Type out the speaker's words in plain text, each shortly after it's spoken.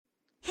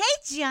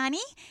Johnny.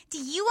 Do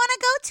you want to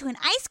go to an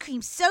ice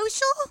cream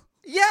social?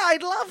 Yeah,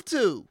 I'd love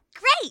to.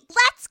 Great,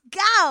 let's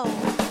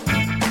go.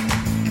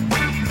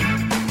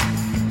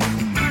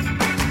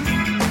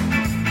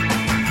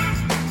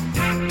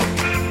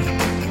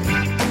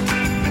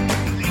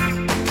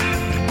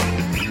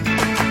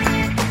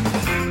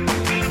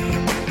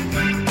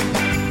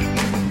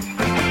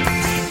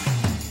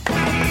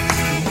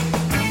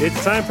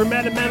 It's time for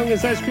Matt and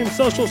Mattingly's Ice Cream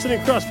Social. Sitting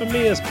across from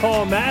me is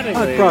Paul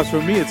Mattingly. Across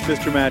from me, it's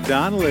Mr. Matt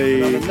Donnelly.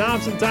 And on the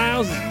knobs and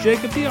dials is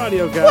Jacob, the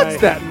audio guy. What's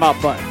that in my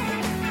butt?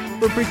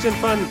 We're preaching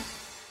fun.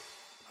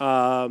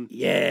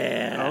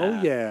 Yeah.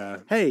 Oh, yeah.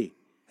 Hey,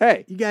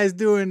 Hey, you guys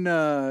doing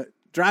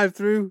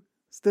drive-through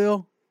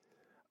still?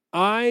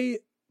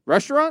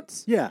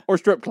 restaurants Yeah, or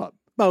strip club?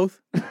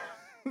 both.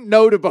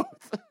 No to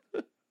both.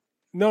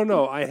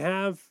 No. I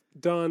have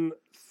done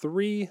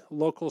 3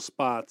 local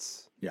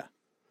spots. Yeah.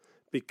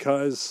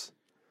 Because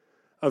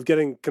of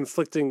getting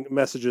conflicting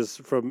messages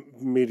from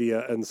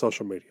media and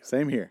social media.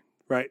 Same here.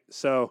 Right.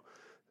 So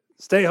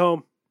stay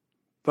home,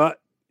 but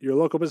your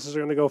local businesses are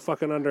going to go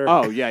fucking under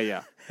Oh,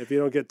 yeah. if you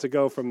don't get to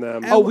go from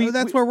them. And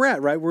that's where we're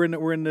at, right? We're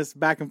in this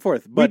back and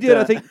forth. But, We did,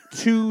 I think,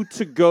 2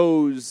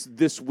 to-goes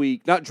this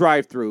week. Not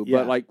drive-through, Yeah.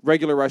 but like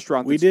regular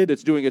restaurant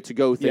that's doing a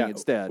to-go thing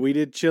instead. We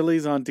did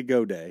Chili's on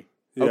to-go day,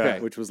 Yeah. Okay.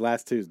 which was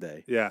last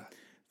Tuesday. Yeah.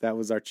 That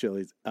was our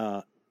Chili's.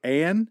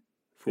 And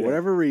for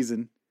whatever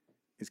reason,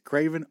 is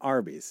craving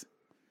Arby's.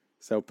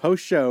 So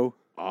post-show,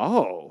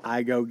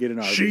 I go get an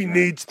Arby's. She now.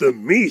 needs the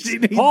meats. She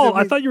needs Paul, the I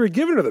meats. thought you were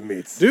giving her the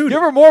meats. Dude,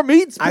 Give her more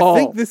meats, Paul. I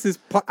think this is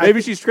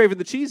Maybe she's craving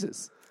the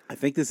cheeses. I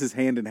think this is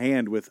hand in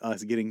hand with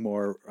us getting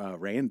more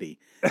Randy.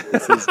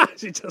 This is,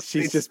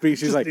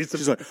 she's like,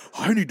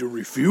 I need to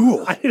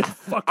refuel.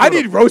 I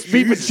need roast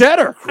beef and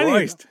cheddar. I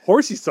need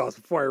horsey sauce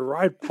before I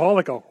ride Paul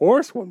like a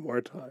horse one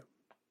more time.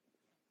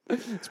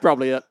 That's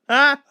probably it.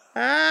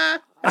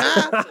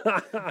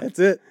 That's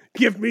it.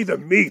 Give me the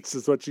meats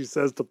is what she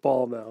says to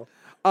Paul now.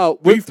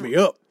 Beef me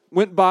up.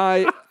 Went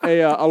by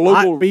a Hot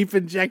local beef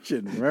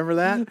injection. Remember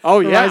that?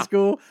 Oh, From yeah. high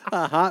school,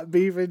 a hot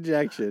beef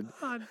injection.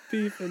 Hot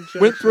beef and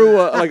went through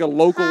a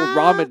local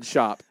ramen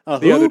shop A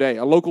the who? other day.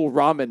 A local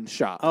ramen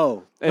shop.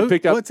 Oh, and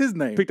picked up what's his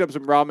name? Picked up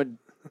some ramen.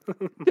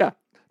 Yeah,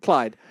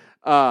 Clyde.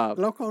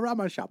 Local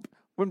ramen shop.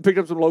 Went and picked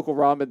up some local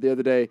ramen the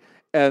other day,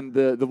 and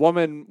the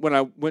woman, when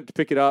I went to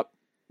pick it up,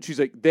 she's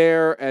like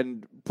there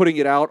and putting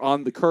it out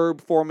on the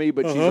curb for me,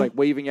 but she's like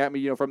waving at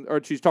me,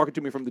 or she's talking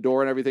to me from the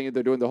door and everything, and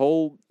they're doing the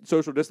whole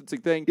social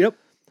distancing thing. Yep.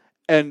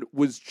 And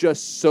was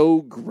just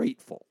so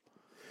grateful.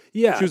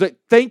 Yeah. She was like,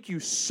 thank you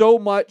so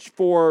much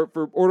for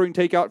ordering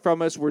takeout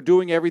from us. We're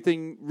doing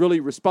everything really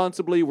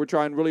responsibly. We're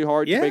trying really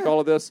hard to make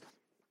all of this.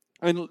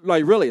 And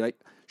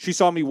she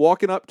saw me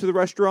walking up to the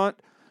restaurant.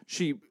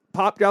 She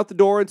popped out the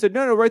door and said,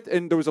 no, right.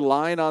 And there was a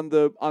line on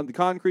the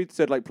concrete that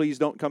said, like, please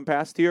don't come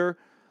past here.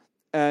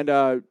 And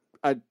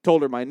I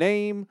told her my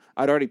name.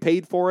 I'd already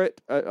paid for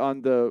it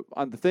on their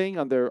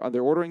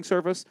ordering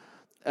service.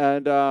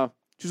 And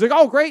she was like,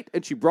 oh, great.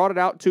 And she brought it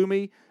out to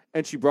me.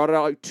 And she brought it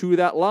out to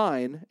that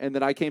line, and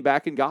then I came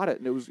back and got it,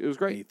 and it was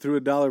great. He threw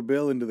 $1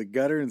 bill into the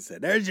gutter and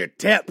said, "There's your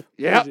tip."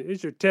 Yeah,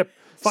 here's your tip.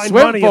 Find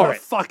Swim money for in the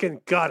it.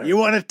 fucking gutter. You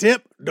want a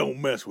tip? Don't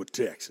mess with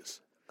Texas.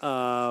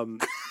 Yeah.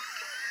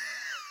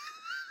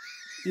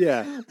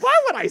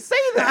 Why would I say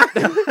that?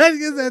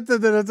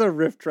 That's a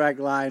riff track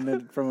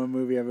line from a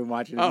movie I've been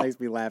watching. It makes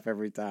me laugh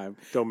every time.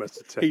 Don't mess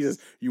with Texas. He says,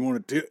 "You want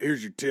a tip?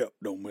 Here's your tip.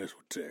 Don't mess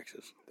with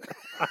Texas."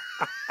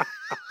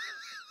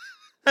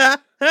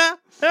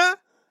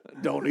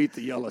 Don't eat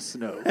the yellow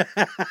snow.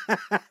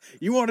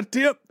 You want a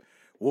tip?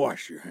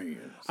 Wash your hands.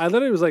 I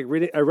literally was like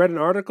I read an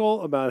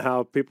article about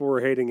how people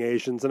were hating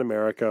Asians in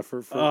America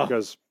for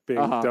because being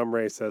dumb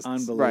racists.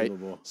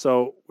 Unbelievable. Right.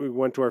 So we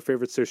went to our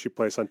favorite sushi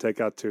place on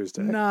Takeout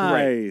Tuesday.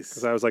 Nice.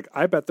 Because I was like,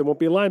 I bet there won't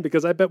be a line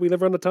because I bet we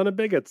live around a ton of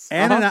bigots.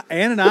 Ann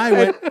and I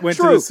went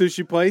to the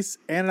sushi place.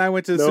 Ann and I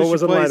went to the sushi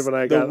was a line place when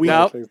I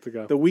got things to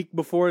go. the week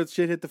before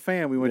shit hit the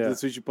fan. We went to the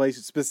sushi place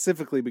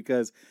specifically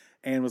because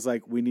Ann was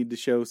like, we need to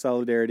show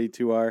solidarity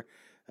to our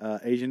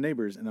Asian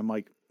neighbors. And I'm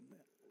like,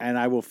 and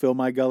I will fill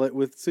my gullet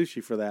with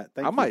sushi for that.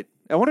 Thank you.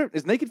 I wonder,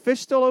 is Naked Fish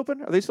still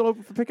open? Are they still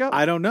open for pickup?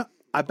 I don't know.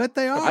 I bet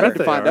they are. I'd have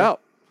to find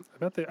out. I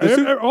bet they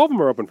all of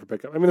them are open for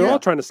pickup. I mean, they're all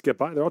trying to skip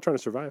by. They're all trying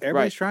to survive.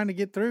 Everybody's trying to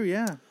get through,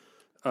 yeah.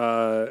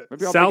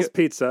 Sal's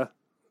Pizza.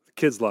 The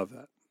kids love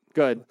that.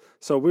 Good.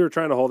 So we were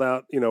trying to hold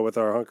out, with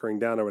our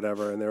hunkering down or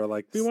whatever, and they were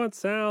like, we want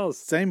Sal's.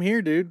 Same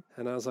here, dude.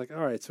 And I was like,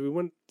 all right. So we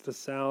went to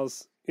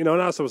Sal's, and I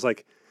also was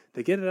like,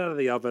 they get it out of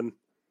the oven.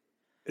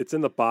 It's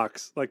in the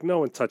box. Like, no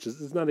one touches.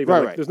 It's not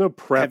even there's no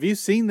prep. Have you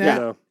seen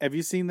that? Have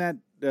you seen that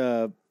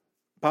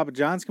Papa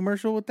John's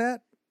commercial with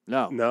that?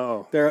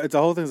 No. It's a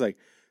whole thing. It's like,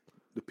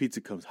 the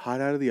pizza comes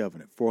hot out of the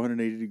oven at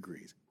 480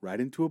 degrees, right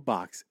into a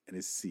box, and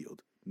is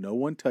sealed. No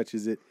one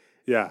touches it.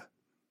 Yeah.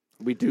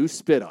 We do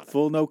spit on it.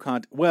 Full no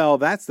contact. Well,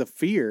 that's the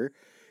fear.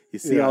 You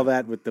see all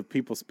that with the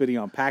people spitting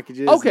on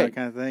packages Okay. and that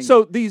kind of thing.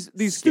 So these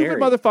stupid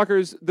Scary.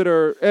 motherfuckers that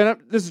are, and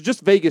this is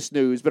just Vegas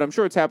news, but I'm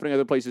sure it's happening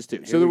other places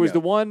too. So there was the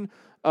one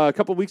a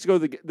couple of weeks ago,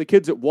 the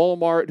kids at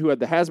Walmart who had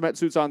the hazmat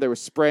suits on, they were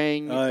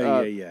spraying.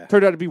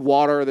 Turned out to be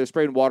water. They're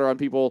spraying water on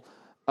people.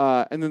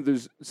 And then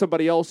there's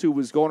somebody else who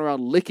was going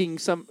around licking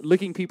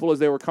people as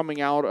they were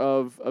coming out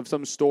of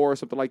some store or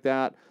something like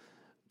that.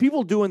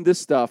 People doing this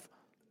stuff.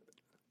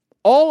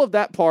 All of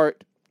that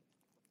part,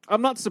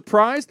 I'm not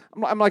surprised.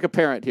 I'm like a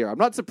parent here. I'm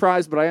not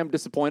surprised, but I am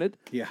disappointed.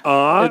 Yeah.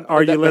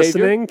 Are you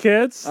listening,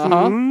 kids?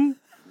 Uh-huh.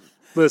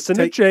 Listen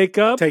to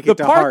Jacob. Take The it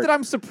to part heart. that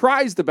I'm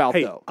surprised about,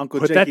 Hey, though, Uncle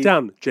put Jakey, that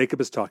down.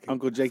 Jacob is talking.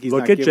 Uncle Jakey's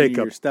Look not at giving you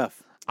Jacob. your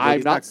stuff. I'm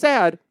He's not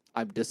sad.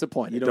 I'm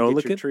disappointed. You Don't don't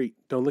look get your at treat.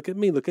 Don't look at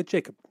me. Look at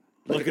Jacob.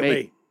 Look at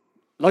me.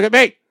 Look at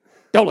me.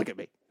 Don't look at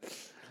me.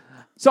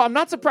 So I'm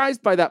not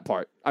surprised by that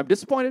part. I'm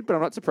disappointed, but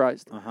I'm not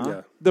surprised. Uh-huh.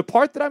 Yeah. The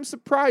part that I'm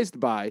surprised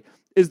by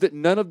is that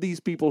none of these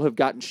people have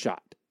gotten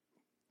shot.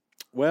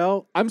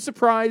 Well, I'm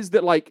surprised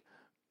that,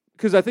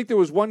 because I think there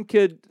was one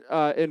kid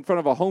in front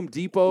of a Home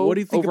Depot what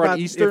do you think over about on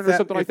Eastern or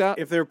something like that.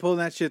 If they were pulling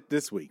that shit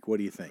this week, what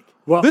do you think?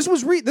 Well, This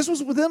was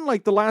within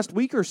the last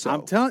week or so.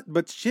 I'm telling,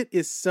 but shit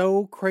is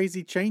so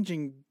crazy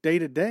changing day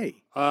to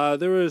day.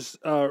 there was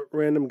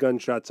random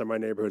gunshots in my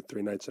neighborhood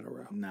 3 nights in a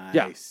row.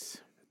 Nice.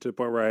 To the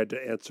point where I had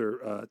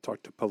to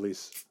talk to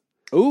police.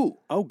 Ooh.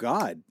 Oh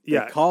God.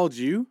 Yeah. They called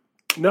you.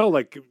 No,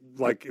 like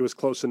it was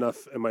close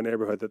enough in my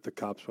neighborhood that the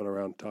cops went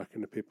around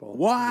talking to people.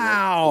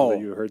 Wow. That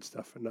you heard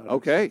stuff and not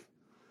Okay.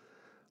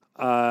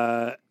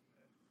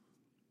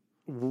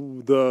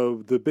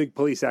 The big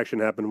police action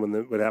happened when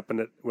it happened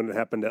at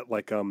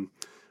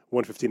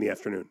 1:15 in the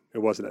afternoon. It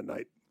wasn't at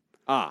night,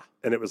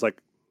 and it was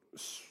like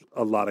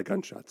a lot of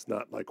gunshots,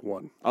 not like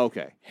one.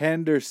 Okay.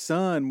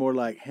 Henderson, more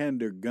like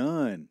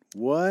Hendergun.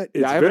 What?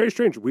 It's I haven't- very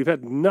strange. We've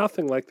had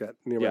nothing like that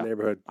near Yeah. my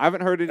neighborhood. I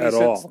haven't heard any At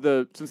since all.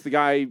 the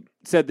guy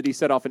said that he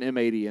set off an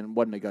M80 and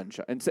wasn't a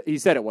gunshot, and he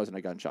said it wasn't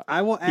a gunshot.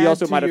 I will He add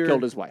also to might have your-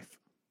 killed his wife.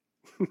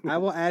 I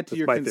will add to That's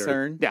your my theory.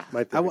 concern. Yeah.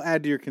 My I theory. will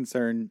add to your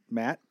concern,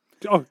 Matt.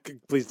 Oh,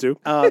 please do.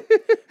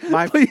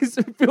 My Please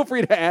feel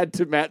free to add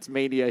to Matt's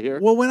mania here.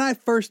 Well, when I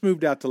first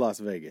moved out to Las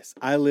Vegas,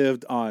 I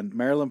lived on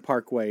Maryland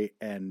Parkway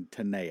and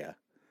Tenaya,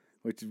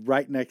 which is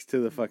right next to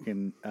the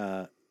fucking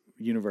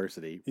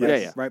university. Yeah,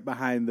 Right, yeah. right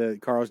behind the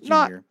Carl's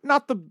Jr.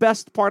 Not the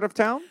best part of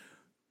town.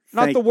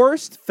 Not Thank- the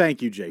worst.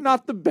 Thank you, Jake.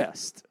 Not the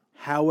best.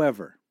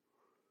 However,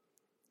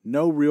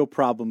 no real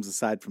problems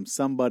aside from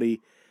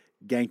somebody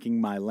ganking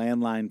my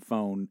landline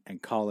phone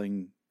and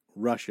calling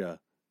Russia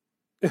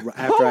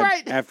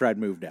after I'd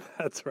moved out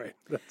That's right.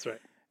 That's right.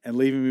 and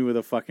leaving me with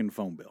a fucking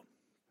phone bill.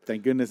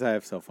 Thank goodness I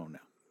have a cell phone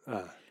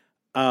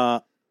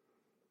now.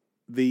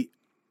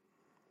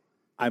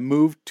 I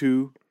moved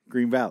to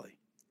Green Valley,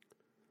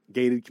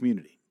 gated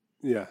community.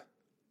 Yeah.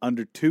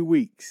 Under 2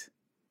 weeks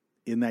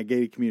in that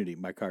gated community,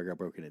 my car got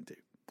broken into.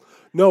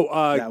 No.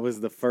 That was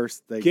the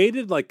first thing.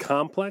 Gated like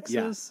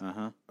complexes Yeah.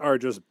 Uh-huh. are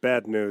just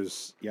bad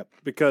news. Yep.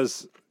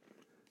 Because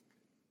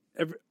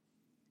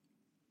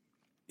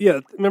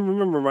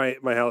remember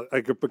my house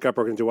I got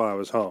broken into while I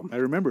was home. I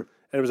remember.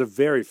 And it was a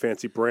very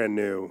fancy brand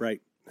new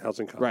Right.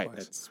 housing complex. Right.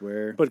 That's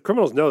where. But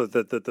criminals know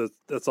that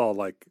that's all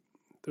like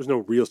there's no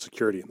real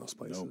security in those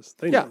places.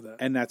 They Yeah. know that.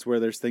 And that's where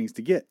there's things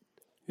to get.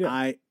 Yeah.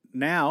 I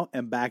now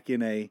am back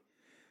in a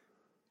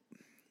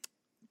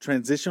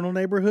transitional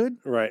neighborhood,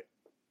 Right.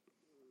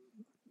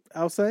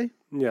 I'll say,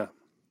 Yeah.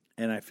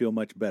 and I feel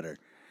much better.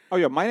 Oh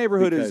yeah, my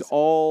neighborhood is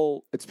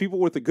Because- it's people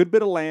with a good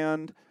bit of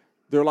land.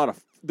 There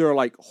are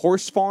like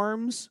horse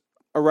farms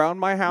around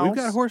my house. We've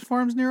got horse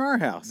farms near our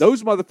house.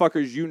 Those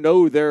motherfuckers,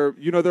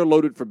 they're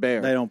loaded for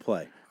bear. They don't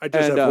play. I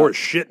just And, have horse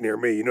shit near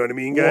me. You know what I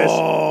mean, guys?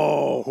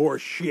 Oh,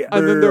 Horse shit.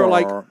 And then there are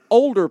like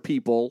older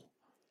people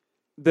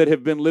that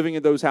have been living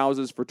in those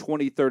houses for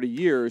 20, 30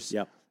 years.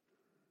 Yep.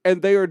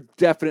 And they are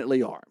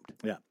definitely armed.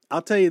 Yeah.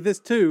 I'll tell you this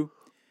too.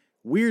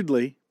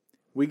 Weirdly,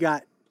 we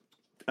got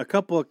a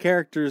couple of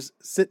characters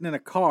sitting in a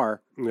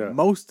car Yeah.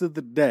 most of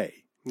the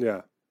day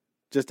Yeah.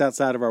 just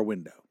outside of our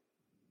window.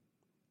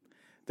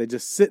 They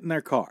just sit in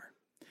their car.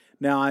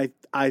 Now,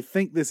 I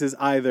think this is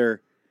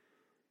either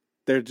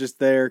they're just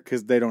there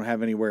because they don't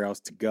have anywhere else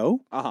to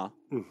go, Uh-huh.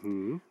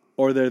 Mm-hmm.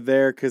 or they're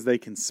there because they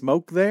can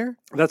smoke there.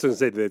 That's what I was going to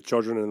say. Do they have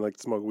children and like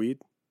smoke weed?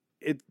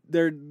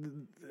 They're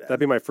That'd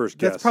be my first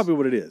guess. That's probably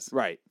what it is.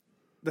 Right.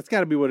 That's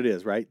got to be what it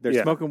is, right? They're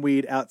Yeah. smoking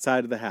weed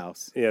outside of the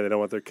house, Yeah, they don't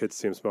want their kids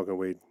to see them smoking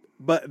weed.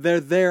 but they're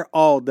there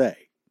all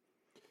day.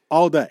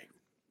 All day.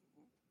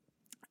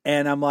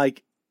 And I'm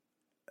like,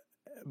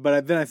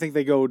 but then I think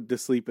they go to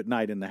sleep at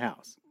night in the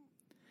house.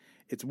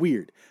 It's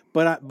weird.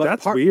 But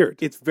That's weird.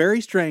 It's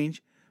very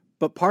strange,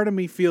 but part of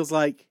me feels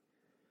like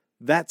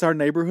that's our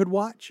neighborhood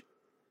watch.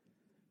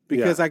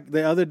 Because Yeah.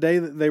 the other day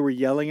they were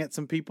yelling at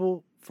some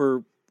people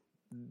for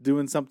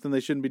doing something they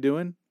shouldn't be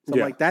doing. So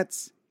Yeah. I'm like,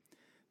 that's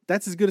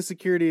as good a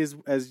security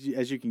as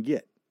you can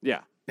get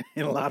Yeah.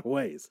 in a lot of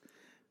ways.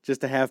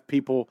 Just to have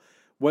people,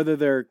 whether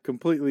they're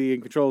completely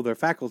in control of their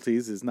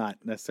faculties is not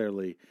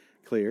necessarily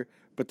clear,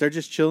 but they're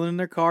just chilling in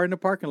their car in the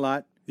parking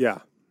lot Yeah.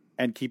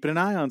 and keeping an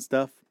eye on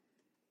stuff.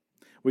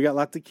 We got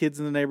lots of kids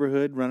in the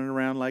neighborhood running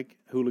around like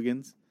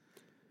hooligans.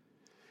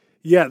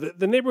 Yeah,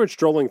 the neighborhood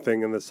strolling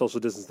thing and the social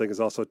distance thing is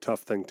also a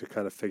tough thing to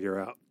kind of figure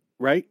out.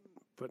 Right?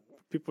 But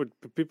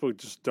people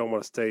just don't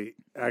want to stay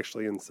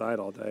actually inside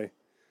all day.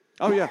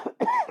 Oh, yeah.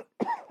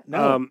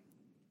 No.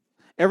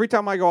 Every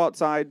time I go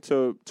outside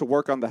to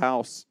work on the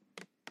house,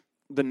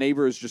 the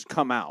neighbors just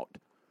come out.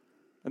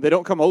 And they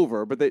don't come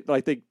over, but they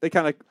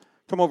kind of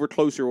come over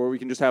closer where we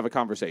can just have a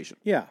conversation.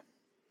 Yeah.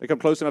 They come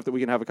close enough that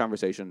we can have a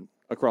conversation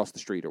across the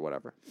street or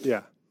whatever.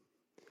 Yeah.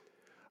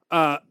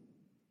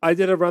 I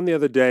did a run the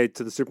other day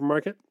to the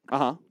supermarket.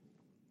 Uh-huh.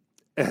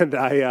 And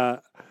I,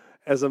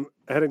 as I'm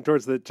heading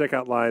towards the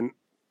checkout line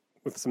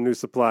with some new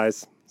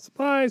supplies,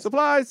 I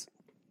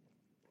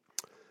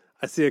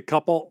see a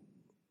couple,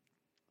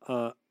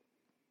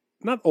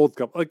 not old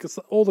couple, like it's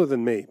older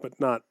than me, but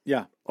not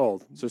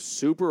old. So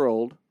super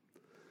old.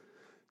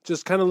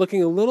 Just kind of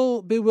looking a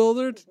little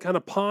bewildered, kind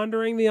of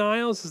pondering the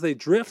aisles as they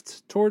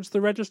drift towards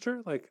the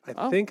register. Like,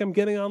 I think I'm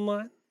getting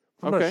online.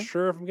 I'm not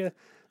sure if I'm getting.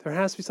 There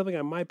has to be something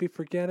I might be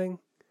forgetting.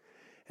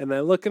 And I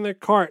look in their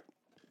cart,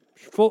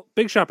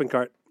 big shopping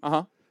cart.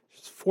 Uh-huh.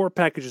 There's 4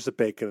 packages of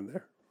bacon in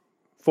there.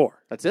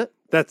 4. That's it?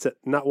 That's it.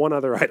 Not one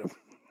other item.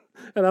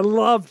 And I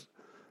loved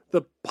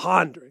the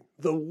pondering,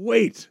 the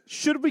weight.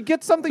 Should we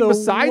get something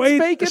besides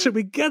bacon? Should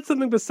we get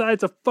something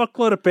besides a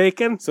fuckload of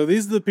bacon? So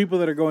these are the people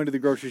that are going to the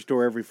grocery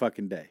store every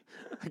fucking day.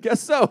 I guess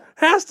so.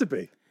 Has to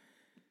be.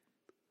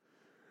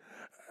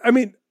 I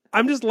mean,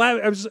 I'm just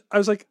laughing.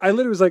 I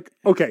literally was like,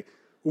 okay,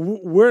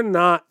 we're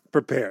not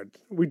prepared.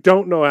 We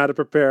don't know how to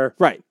prepare.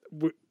 Right.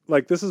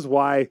 This is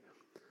why.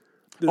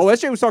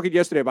 SJ was talking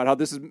yesterday about how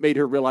this has made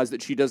her realize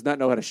that she does not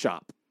know how to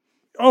shop.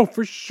 Oh,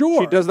 for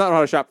sure. She does not know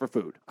how to shop for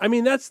food. I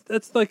mean, that's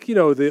like,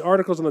 the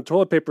articles on the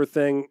toilet paper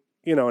thing,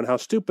 and how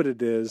stupid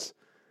it is.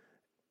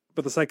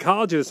 But the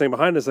psychology that's saying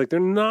behind it is like, they're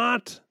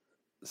not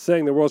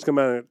saying the world's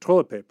coming out of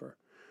toilet paper.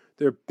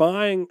 They're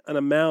buying an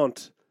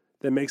amount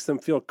that makes them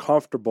feel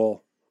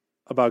comfortable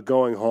about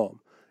going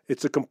home.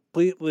 It's a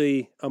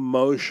completely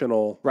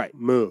emotional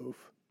move.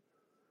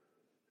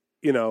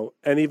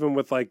 And even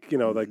with like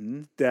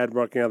Dad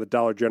working out the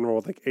Dollar General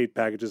with like 8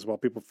 packages while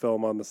people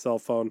film on the cell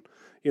phone,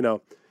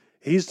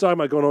 he's talking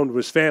about going home to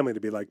his family to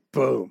be like,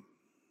 boom.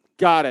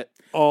 Got it.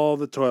 All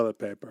the toilet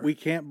paper. We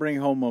can't bring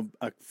home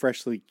a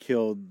freshly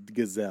killed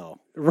gazelle.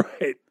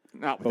 Right.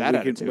 Not with that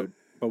attitude.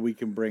 But we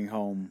can bring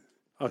home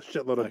a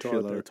shitload of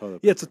toilet paper. paper.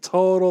 Yeah, it's a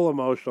total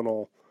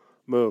emotional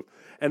move.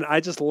 And I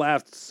just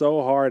laughed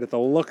so hard at the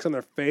looks on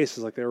their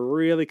faces, like they're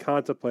really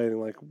contemplating,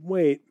 like,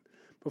 wait,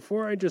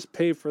 before I just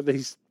pay for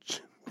these,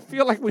 I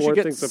feel like we should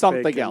get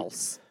something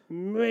else.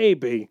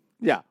 Maybe.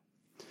 Yeah.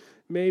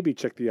 Maybe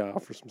check the aisle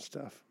for some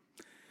stuff.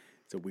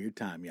 It's a weird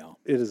time, y'all.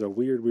 It is a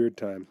weird, weird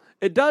time.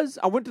 It does.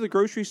 I went to the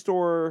grocery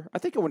store. I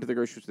think I went to the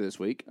grocery store this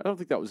week. I don't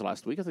think that was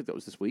last week. I think that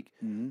was this week.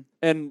 Mm-hmm.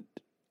 And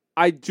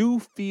I do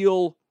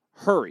feel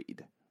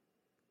hurried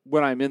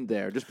when I'm in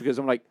there just because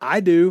I'm like,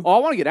 I do. Oh, I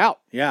want to get out.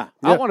 Yeah.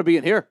 I don't want to be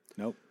in here.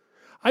 Nope.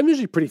 I'm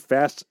usually pretty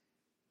fast.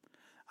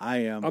 I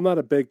am. I'm not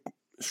a big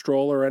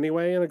stroller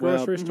anyway in a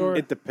grocery store.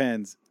 It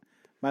depends.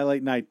 My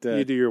late night.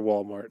 You do your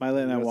Walmart. My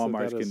late night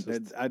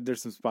Walmart.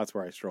 There's some spots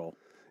where I stroll.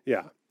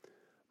 Yeah.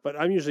 But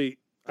I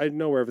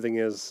know where everything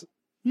is.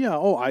 Yeah.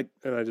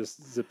 And I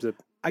just zip.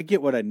 I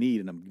get what I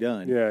need and I'm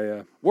done.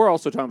 Yeah. We're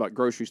also talking about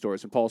grocery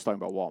stores, and Paul's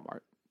talking about Walmart.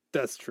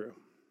 That's true.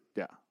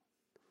 Yeah.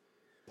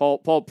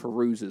 Paul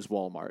peruses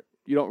Walmart.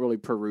 You don't really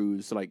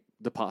peruse like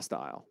the pasta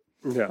aisle.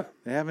 Yeah.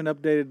 They haven't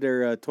updated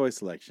their toy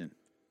selection.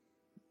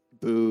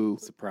 Boo.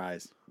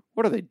 Surprise.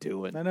 What are they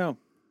doing? I know.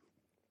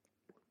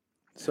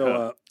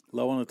 So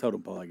low on the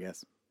totem pole, I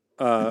guess.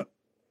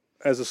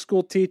 As a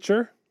school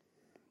teacher,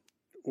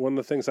 one of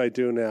the things I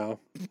do now.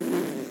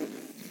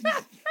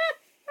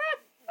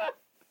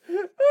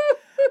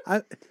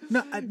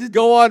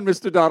 Go on,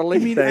 Mr. Donnelly. I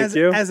mean,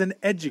 as an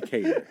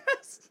educator.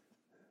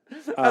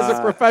 As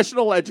a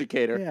professional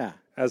educator. Yeah.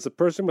 As a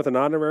person with an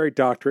honorary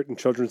doctorate in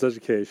children's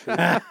education.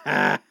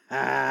 As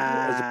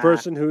a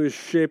person who is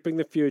shaping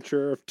the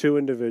future of 2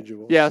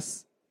 individuals.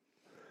 Yes.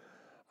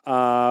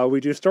 We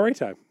do story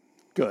time.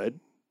 Good.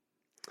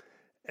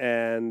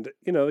 And,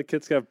 the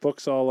kids have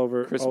books all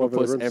over the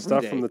room,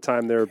 stuff from the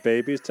time they were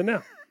babies to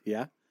now.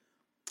 Yeah.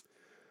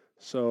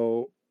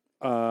 So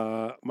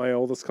my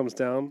oldest comes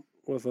down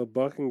with a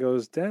book and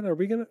goes, Dad,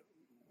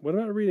 what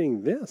about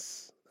reading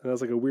this? And I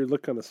was like a weird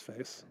look on his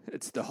face.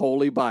 It's the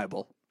Holy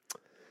Bible.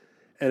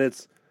 And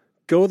it's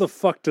Go the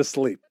Fuck to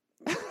Sleep.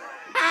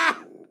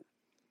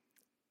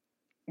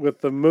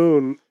 With the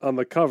moon on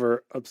the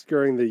cover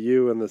obscuring the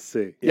U and the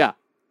C. Yeah.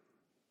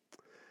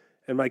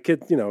 And my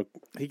kid,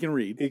 he can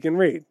read. He can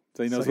read.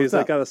 So he knows he's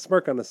like got a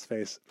smirk on his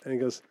face. And he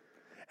goes,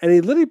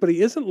 but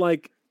he isn't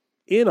like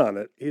in on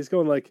it. He's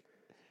going like,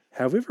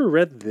 have we ever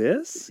read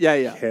this?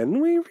 Yeah. Can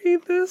we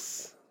read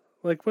this?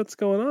 Like, what's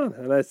going on?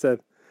 And I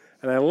said,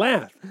 and I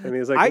laughed. And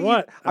he's like,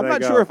 what? I'm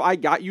not sure if I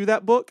got you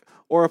that book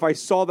or if I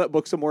saw that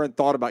book somewhere and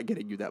thought about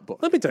getting you that book.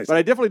 Let me tell you something. But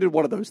I definitely did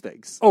one of those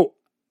things. Oh,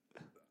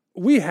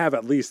 we have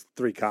at least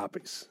 3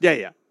 copies.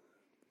 Yeah.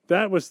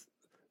 That was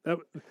That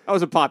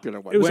was a popular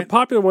one. It was a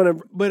popular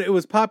one. But it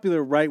was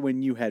popular right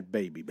when you had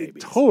babies.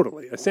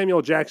 Totally.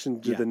 Samuel Jackson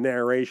did the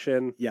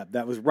narration. Yeah,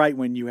 that was right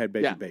when you had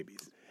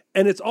babies.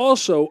 And it's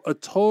also a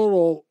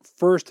total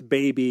first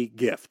baby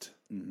gift.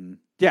 Mm-hmm.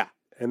 Yeah.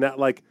 And that,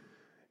 like,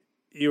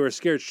 you were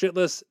scared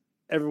shitless.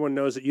 Everyone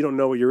knows that you don't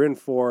know what you're in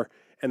for.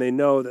 And they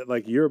know that,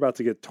 like, you're about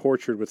to get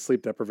tortured with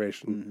sleep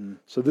deprivation. Mm-hmm.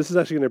 So this is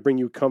actually going to bring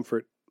you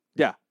comfort.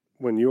 Yeah.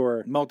 When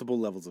you're... Multiple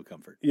levels of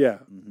comfort. Yeah.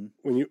 Mm-hmm.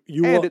 When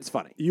you and will, it's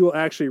funny. You will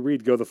actually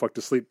read Go the Fuck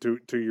to Sleep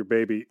to your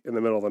baby in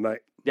the middle of the night.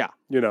 Yeah.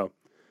 You know,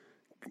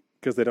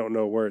 because they don't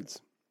know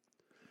words.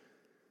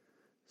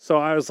 So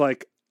I was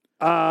like,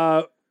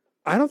 I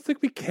don't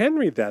think we can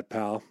read that,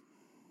 pal.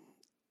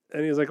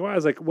 And he was like, well, I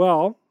was like,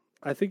 well,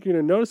 I think you're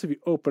going to notice if you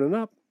open it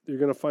up, you're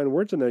going to find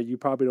words in there you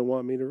probably don't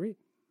want me to read.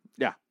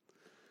 Yeah.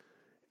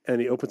 And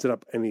he opens it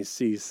up and he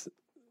sees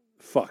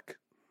fuck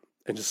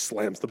and just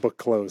slams the book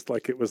closed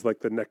like it was like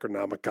the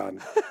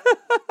Necronomicon.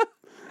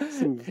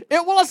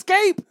 It will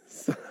escape!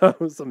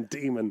 Some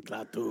demon.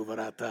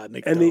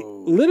 And he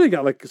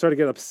literally started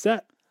getting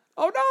upset.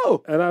 Oh,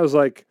 no. And I was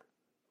like,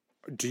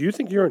 do you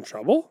think you're in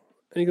trouble?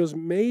 And he goes,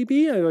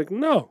 maybe. And I'm like,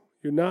 no,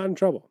 you're not in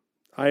trouble.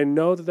 I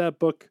know that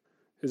book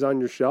is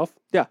on your shelf.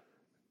 Yeah.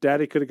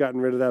 Daddy could have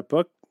gotten rid of that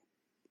book.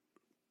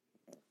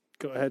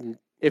 Go ahead and...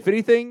 If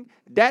anything,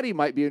 Daddy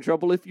might be in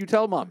trouble if you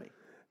tell Mommy.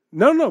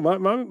 No,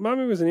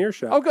 mommy was in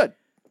earshot. Oh, good.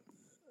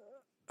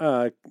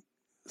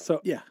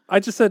 So yeah,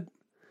 I just said,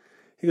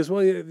 he goes,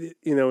 well, you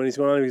know, and he's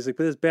going on, he's like,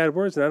 but there's bad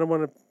words, and I don't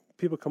want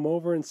people come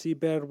over and see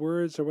bad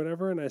words or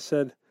whatever. And I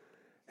said,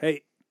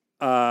 hey,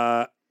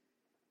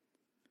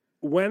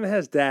 when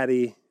has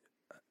Daddy,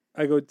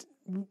 I go,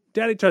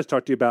 Daddy tries to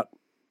talk to you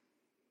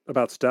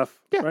about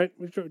stuff, right?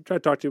 We try to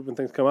talk to you when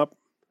things come up.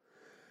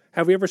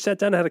 Have we ever sat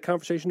down and had a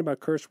conversation about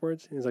curse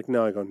words? And he's like,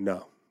 no. I go,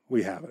 no,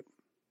 we haven't.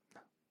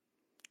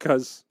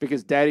 Because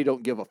Daddy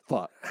don't give a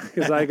fuck.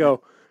 Because I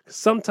go,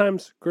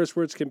 sometimes curse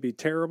words can be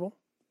terrible.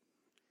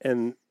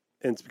 And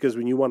it's because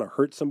when you want to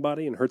hurt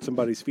somebody and hurt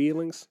somebody's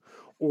feelings,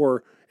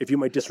 or if you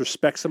might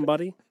disrespect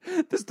somebody.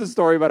 This is the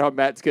story about how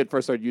Matt's kid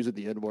first started using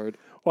the N-word.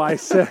 Well, I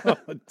said, oh,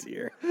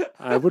 dear.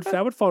 I would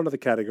fall into the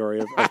category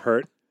of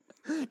hurt.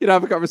 You know,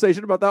 have a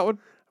conversation about that one?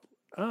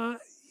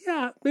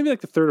 Yeah, maybe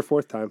like the third or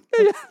fourth time.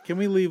 Can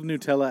we leave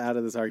Nutella out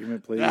of this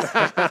argument, please?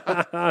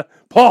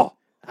 Paul!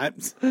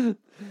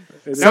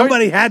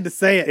 Somebody had to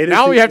say it.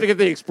 Now we have to get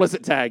the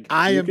explicit tag.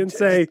 You can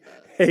say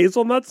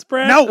hazelnut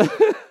spread? No!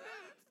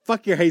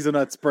 Fuck your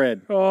hazelnut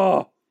spread.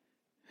 Oh.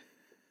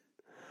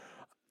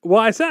 Well,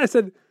 I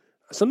said,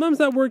 sometimes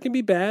that word can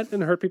be bad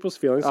and hurt people's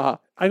feelings. Uh-huh.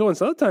 I go, and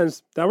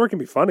sometimes that word can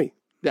be funny.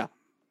 Yeah.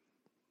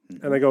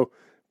 And I go,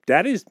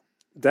 Daddy's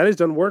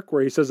done work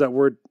where he says that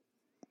word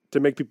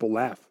to make people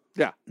laugh.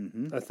 Yeah.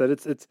 Mm-hmm. I said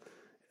it's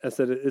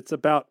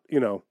about,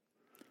 you know,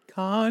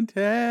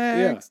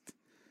 context. Yeah.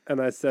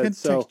 And I said,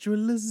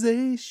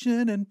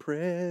 contextualization and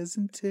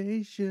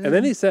presentation. And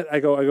then he said, I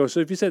go,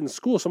 so if you said it in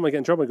school, someone get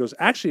in trouble. He goes,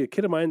 actually, a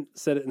kid of mine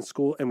said it in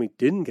school and we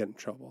didn't get in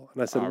trouble.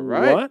 And I said,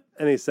 right. What?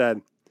 And he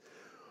said,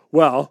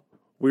 well,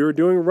 we were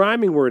doing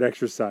rhyming word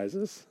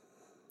exercises.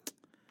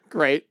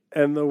 Great.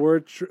 And the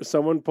word,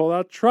 someone pulled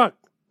out truck.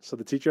 So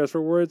the teacher asked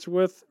for words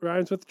with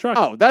rhymes with truck.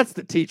 Oh, that's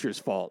the teacher's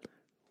fault.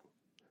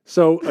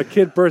 So a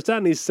kid burst out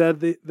and he said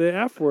the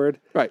F word.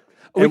 Right.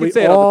 We can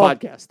say it on the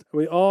podcast.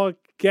 We all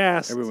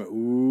gasped. Everyone went,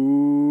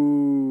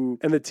 ooh.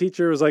 And the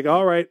teacher was like,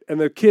 all right.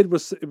 And the kid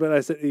was, but I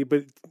said,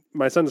 but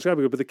my son described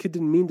it, but the kid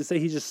didn't mean to say,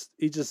 he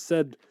just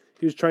said,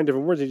 he was trying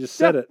different words. He just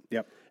said it.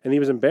 Yep. And he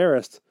was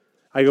embarrassed.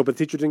 I go, but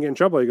the teacher didn't get in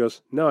trouble. He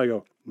goes, no. I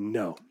go,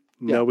 no,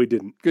 we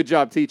didn't. Good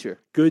job, teacher.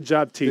 Good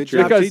job,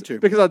 teacher.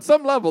 Because on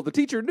some level, the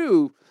teacher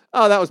knew,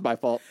 oh, that was my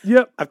fault.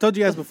 Yep. I've told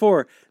you guys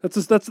before.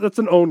 That's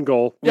an own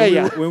goal.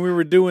 When we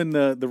were doing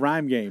the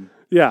rhyme game.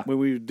 Yeah. When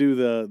we would do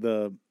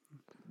the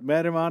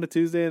met him on a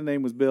Tuesday, the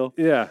name was Bill.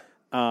 Yeah.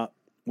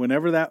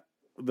 Whenever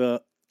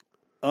the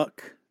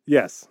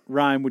yes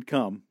rhyme would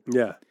come.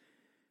 Yeah.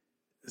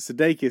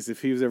 Sudeikis,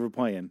 if he was ever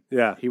playing,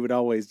 yeah, he would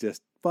always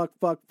just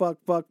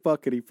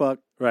fuckity fuck.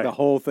 Right. The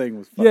whole thing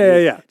was fuck.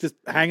 Yeah. Just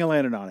hang a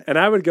lantern on it. And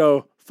I would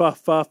go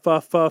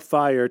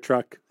fire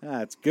truck.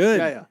 That's good.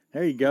 Yeah.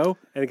 There you go.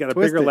 And it got a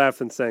bigger laugh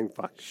than saying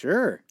fuck.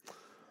 Sure.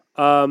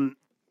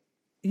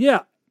 Yeah.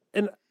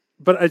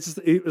 But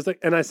it was like,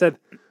 and I said,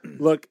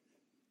 look,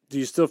 do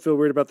you still feel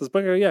weird about this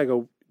book? I go, yeah. I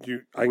go,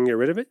 I can get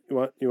rid of it. You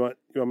want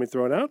me to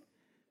throw it out?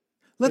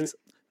 Let's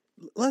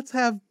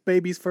have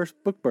baby's first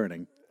book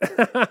burning.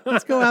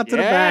 Let's go out to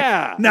the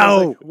Yeah. back.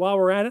 No. Like, while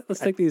we're at it,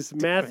 let's take these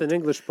math and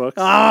English books.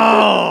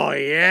 Oh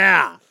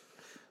yeah.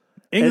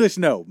 English,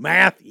 no.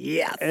 Math,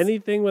 yes.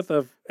 Anything with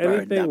a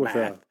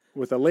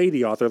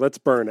lady author, let's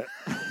burn it.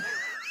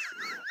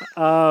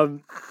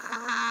 Oh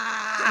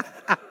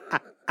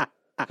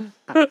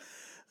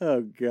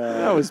God.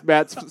 That was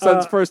Matt's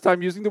son's first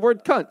time using the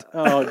word cunt.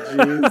 Oh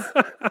jeez.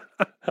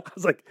 I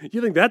was like, you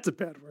think that's a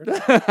bad word?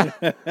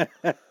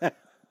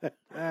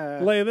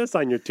 Lay this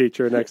on your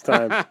teacher next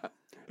time.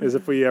 As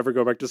if we ever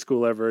go back to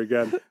school ever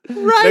again.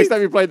 Right. Next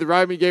time you play the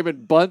rhyming game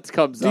and bunt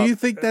comes up. Do you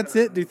think that's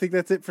it? Do you think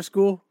that's it for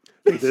school?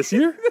 This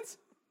year?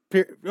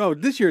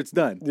 This year it's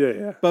done.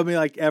 Yeah. But I mean,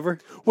 like, ever?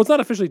 Well, it's not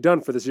officially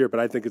done for this year, but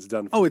I think it's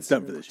done. It's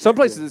done for this year. Some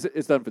places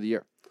it's done for the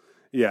year.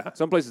 Yeah.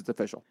 Some places it's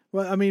official.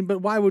 Well, I mean,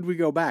 but why would we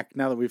go back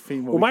now that we've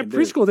seen what my we can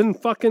preschool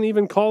didn't fucking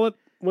even call it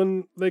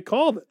when they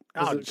called it.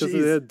 Oh, Because of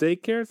jeez. the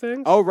daycare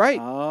thing. Oh, right.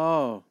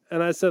 Oh.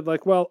 And I said,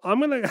 like, I'm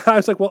going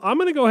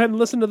to go ahead and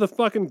listen to the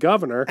fucking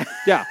governor.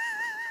 Yeah.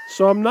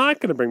 So I'm not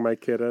going to bring my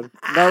kid in.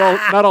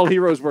 Not all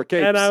heroes wear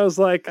capes. And I was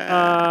like,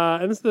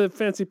 and this is the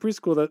fancy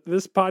preschool that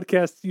this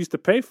podcast used to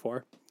pay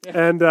for.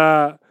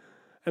 Yeah.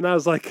 And I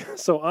was like,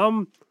 so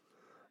I'm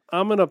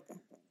going to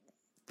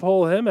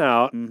pull him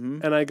out. Mm-hmm.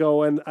 And I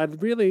go, and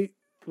I'd really,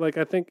 like,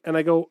 I think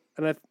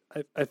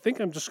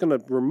I'm just going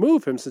to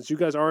remove him since you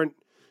guys aren't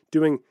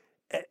doing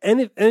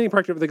any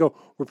practice. They go,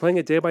 we're playing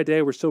it day by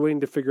day. We're still waiting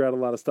to figure out a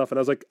lot of stuff. And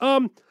I was like,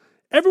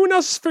 everyone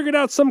else has figured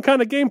out some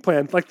kind of game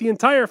plan. Like the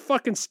entire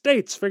fucking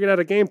state's figured out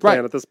a game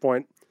plan at this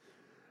point.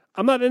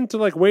 I'm not into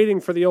like waiting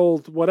for the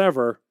old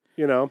whatever,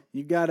 you know.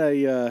 You got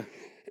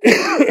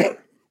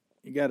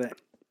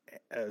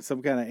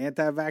some kind of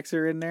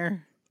anti-vaxxer in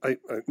there?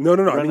 No.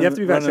 I mean, you have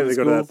to be vaccinated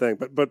to go to that thing,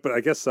 but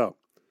I guess so.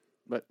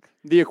 But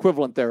the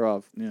equivalent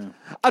thereof. Yeah.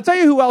 I'll tell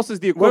you who else is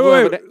the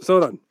equivalent. Wait. So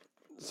hold on.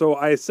 So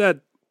I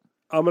said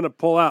I'm going to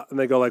pull out, and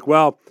they go like,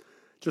 well,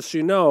 just so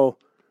you know,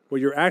 what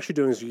you're actually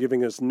doing is you're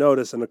giving us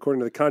notice, and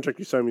according to the contract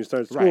you signed when you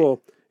started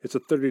school, it's a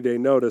 30-day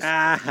notice.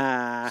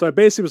 Ah. So I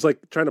basically was like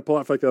trying to pull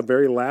out for like the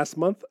very last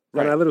month,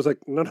 and I literally was like,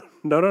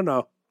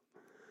 no.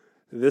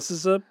 This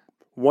is a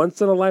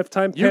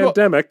once-in-a-lifetime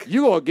pandemic.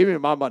 You gonna give me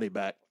my money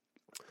back.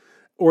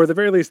 Or at the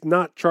very least,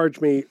 not charge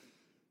me,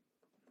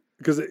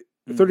 because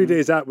 30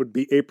 days out would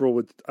be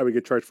April, I would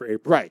get charged for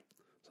April. Right.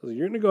 So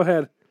you're going to go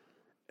ahead,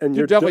 and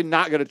you're definitely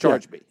not going to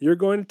charge me. You're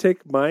going to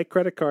take my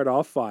credit card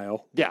off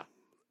file. Yeah.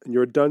 And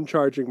you're done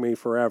charging me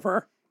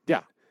forever.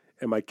 Yeah.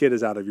 And my kid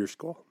is out of your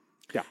school.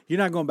 Yeah. You're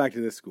not going back to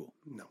this school?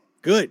 No.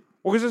 Good.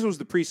 Well, because this was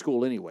the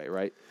preschool anyway,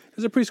 right? It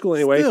was a preschool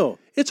anyway. Still.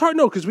 It's hard,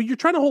 no, because you're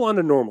trying to hold on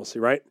to normalcy,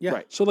 right? Yeah.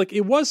 Right. So, like,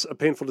 it was a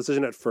painful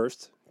decision at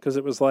first, because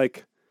it was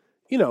like,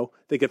 you know,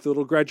 they get the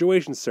little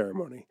graduation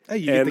ceremony. Hey,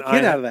 you get the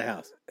kid out of the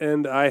house.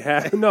 And I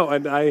had,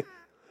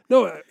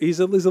 he's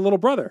a little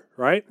brother,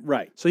 right?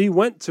 Right. So he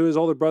went to his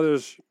older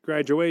brother's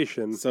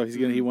graduation. So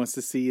he wants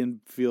to see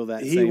and feel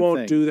that he same won't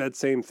thing. do that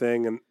same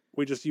thing, and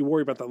you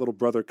worry about that little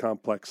brother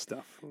complex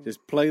stuff.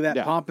 Just play that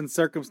pomp and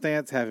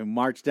circumstance, have him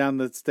march down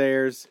the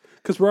stairs.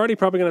 Because we're already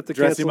probably going to have to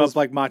dress cancel him up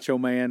like Macho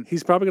Man.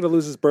 He's probably going to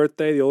lose his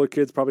birthday. The older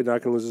kid's probably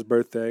not going to lose his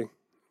birthday.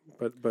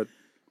 But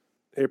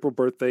April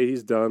birthday,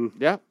 he's done.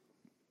 Yeah.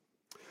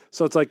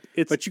 So it's like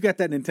But you got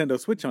that Nintendo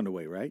Switch on the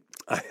way, right?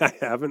 I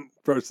haven't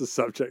broached the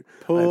subject.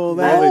 Pull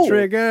that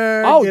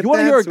trigger. Oh, you want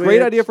to hear a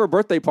great idea for a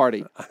birthday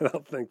party? I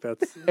don't think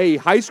that's A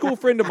high school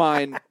friend of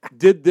mine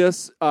did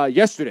this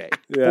yesterday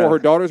for her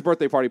daughter's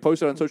birthday party,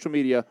 posted on social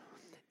media,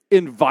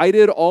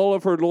 invited all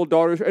of her little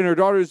daughters, and her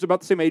daughter is about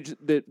the same age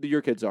that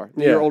your kids are.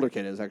 Yeah. Your older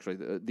kid is actually,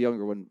 the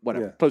younger one,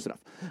 whatever, close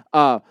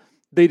enough.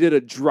 They did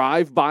a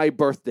drive-by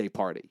birthday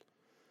party.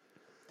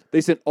 They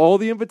sent all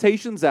the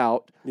invitations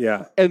out.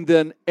 Yeah. And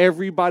then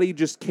everybody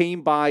just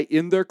came by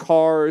in their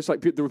cars.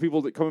 Like there were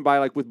people that coming by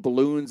like with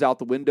balloons out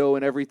the window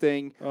and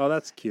everything. Oh,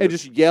 that's cute. And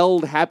just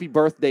yelled happy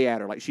birthday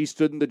at her. Like she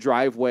stood in the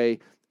driveway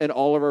and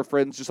all of her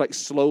friends just like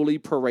slowly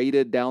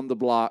paraded down the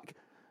block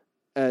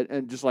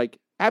and just like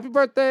happy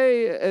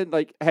birthday, and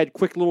like had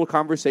quick little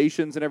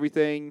conversations and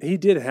everything. He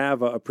did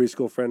have a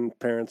preschool friend.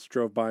 Parents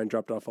drove by and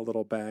dropped off a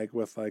little bag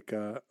with like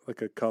a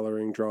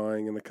coloring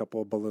drawing and a couple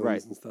of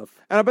balloons and stuff.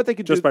 And I bet they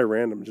could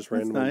randomly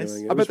nice.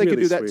 doing it. I bet they could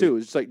do that sweet. too.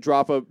 Just like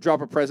drop a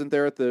present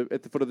there at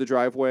the foot of the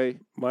driveway.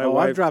 My I've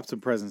wife dropped some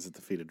presents at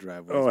the feet of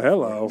driveways. Oh,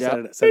 hello.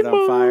 Set it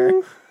on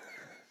fire.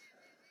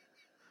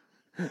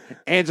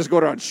 And just go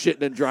around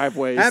shitting in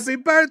driveways. Happy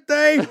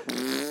birthday!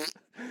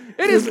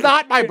 It is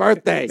not my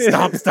birthday.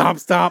 Stomp, stomp,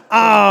 stomp.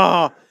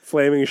 Ah,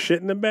 Flaming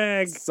shit in a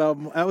bag.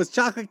 that was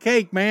chocolate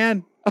cake,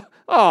 man.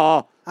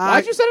 Oh,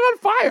 why'd you set it on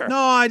fire? No,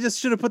 I just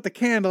should have put the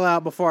candle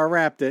out before I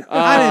wrapped it.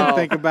 I didn't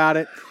think about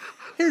it.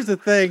 Here's the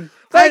thing.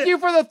 Thank you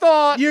for the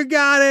thought. You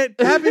got it.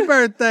 Happy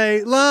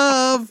birthday.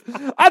 Love.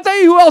 I'll tell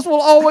you who else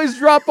will always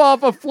drop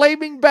off a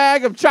flaming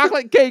bag of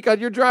chocolate cake on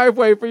your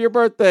driveway for your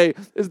birthday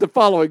is the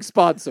following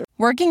sponsor.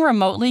 Working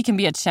remotely can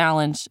be a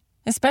challenge,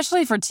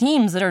 especially for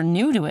teams that are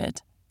new to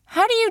it.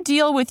 How do you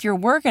deal with your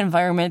work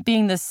environment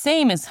being the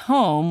same as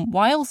home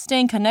while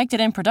staying connected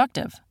and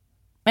productive?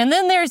 And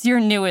then there's your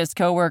newest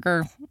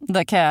coworker,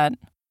 the cat.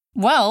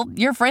 Well,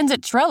 your friends at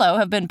Trello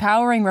have been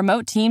powering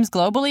remote teams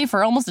globally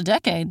for almost a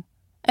decade.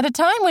 At a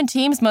time when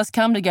teams must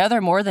come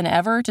together more than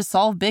ever to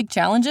solve big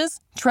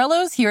challenges,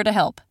 Trello's here to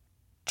help.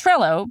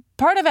 Trello,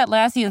 part of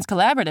Atlassian's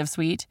collaborative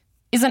suite,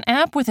 is an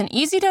app with an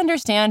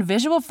easy-to-understand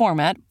visual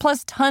format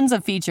plus tons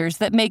of features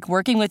that make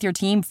working with your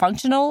team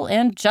functional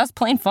and just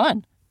plain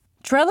fun.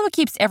 Trello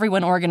keeps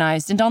everyone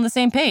organized and on the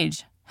same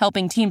page,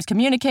 helping teams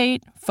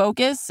communicate,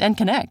 focus, and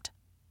connect.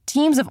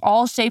 Teams of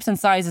all shapes and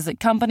sizes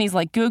at companies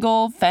like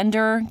Google,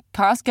 Fender,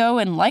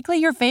 Costco, and likely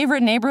your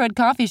favorite neighborhood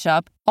coffee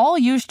shop all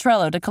use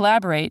Trello to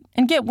collaborate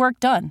and get work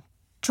done.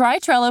 Try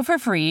Trello for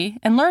free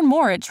and learn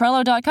more at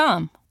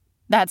Trello.com.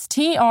 That's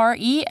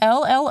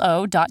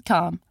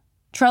TRELLO.com.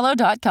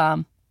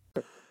 Trello.com.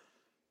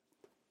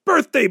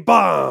 Birthday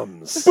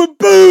bombs.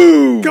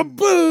 Boom!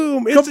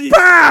 Kaboom!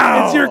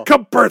 Kapow! It's your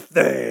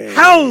birthday.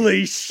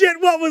 Holy shit!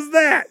 What was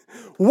that?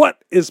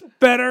 What is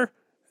better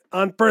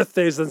on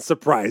birthdays than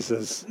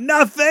surprises?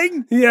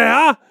 Nothing.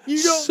 Yeah.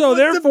 You don't. So what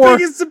therefore, the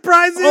biggest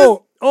surprise is?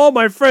 oh, all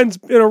my friends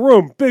in a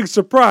room, big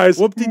surprise.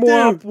 Whoop-de-doo.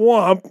 Womp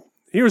womp.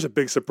 Here's a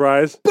big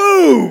surprise.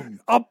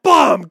 Boom! A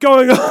bomb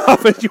going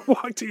off as you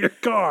walk to your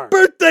car.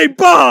 Birthday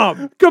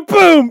bomb!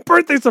 Kaboom!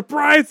 Birthday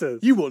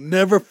surprises. You will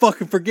never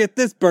fucking forget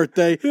this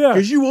birthday. Yeah.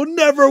 Because you will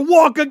never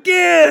walk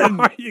again.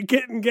 Are you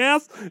getting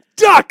gas?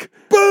 Duck!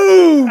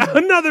 Boom!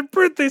 Another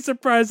birthday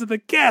surprise at the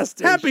gas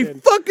station. Happy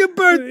fucking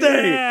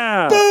birthday!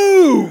 Yeah.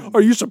 Boom!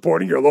 Are you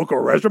supporting your local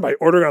restaurant by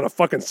ordering on a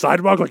fucking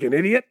sidewalk like an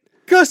idiot?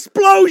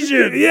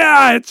 Explosion!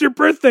 Yeah, it's your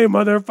birthday,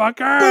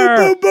 motherfucker.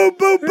 Boom! Boom!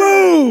 Boom! Boom!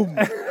 Boom!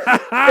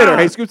 Hit our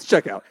Hey Scoots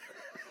checkout.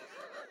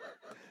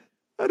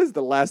 That is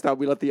the last time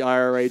we let the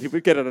IRA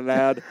get in an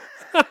ad.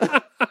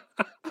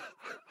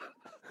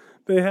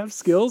 They have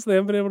skills. They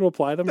haven't been able to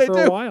apply them They for do.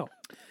 a while.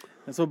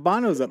 That's what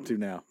Bono's up to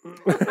now.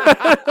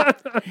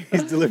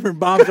 He's delivering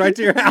bombs right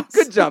to your house.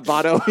 Good job,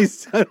 Bono.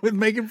 He's done with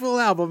making full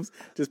albums.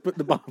 Just putting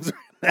the bombs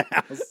right in the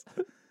house.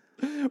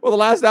 Well, the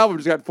last album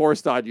just got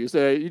forced on you,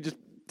 so you just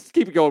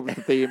keep it going with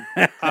the theme.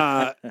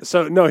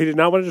 So no, he did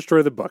not want to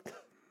destroy the book.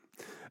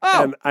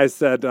 Oh, And I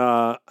said,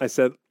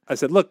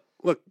 look.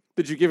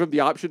 did you give him the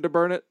option to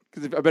burn it?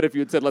 Because I bet if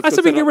you had said, "Let's," I go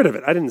said we set get up- rid of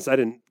it.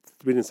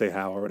 We didn't say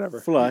how or whatever.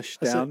 Flush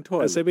I down said,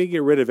 toilet. I said we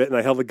get rid of it, and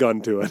I held a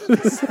gun to it.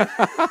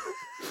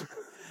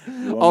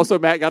 Also,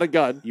 Matt got a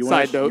gun. you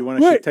Side note. You want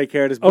to Wait. take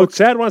care of this Oh, book?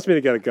 Chad wants me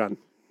to get a gun.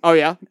 Oh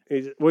yeah.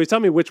 He's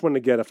telling me which one to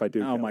get if I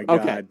do. Oh, get my it. God.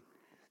 Okay.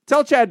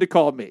 Tell Chad to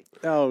call me.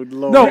 Oh,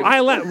 Lord.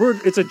 No,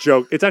 it's a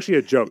joke. It's actually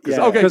a joke.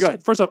 Yeah. Okay,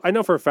 good. First off, I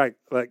know for a fact,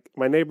 like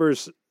my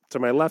neighbors to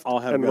my left All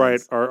have and guns.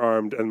 right are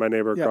armed, and my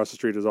neighbor Yeah. across the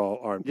street is all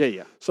armed.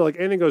 Yeah. So like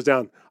anything goes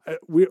down,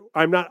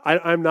 I'm not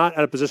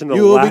at a position to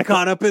You will be lack.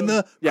 caught up in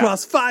the Yeah.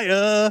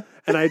 crossfire.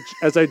 And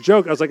as I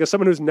joke, I was like, as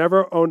someone who's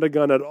never owned a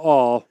gun at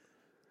all,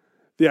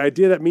 the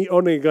idea that me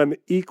owning a gun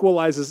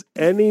equalizes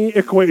any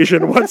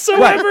equation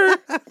whatsoever,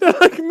 that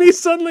like me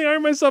suddenly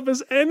arm myself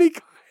as any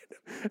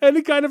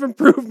kind of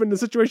improvement in a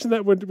situation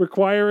that would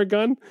require a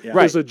gun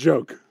Right. is a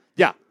joke.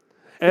 Yeah.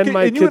 And Okay,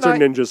 my and you kids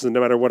and are I- ninjas, and no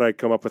matter what I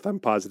come up with, I'm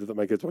positive that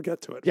my kids will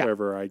get to it. Yeah.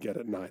 Wherever I get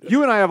it, and hide it.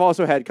 You and I have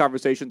also had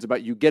conversations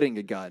about you getting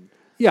a gun.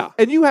 Yeah.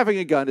 And you having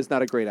a gun is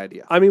not a great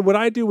idea. I mean, what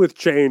I do with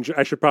change,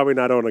 I should probably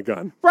not own a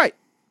gun. Right.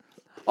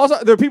 Also,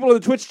 there are people in the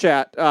Twitch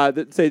chat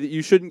that say that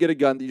you shouldn't get a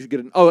gun, that you should get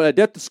an... Oh,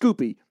 Death to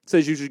Scoopy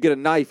says you should get a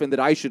knife and that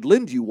I should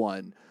lend you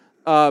one.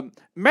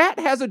 Matt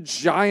has a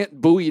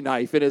giant Bowie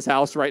knife in his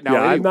house right now. Yeah,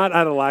 anyway. I'm not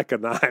out of lack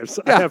of knives.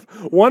 Yeah. I have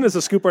one is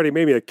a scoop already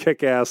made me a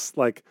kick-ass,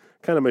 like,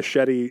 kind of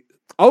machete,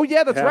 Oh,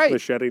 yeah, that's half right.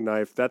 machete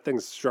knife. That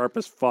thing's sharp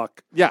as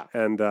fuck. Yeah.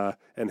 And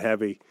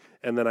heavy.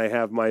 And then I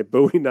have my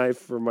Bowie knife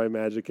for my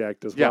magic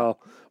act as Yeah. well.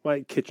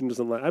 My kitchen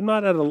doesn't lack. I'm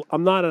not at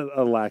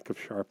a lack of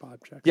sharp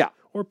objects. Yeah.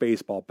 Or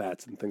baseball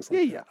bats and things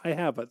like Yeah,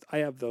 that. I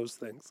have those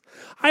things.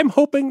 I'm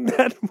hoping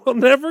that will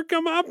never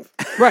come up.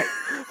 Right.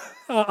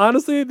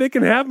 Honestly, they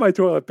can have my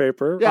toilet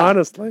paper. Yeah.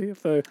 Honestly,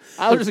 if they,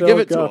 I'll if just they'll give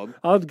it to go. 'em.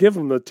 I'll give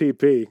them the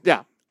TP.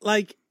 Yeah.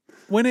 Like,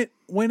 when it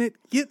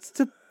gets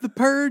to the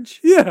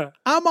purge, Yeah,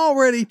 I'm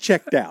already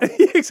checked out.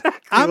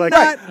 exactly. I'm like,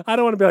 not- I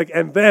don't want to be like,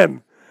 and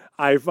then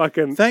I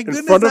fucking Thank in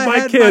goodness front of I my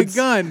had kids.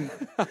 my gun.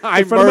 I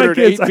In front of my murdered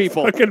kids, 8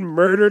 people. I fucking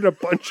murdered a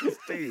bunch of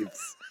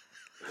thieves.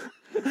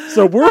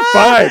 So we're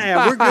fine.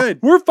 Yeah, we're good.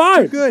 We're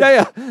fine. Good.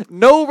 Yeah.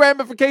 No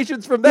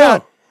ramifications from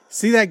that.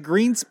 See that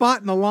green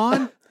spot in the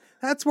lawn?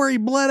 That's where he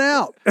bled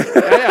out.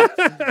 Yeah.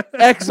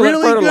 Excellent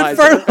Really fertilizer.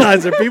 good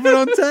fertilizer. People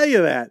don't tell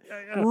you that.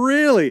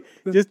 Really.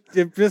 Just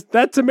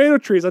That tomato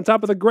tree's on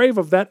top of the grave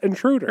of that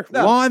intruder.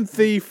 lawn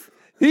thief.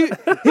 He had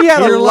a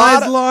Here lot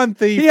lies of, lawn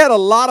thief. he had a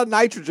lot of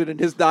nitrogen in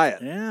his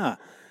diet. Yeah.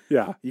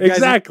 Yeah, You guys-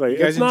 exactly. You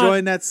guys It's not-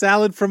 enjoying that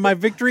salad from my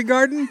victory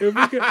garden? if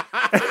we could-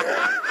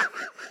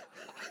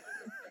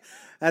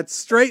 That's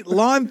straight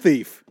lawn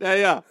thief.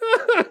 Yeah.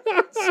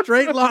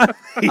 Straight lawn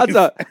thief.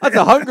 That's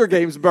a Hunger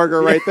Games burger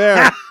right there.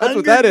 That's Hunger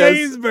what that is.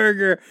 Games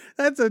burger.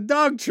 That's a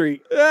dog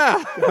treat.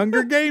 Yeah.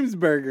 Hunger Games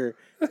burger.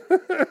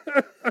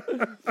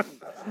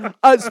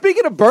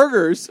 Speaking of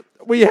burgers,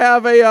 we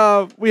have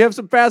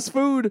some fast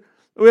food.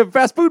 We have a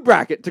fast food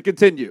bracket to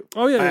continue.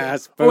 Oh yeah.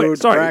 Fast Oh, wait, food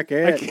sorry.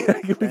 bracket.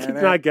 We keep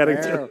not getting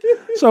to.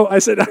 So I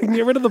said I can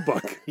get rid of the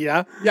book,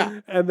 Yeah.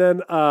 Yeah. and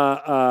then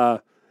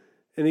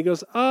and he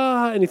goes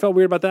and he felt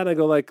weird about that. And I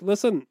go like,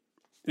 listen,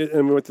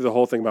 and we went through the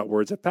whole thing about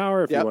words have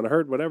power. If Yep. you want to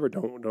hurt, whatever,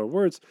 don't know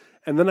words.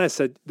 And then I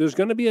said, there's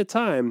going to be a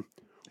time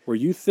where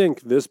you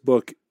think this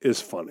book is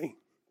funny.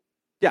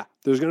 Yeah.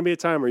 There's going to be a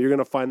time where you're going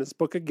to find this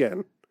book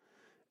again,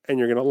 and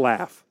you're going to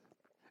laugh.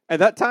 And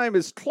that time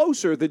is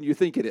closer than you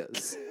think it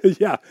is.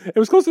 Yeah, it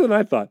was closer than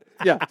I thought.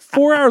 Yeah.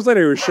 4 hours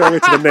later, he was showing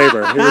it to the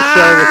neighbor. He was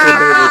showing it to the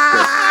neighbor's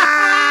kid.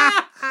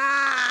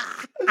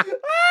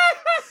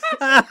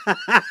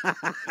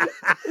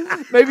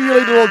 Maybe you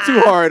leaned a little too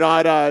hard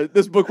on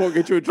this book won't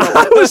get you in trouble.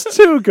 I was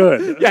too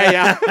good.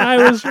 Yeah.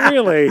 I was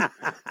really,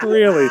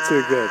 really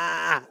too good.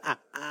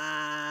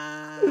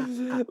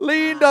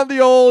 Leaned on the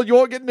old, you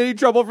won't get in any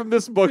trouble from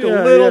this book, a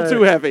little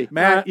too heavy.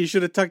 Matt, you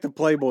should have tucked a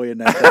Playboy in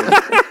that thing.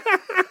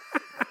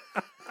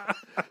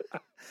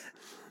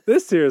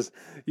 This here's. Are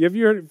you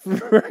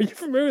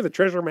familiar with the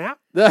treasure map?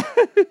 This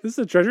is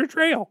a treasure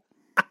trail.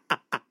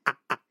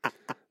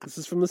 This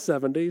is from the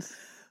 70s.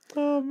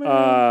 Oh,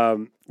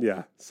 man.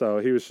 Yeah, so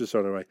he was just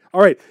showing it away.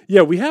 All right,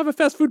 yeah, we have a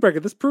fast food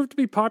bracket. This proved to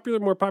be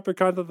more popular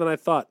content than I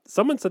thought.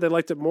 Someone said they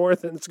liked it more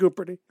than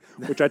Scooperty,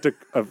 which I took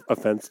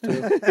offense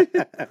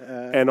to.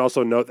 And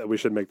also note that we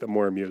should make them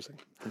more amusing.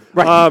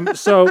 Right.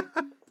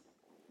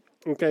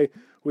 Okay,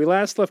 we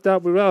last left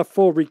out, we got a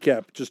full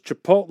recap. Just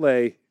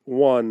Chipotle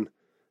won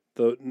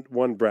the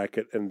one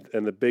bracket, and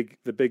the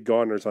big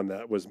garners on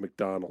that was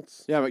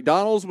McDonald's. Yeah,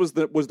 McDonald's was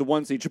the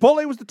 1 seed.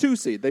 Chipotle was the 2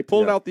 seed. They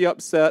pulled out the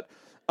upset.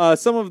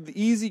 Some of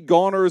the easy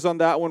goners on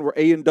that one were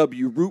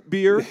A&W root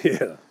beer.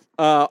 Yeah.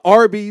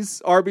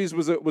 Arby's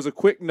was a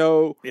quick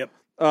no. Yep.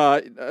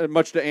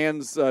 Much to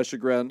Ann's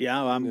chagrin.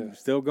 Yeah, I'm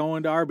still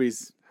going to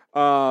Arby's.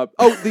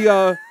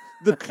 The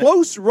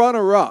close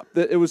runner-up.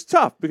 It was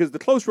tough because the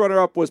close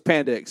runner-up was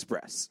Panda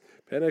Express.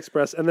 Panda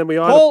Express, and then we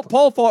all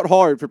Paul fought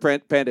hard for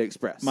Panda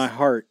Express. My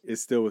heart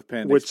is still with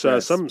Panda which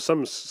Express.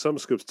 some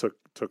scoops took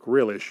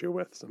real issue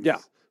with.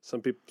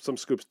 Some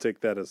scoops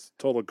take that as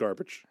total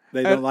garbage.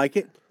 They don't like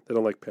it? They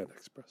don't like Panda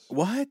Express.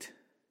 What?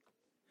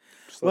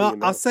 Just letting Well, you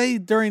know. I'll say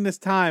during this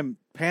time,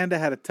 Panda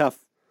had a tough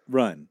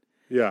run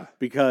Yeah.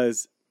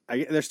 because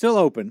they're still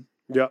open,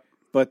 Yeah.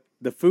 but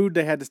the food,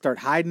 they had to start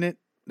hiding it.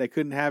 They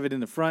couldn't have it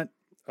in the front,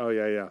 Oh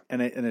yeah. and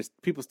there's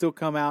people still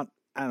come out.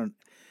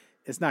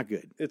 It's not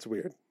good. It's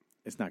weird.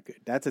 It's not good.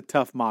 That's a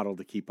tough model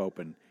to keep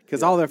open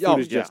because all their food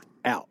is just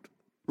out.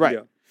 Right.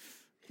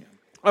 Yeah.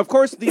 Of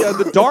course,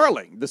 the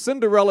darling, the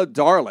Cinderella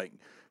darling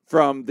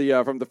from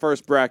the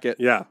first bracket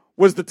Yeah.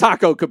 was the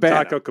Taco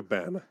Cabana. Taco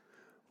Cabana,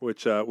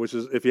 which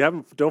is, if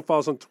you don't follow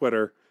us on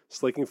Twitter,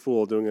 Slaking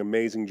Fool doing an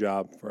amazing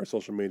job for our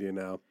social media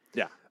now.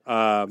 Yeah.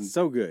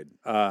 So good.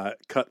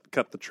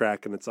 Cut the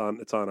track, and it's on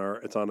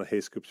a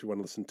Hey Scoops. If you want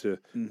to listen to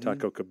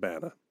Taco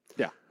Cabana.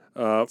 Yeah.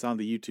 It's on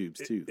the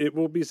YouTubes too. It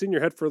will be in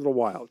your head for a little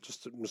while.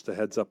 Just a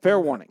heads up. Fair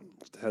on that. warning.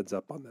 Just a heads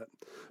up on that.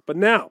 But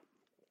now,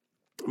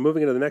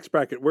 moving into the next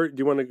bracket,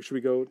 should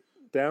we go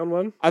down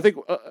one? I think.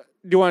 Do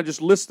you want to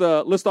just list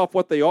off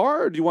what they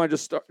are, or do you want to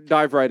just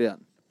dive right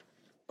in?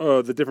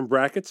 Oh, the different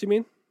brackets, you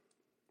mean?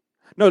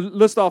 No,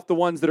 list off the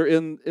ones that are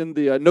in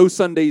the No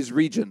Sundays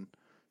region.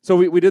 So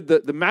we did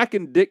the Mac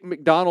and Dick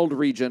McDonald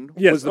region.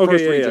 Yes. Was the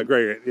first region. Yeah,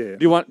 great. Yeah. Do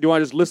you want to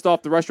just list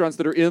off the restaurants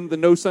that are in the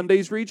No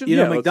Sundays region? You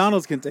know, let's-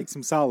 McDonald's can take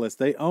some solace.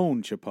 They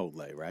own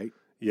Chipotle, right?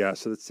 Yeah.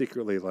 So that's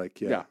secretly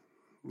Yeah.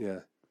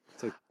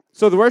 It's like,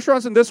 So the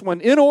restaurants in this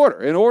one, in order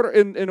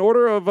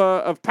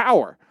of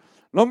power.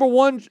 Number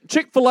 1,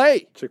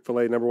 Chick-fil-A.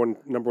 Chick-fil-A number one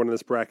in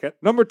this bracket,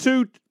 Number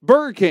 2,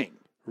 Burger King.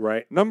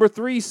 right? Number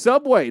 3,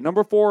 Subway.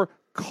 Number 4,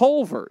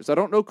 Culver's. I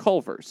don't know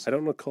Culver's. I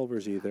don't know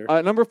Culver's either.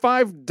 Number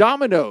 5,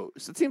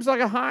 Domino's. It seems like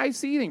a high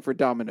seating for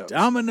Domino's.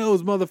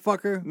 Domino's,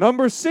 motherfucker.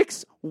 Number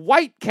 6,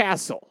 White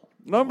Castle.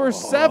 Number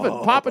 7,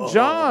 Papa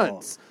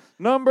John's.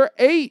 Number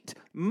 8,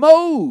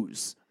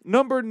 Moe's.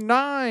 Number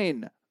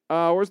 9,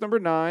 where's number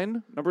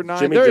 9? Number 9,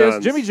 Jimmy there it is,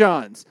 John's. Jimmy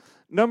John's.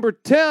 Number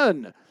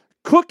 10,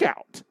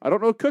 Cookout. I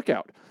don't know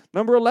Cookout.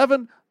 Number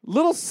 11,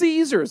 Little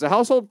Caesars, a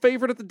household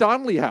favorite at the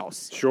Donnelly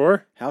house.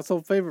 Sure.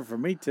 Household favorite for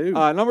me too.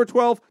 Number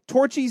 12,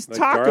 Torchy's Like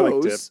garlic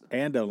Tacos.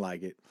 And don't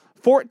like it.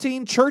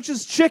 14,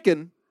 Church's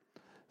Chicken.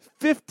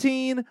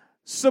 15,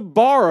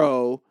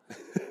 Sbarro.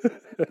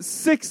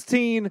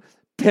 16,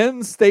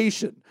 Penn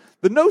Station.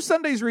 The No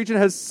Sundays region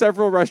has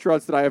several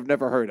restaurants that I have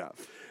never heard of.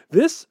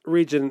 This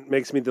region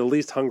makes me the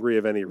least hungry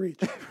of any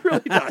region. Really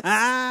does. It's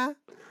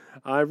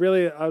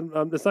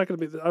not going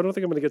to be. I don't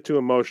think I'm going to get too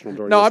emotional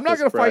during. No, this, I'm not this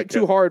going to fight bracket.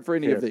 too hard for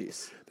any of Here.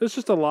 these. There's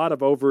just a lot of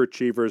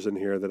overachievers in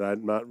here that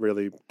I'm not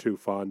really too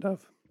fond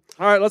of.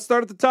 All right, let's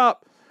start at the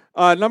top.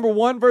 Number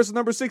 1 versus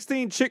number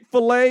 16,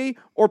 Chick-fil-A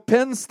or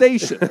Penn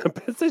Station.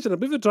 Penn Station. I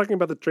believe they're talking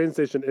about the train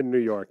station in New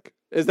York.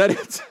 Is that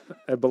it?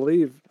 I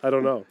believe. I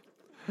don't know.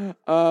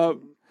 No,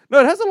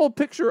 it has a little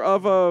picture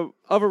of a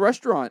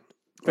restaurant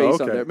face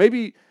on okay. there.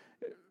 Maybe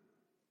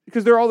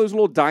because there are all those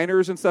little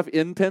diners and stuff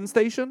in Penn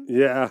Station.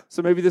 Yeah.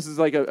 So maybe this is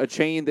like a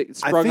chain that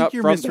sprung I think up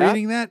you're from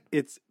misreading that.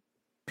 It's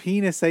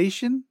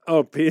penisation.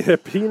 Oh, penis.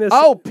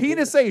 Oh,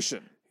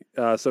 penisation.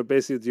 So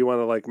basically, do you want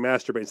to like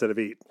masturbate instead of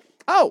eat?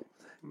 Oh,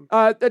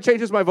 that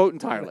changes my vote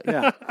entirely.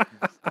 Yeah.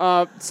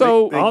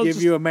 So They I'll give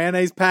just- you a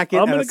mayonnaise packet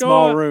I'm and gonna a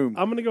small go. room.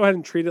 I'm going to go ahead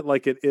and treat it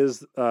like it is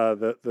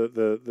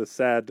the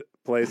sad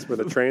place where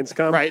the trains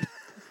come. right.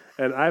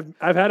 And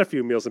I've had a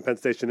few meals in Penn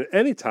Station. And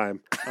any time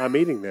I'm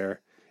eating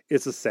there,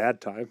 it's a sad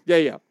time.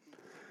 Yeah.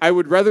 I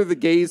would rather the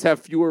gays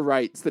have fewer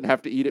rights than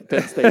have to eat at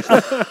Penn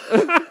Station.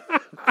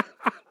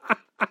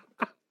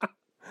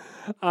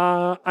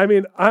 I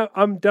mean,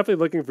 I'm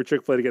definitely looking for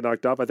Chick-fil-A to get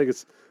knocked off. I think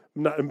it's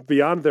not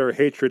beyond their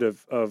hatred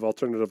of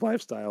alternative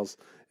lifestyles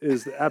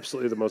is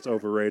absolutely the most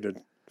overrated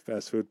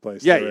fast food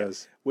place Yeah, there yeah.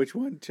 is. Which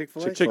one?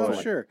 Chick-fil-A? Chick-fil-A.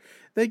 Oh, sure.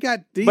 They got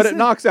decent. But it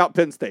knocks out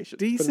Penn Station.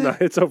 But decent. no,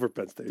 it's over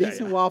Penn Station.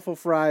 Decent waffle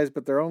fries,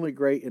 but they're only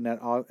great in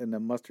the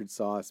mustard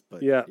sauce.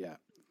 But Yeah.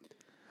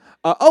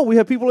 We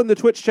have people in the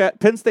Twitch chat.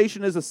 Penn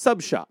Station is a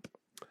sub shop.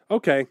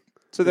 Okay.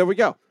 So there we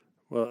go.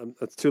 Well,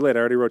 it's too late. I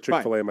already wrote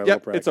Chick-fil-A in my Fine. little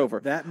Yep, bracket. it's over.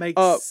 That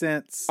makes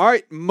sense. All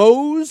right,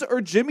 Moe's or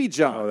Jimmy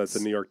John's? Oh, that's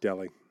a New York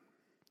deli.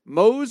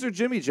 Moe's or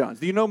Jimmy John's?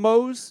 Do you know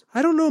Moe's?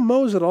 I don't know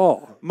Moe's at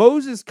all.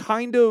 Moe's is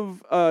kind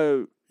of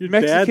Your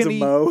Mexican-y. dad's a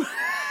Mo.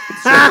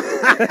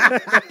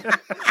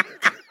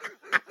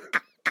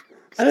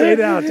 Stay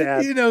down,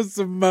 Dad. You know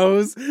some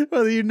Mo's,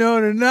 whether you know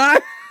it or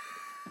not.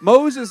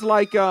 Moe's is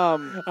like I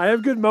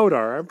have good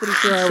Modar. I'm pretty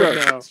sure I would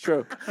know. It's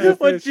true. I'm pretty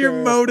What's your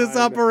sure modus I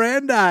know.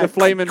 operandi? The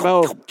Flamin'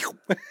 Moe.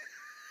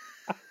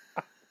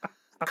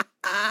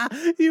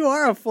 You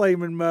are a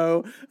flaming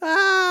Mo.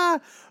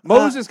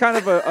 Moe's is kind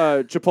of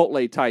a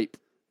Chipotle type.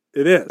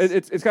 It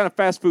is. It's kind of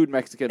fast food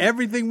Mexican.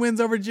 Everything wins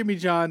over Jimmy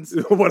John's.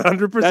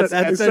 100%. That's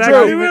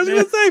exactly true. what I was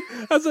going to say.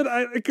 I said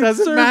it could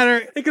Doesn't serve,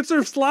 matter. It could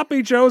serve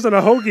sloppy joes and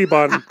a hoagie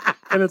bun,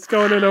 and it's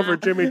going in over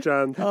Jimmy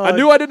John. I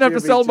knew I didn't have to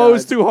Jimmy sell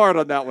Moe's John's. too hard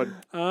on that one.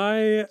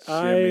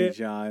 Jimmy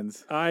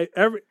John's.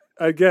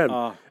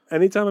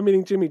 Anytime I'm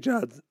eating Jimmy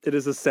John's, it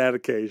is a sad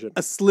occasion.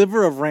 A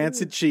sliver of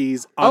rancid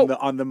cheese on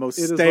the most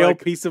It is stale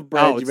like- piece of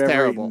bread it's you've ever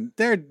terrible. eaten.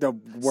 They're the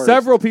worst.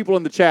 Several people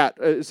in the chat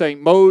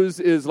saying Moe's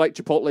is like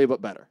Chipotle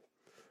but better.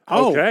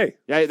 Oh, Okay.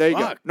 Yeah, there you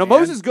go. Fuck, No, man.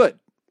 Moe's is good.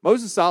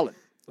 Moe's is solid.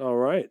 All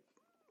right.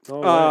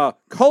 All right.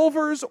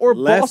 Culver's or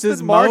less Boston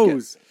is Market?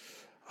 Mo's.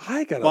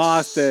 I got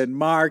Boston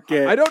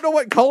Market. I don't know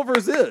what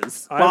Culver's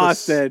is.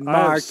 Boston I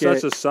have Market.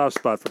 such a soft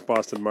spot for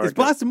Boston Market. Is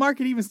Boston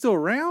Market even still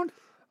around?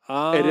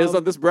 It is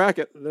on this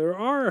bracket. There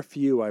are a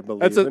few, I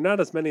believe. That's They're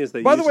not as many as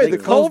they By the used way, to the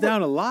be. Closed Culver-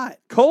 down a lot.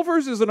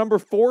 Culver's is a number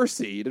 4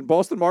 seed, and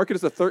Boston Market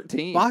is a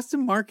 13.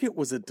 Boston Market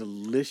was a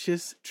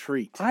delicious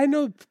treat. I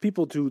know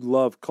people do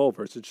love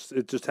Culver's.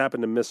 It just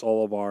happened to miss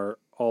all of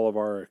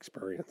our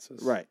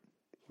experiences. Right.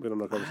 We don't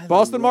know Culver's.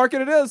 Boston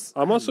Market it is.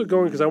 I'm also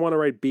going because I want to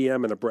write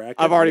BM in a bracket.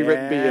 I've already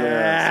written B.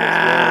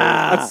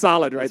 That's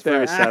solid right It's there.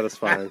 very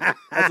satisfying.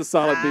 That's a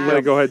solid B. I'm going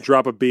to go ahead and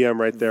drop a BM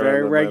right there. Very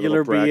on my regular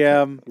little bracket.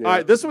 BM. Yeah. All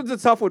right, this one's a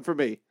tough one for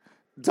me.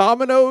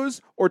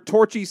 Domino's or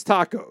Torchy's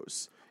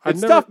Tacos? I've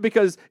It's never- tough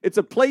because it's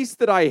a place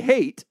that I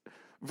hate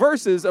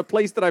versus a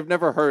place that I've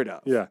never heard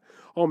of. Yeah.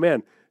 Oh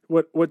man,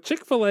 what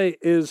Chick-fil-A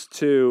is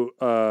to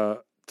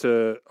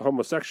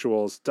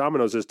homosexuals,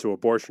 Domino's is to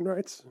abortion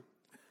rights.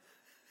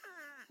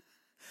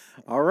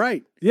 All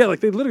right. Yeah, like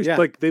they literally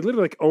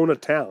Yeah. own a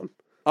town.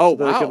 Oh,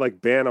 They wow. could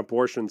like ban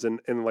abortions in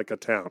like a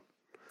town.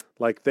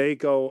 Like they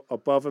go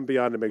above and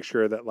beyond to make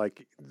sure that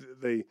like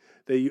they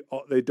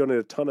donate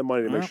a ton of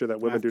money to make sure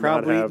that women I've do not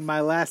probably have. eaten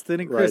my last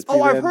thin and Right. crispy.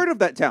 Oh, I've then. heard of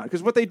that town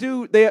because what they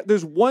do,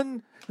 there's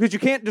one because you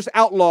can't just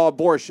outlaw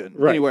abortion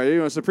Right.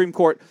 anywhere. Supreme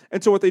Court,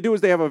 and so what they do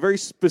is they have a very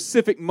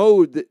specific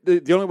mode.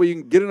 That the only way you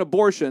can get an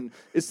abortion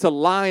is to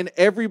line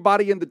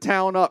everybody in the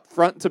town up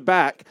front to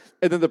back,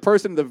 and then the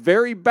person in the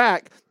very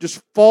back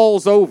just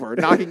falls over,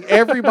 knocking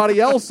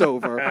everybody else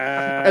over,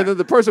 and then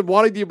the person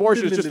wanting the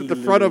abortion is just at the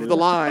front of the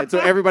line, so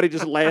everybody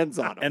just lands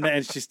on them.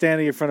 And she's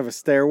standing in front of a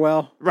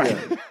stairwell. Right.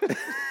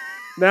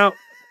 Now,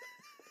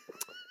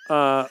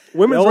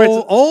 women's The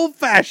rights. old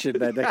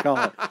fashioned that they call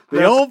it. The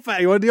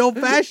you want the old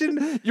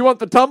fashioned? You want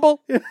the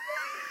tumble?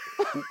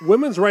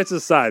 Women's rights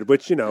aside,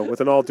 which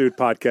with an all dude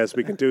podcast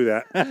we can do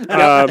that.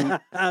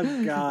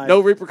 Oh God.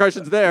 No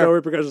repercussions there. No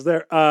repercussions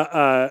there.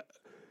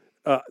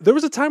 There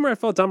was a time where I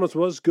felt Domino's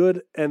was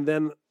good, and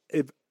then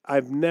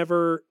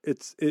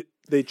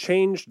they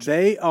changed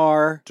They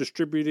are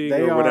distributing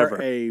or whatever.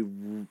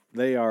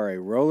 they are a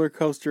roller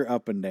coaster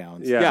up and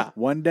down. Yeah.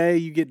 One day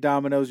you get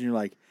Domino's and you're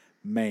like,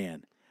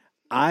 man,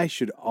 I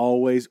should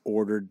always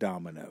order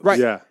Domino's. Right.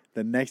 Yeah.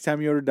 The next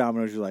time you order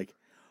Domino's, you're like,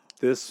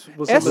 This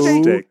was a SJ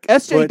mistake.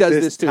 SJ put does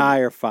this this too.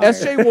 tire fire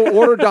SJ will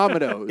order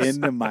Domino's.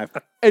 into my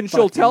And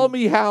she'll fucking- tell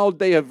me how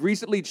they have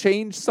recently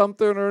changed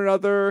something or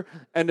another,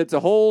 and it's a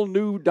whole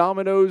new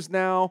Domino's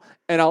now.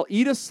 And I'll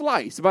eat a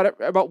slice.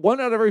 About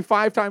 1 out of every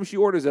 5 times she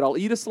orders it, I'll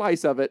eat a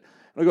slice of it,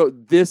 and I'll go,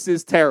 "This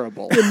is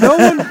terrible."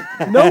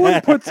 No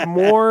one puts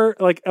more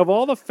of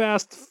all the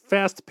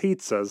fast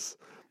pizzas.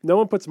 No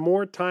one puts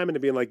more time into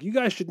being like, you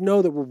guys should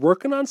know that we're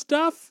working on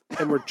stuff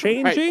and we're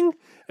changing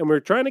and we're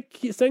trying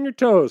to stay on your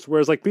toes.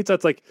 Whereas Pizza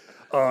Hut's like,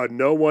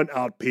 no one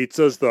out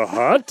pizzas the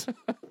Hut.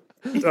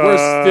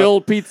 We're still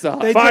Pizza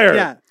Hut. Fire.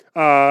 Yeah.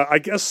 I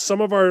guess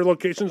some of our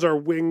locations are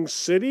Wing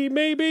City,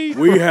 maybe.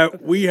 We have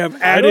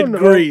don't added know.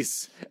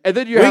 grease. And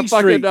then you Wing have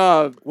fucking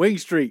Street. Wing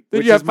Street, Then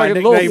which you have is my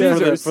fucking Little nickname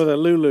Caesars. for the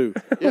Lulu.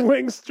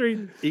 Wing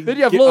Street. then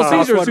you have Little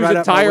Caesars, whose right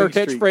up my entire Wing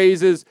Street.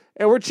 catchphrase is,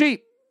 "And we're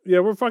cheap. Yeah,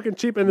 we're fucking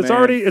cheap, and it's Man.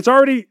 already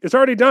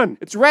done.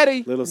 It's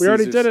ready." Little We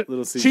already Caesars- did it.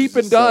 Little Caesars Cheap and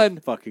is so done.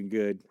 fucking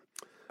good.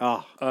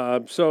 Oh,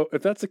 So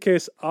if that's the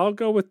case, I'll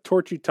go with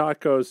Torchy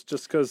Tacos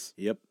just because.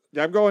 yep.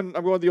 Yeah, I'm going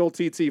the old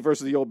TT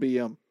versus the old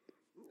BM.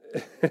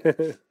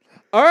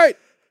 All right.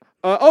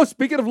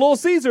 Speaking of Little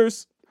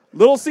Caesars,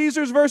 Little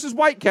Caesars versus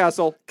White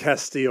Castle.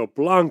 Castillo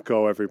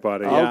Blanco,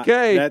 everybody. Yeah.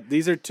 Okay.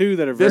 These are two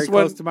that are very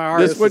close to my heart.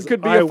 This one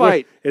could be a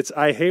fight.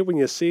 I hate when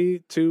you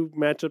see two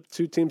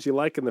teams you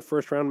like in the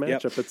first round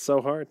matchup. Yep. It's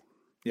so hard.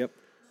 Yep.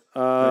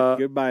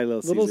 Goodbye,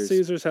 Little Caesars. Little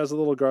Caesars has a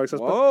little garlic sauce.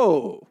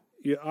 Whoa.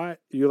 You're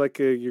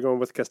going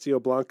with Castillo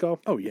Blanco?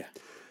 Oh, yeah.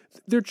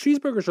 Their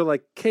cheeseburgers are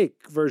like cake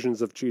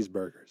versions of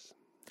cheeseburgers.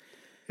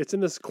 It's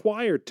an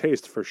acquired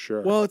taste for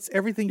sure. Well, it's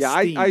everything Yeah,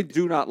 steamed. I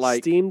do not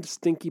like. Steamed,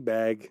 stinky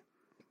bag.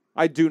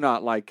 I do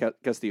not like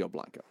Castillo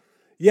Blanco.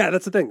 Yeah,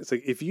 that's the thing. It's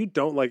like if you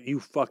don't like, you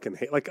fucking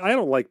hate. Like I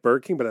don't like Burger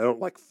King, but I don't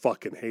like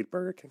fucking hate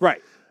Burger King.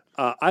 Right.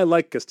 I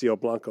like Castillo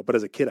Blanco, but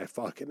as a kid, I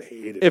fucking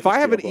hated. If I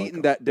Castillo haven't Blanco.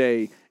 eaten that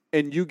day,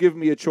 and you give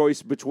me a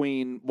choice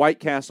between White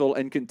Castle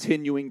and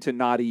continuing to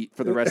not eat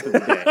for the rest of the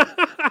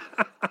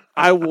day,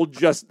 I will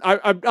just.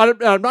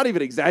 I'm not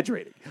even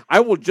exaggerating. I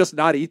will just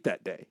not eat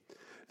that day.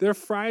 Their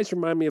fries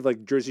remind me of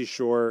like Jersey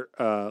Shore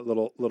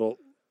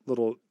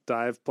little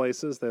dive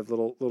places. They have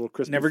little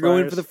crispy. Never fries. go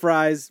in for the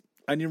fries.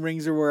 Onion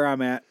rings are where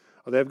I'm at.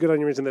 Oh, they have good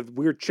onion rings and they have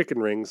weird chicken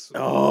rings.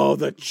 Oh,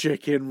 the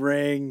chicken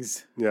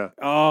rings. Yeah,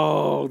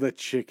 Oh, the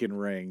chicken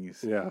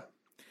rings. yeah.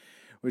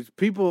 Which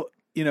people,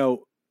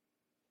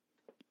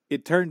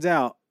 it turns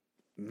out,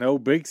 no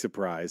big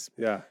surprise,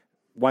 Yeah.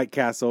 White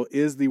Castle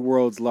is the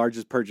world's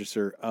largest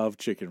purchaser of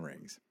chicken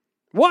rings.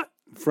 What?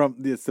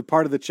 It's the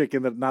part of the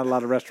chicken that not a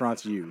lot of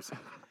restaurants use.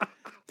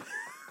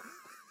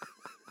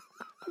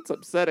 It's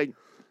upsetting.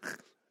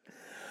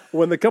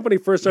 When the company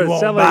first started You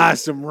won't selling buy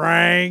some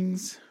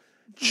rings?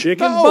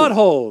 chicken No.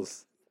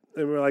 buttholes,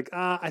 and we're like,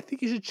 I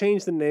think you should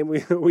change the name.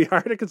 We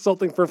hired a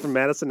consulting firm from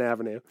Madison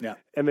Avenue. Yeah.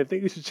 And they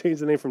think you should change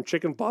the name from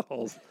chicken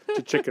buttholes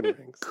to chicken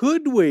rings.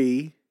 Could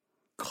we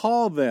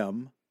call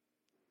them,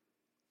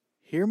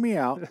 hear me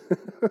out,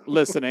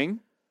 Listening.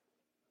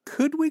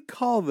 could we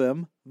call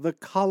them the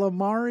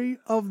calamari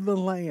of the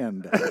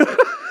land?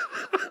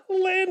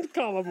 Land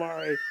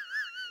calamari.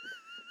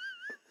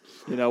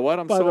 You know what?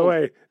 I'm By sold. the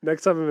way,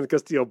 next time I'm in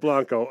Castillo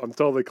Blanco, I'm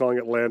totally calling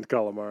it land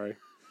calamari.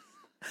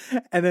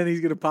 And then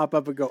he's going to pop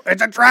up and go,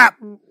 it's a trap!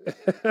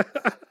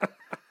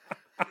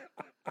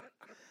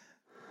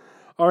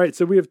 All right,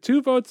 so we have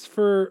 2 votes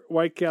for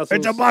White Castle.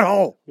 It's a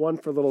butthole! 1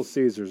 for Little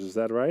Caesars. Is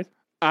that right?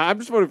 I'm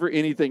just voting for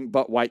anything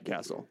but White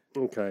Castle.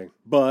 Okay.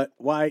 But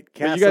White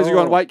Castle... But you guys are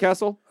going White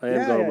Castle? I am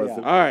Yeah, going yeah, with yeah.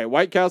 it. All right,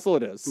 White Castle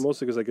it is.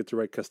 Mostly because I get to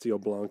write Castillo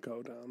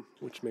Blanco down,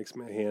 which makes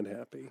my hand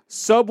happy.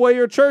 Subway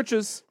or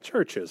Churches?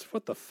 Churches,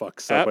 what the fuck,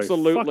 Subway?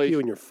 Absolutely. Fuck you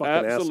and your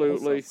fucking Absolutely. asshole,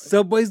 Subway.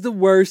 Subway's the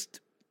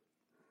worst.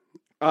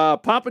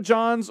 Papa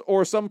John's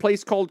or some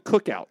place called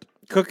Cookout?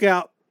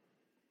 Cookout.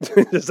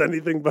 Just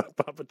anything but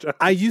Papa John's.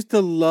 I used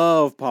to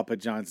love Papa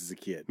John's as a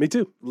kid. Me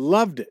too.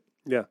 Loved it.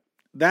 Yeah.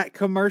 That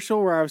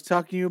commercial where I was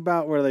talking to you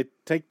about where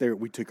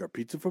we take our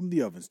pizza from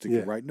the oven, stick Yeah.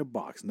 it right in a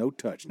box, no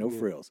touch, no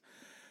frills.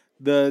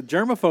 The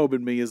germaphobe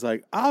in me is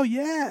like, oh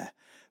yeah.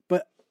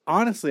 But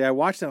honestly, I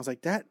watched that, I was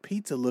like, that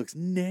pizza looks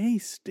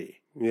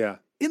nasty Yeah.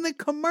 in the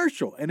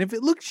commercial. And if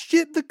it looks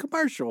shit in the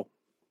commercial,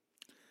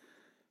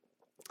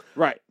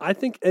 Right. I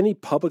think any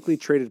publicly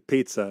traded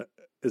pizza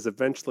is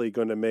eventually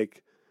going to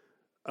make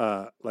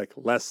like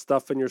less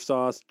stuff in your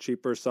sauce,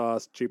 cheaper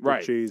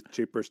Right. cheese,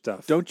 cheaper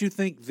stuff. don't you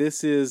think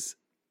this is,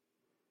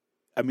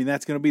 I mean,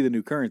 that's going to be the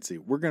new currency.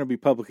 We're going to be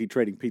publicly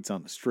trading pizza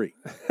on the street.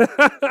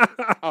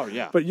 Oh,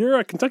 yeah. But you're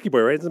a Kentucky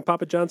boy, right? Isn't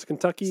Papa John's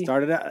Kentucky?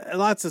 Started out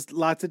lots of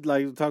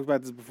like we talked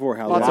about this before.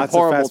 How Lots of lots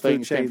horrible fast food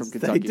things came chains from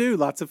they Kentucky. do.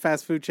 Lots of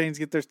fast food chains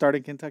get their start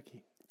in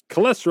Kentucky.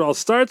 Cholesterol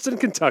starts in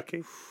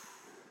Kentucky.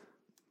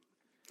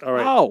 All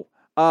right. Oh,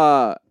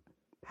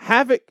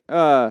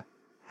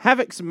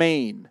 Havoc's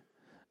Maine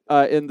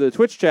in the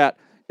Twitch chat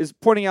is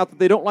pointing out that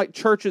they don't like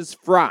Church's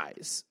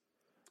fries.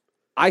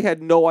 I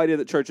had no idea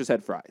that Church's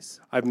had fries.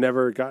 I've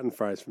never gotten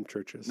fries from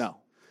Church's. No.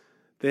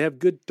 They have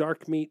good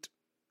dark meat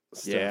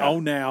stuff. Yeah. Oh,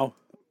 now,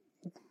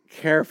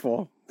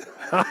 careful.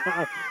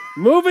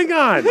 Moving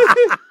on.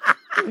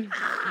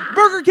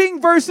 Burger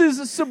King versus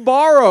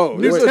Sbarro.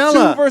 This is a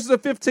Nutella. 2 versus a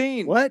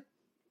 15. What?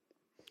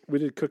 We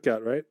did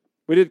Cookout, right?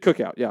 We did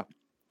Cookout, yeah.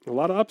 A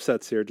lot of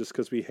upsets here just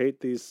because we hate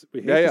these.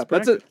 We hate Yeah. this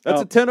That's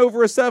bracket. a 10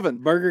 over a 7.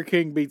 Burger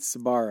King beats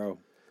Sbarro.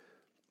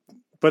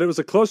 But it was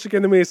a closer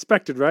game than we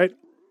expected, right?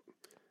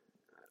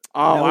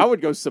 Oh, No. I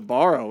would go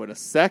Sbarro in a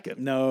second.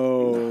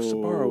 No,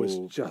 Sbarro is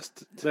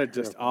just. they're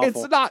just awful.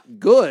 It's not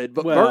good,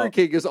 but Well- Burger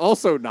King is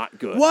also not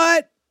good.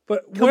 What?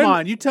 But Come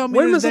on, you tell me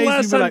when the was the days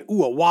last you'd be time? like,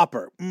 ooh, a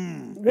Whopper.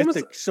 When was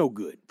It's so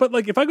good. But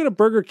like, if I go to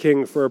Burger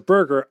King for a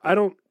burger, I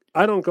don't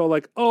go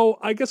like, oh,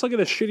 I guess I'll get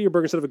a shittier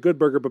burger instead of a good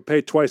burger, but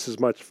pay twice as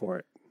much for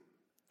it.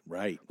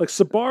 Right. Like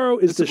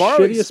Sbarro is the Sbarro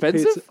shittiest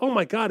expensive? pizza. Oh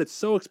my god, it's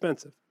so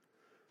expensive.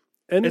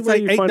 Anywhere It's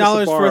like you find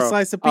 $8 for a Sbarro-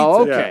 slice of pizza.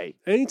 Oh, Yeah. okay.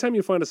 Anytime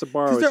you find a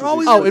Sbarro, Because it's they're just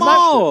always these- in in my-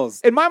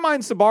 malls. In my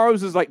mind,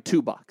 Sbarro's is like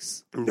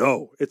 $2.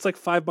 no, it's like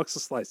 $5 a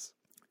slice.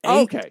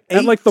 Okay.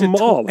 At like the to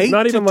mall, $8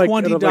 not to even like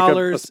at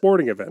 $20. a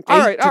sporting event. All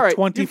right, all right.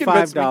 You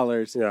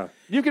 $25. Yeah,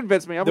 You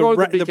convinced me. I'm going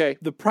with the BK.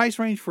 The price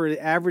range for the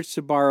average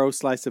Sbarro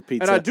slice of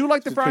pizza. And I do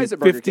like the is fries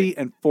between at Burger $50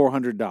 and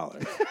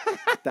 $400.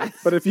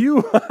 but if you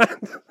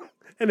want,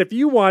 and if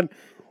you want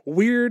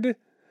weird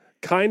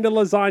kind of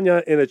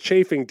lasagna in a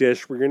chafing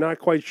dish where you're not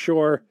quite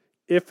sure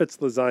if it's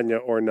lasagna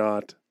or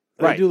not.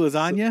 They do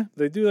lasagna?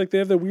 They do, they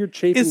have the weird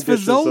chafing Is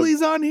dishes.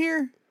 Fazoli's on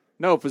here?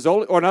 No,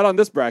 Fazoli, or not on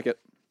this bracket.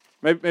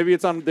 Maybe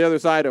it's on the other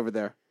side over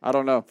there. I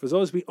don't know.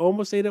 Fazoli's, we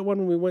almost ate at one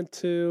when we went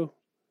to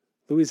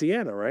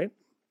Louisiana, right?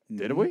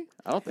 Did we?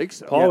 I don't think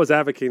so. Paul was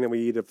advocating that we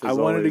eat at Fazoli's.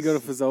 I wanted to go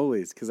to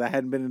Fazoli's because I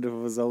hadn't been into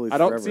Fazoli's I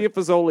don't forever. see a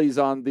Fazoli's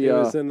on the It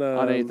was in,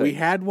 on anything. We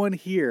had one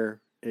here.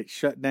 It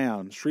shut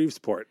down.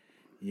 Shreveport.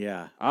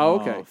 Yeah. Oh,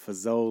 okay.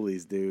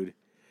 Fazoli's, dude.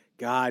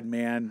 God,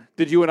 man.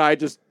 Did you and I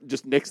just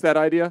nix that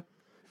idea?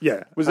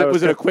 Yeah. Was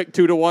it a quick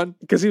 2-1?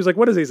 Because he was like,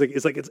 what is he?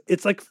 He's like,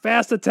 it's like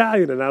fast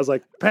Italian. And I was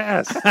like,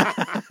 pass.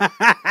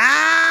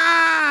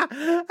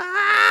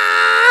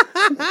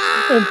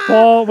 And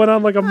Paul went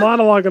on like a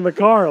monologue in the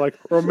car, like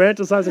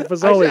romanticizing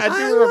Fazoli's. I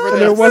do remember And that.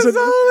 there wasn't,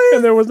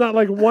 and there was not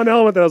like one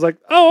element that I was like,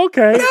 oh,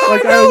 okay.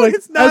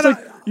 I was like,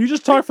 you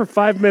just talked for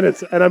 5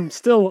 minutes, and I'm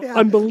still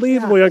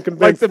unbelievably Like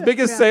unconvinced. the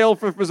biggest sale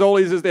for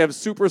Fazoli's is they have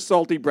super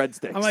salty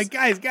breadsticks. I'm like,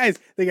 guys,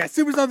 they got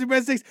super salty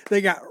breadsticks.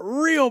 They got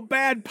real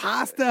bad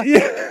pasta.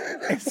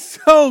 It's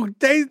so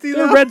tasty.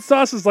 The red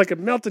sauce is like a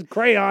melted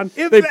crayon.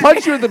 they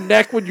punch you in the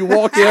neck when you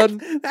walk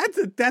in.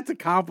 That's a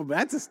compliment.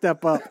 That's a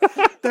step up.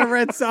 The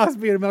red sauce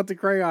being a melted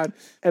crayon.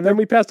 And then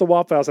we passed a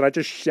Waffle House, and I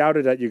just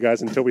shouted at you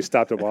guys until we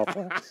stopped at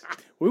Waffle House.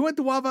 We went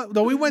to Waffle.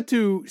 No, we went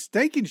to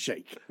Steak and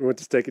Shake. We went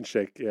to Steak and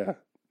Shake, yeah.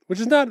 Which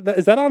is not,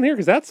 is that on here?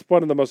 Because that's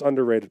one of the most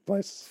underrated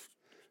places.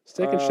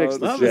 Steak and Shake's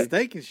Love legit.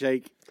 Steak and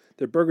Shake.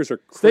 Their burgers are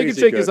crazy Steak and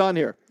Shake good. is on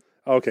here.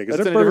 Okay, because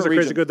That's their in a burgers are different crazy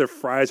region. good. Their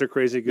fries are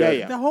crazy good.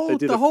 Yeah. The whole They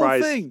do the whole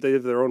fries, thing. They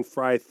have their own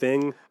fry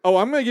thing. Oh,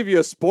 I'm going to give you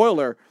a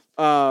spoiler.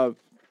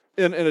 In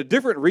a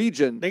different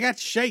region, They got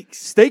shakes.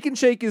 Steak and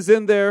Shake is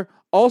in there.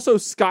 Also,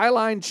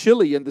 Skyline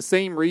Chili in the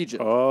same region.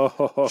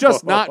 Oh.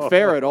 Just not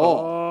fair at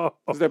all.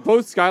 Because they're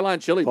both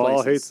Skyline Chili Paul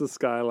places. hates the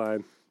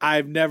Skyline.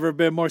 I've never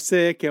been more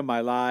sick in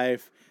my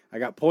life. I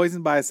got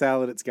poisoned by a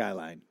salad at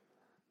Skyline.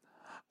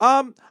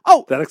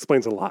 That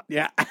explains a lot.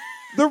 Yeah.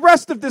 The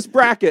rest of this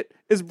bracket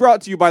is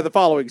brought to you by the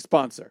following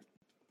sponsor.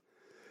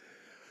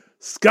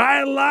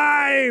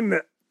 Skyline!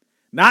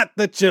 Not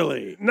the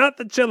chili. Not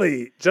the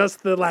chili,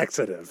 just the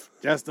laxative.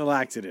 Just the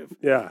laxative.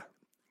 Yeah.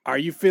 Are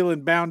you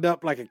feeling bound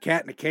up like a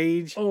cat in a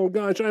cage? Oh,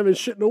 gosh, I haven't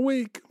shit in a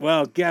week.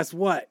 Well, guess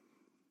what?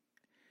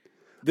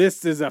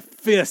 This is a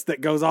fist that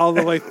goes all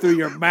the way through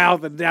your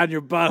mouth and down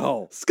your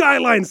butthole.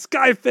 Skyline,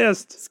 Sky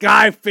Fist.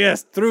 Sky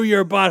fist through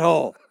your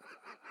butthole.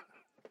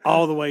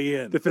 All the way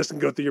in. The fist can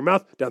go through your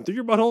mouth, down through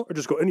your butthole, or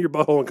just go into your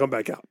butthole and come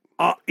back out.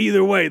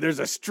 Either way, there's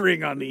a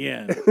string on the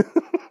end.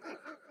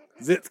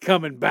 It's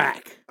coming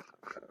back.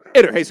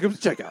 Enter Hey Scoops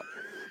checkout.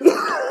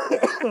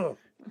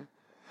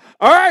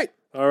 All right.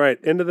 All right,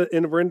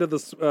 we're into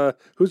the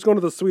who's going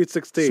to the Sweet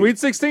 16? Sweet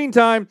 16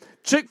 time.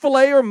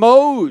 Chick-fil-A or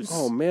Moe's?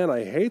 Oh man,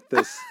 I hate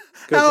this.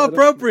 How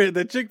appropriate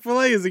that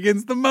Chick-fil-A is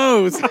against the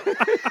Moe's.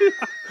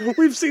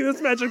 We've seen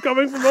this matchup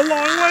coming from a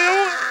long way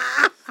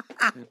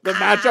away. The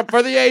matchup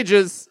for the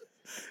ages.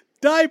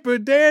 Diaper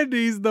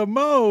dandies, the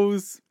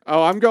Moe's.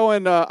 Oh, I'm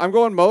going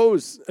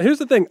Moe's. Here's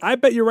the thing. I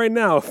bet you right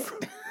now,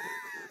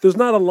 there's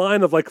not a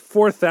line of like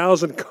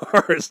 4,000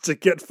 cars to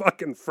get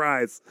fucking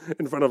fries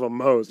in front of a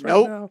Moe's right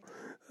Nope. now.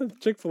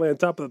 Chick-fil-A on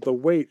top of the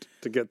wait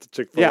to get to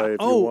Chick-fil-A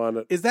if you want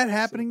it. Is that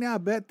happening now? I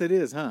bet that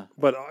is, huh?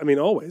 But I mean,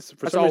 always.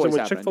 For That's some reason, always when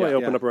happened, Chick-fil-A yeah.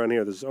 opened Yeah. up around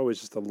here, there's always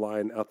just a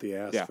line out the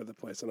ass Yeah. for the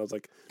place. And I was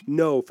like,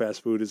 no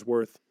fast food is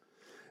worth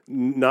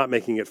not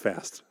making it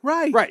fast.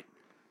 Right. Right.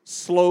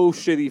 Slow,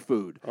 shitty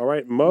food. All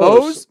right,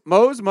 Moe's.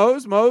 Moe's.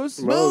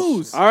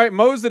 Moe's. All right,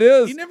 Moe's it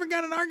is. You never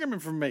got an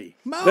argument from me.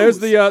 Moe's. There's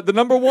the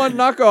number one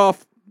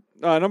knockoff.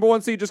 Number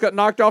one seed just got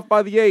knocked off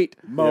by the 8.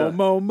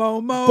 Mo.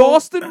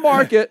 Boston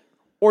Market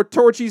or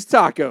Torchy's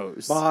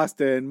Tacos.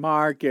 Boston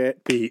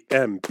Market.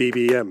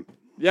 BBM.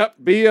 Yep,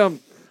 BM.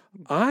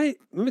 Let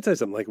me tell you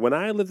something. Like when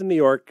I lived in New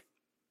York,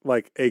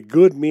 like a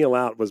good meal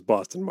out was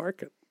Boston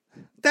Market.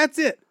 That's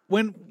it.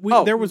 When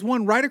there was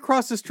one right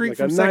across the street Like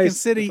from a Second nice-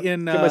 City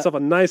in Get myself a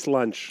nice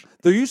lunch.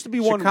 There used to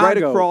be one right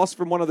Chicago. across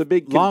from one of the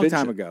big long convention.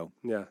 time ago.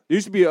 Yeah. There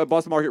used to be a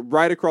Boston Market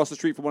right across the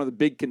street from one of the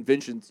big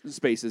convention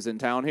spaces in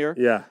town here.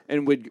 Yeah.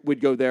 And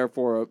we'd go there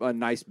for a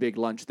nice big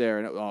lunch there,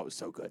 and it was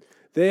so good.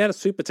 They had a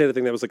sweet potato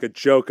thing that was like a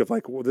joke of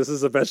like, well, this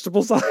is a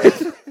vegetable side.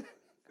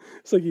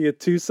 It's like you get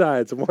two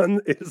sides.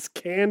 One is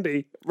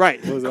candy, Right.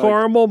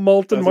 caramel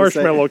molten I was gonna say-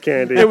 marshmallow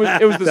candy. It was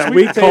the that sweet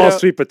we potato. call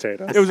sweet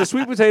potato. It was a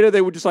sweet potato.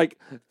 They would just like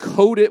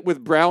coat it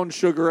with brown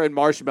sugar and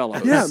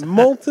marshmallows. Yeah,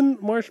 molten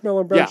marshmallow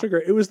and brown Yeah. sugar.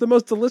 It was the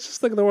most delicious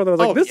thing in the world. I was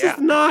like, Oh, this yeah. is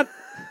not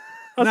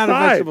a Not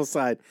side. a vegetable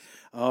side.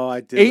 Oh,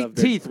 I did. 8 love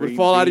their teeth would green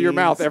fall out of your beans.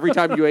 mouth every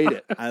time you ate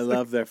it. I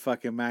love their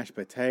fucking mashed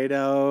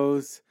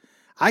potatoes.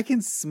 I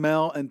can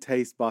smell and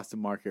taste Boston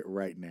Market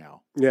right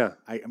now. Yeah,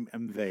 I'm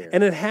there.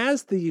 and it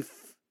has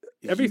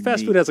every fast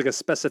food unique. has like a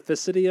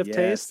specificity of Yes,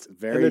 taste.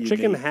 very and the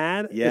chicken unique.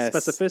 had Yes, a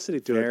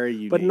specificity to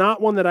very it, but unique.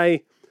 not one that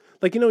I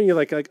like. You know, when you're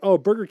like, oh,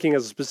 Burger King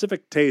has a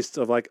specific taste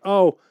of like,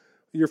 oh,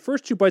 your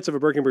first 2 bites of a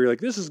Burger King burger, you're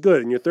like, this is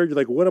good. And your third, you're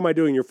like, what am I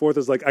doing? Your fourth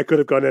is like, I could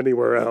have gone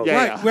anywhere else.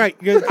 Yeah. Right.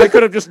 I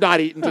could have just not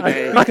eaten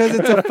today. Because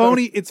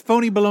it's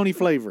phony baloney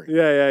flavoring.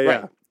 Yeah.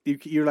 Right.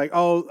 You're like,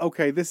 oh,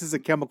 okay, this is a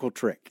chemical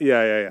trick.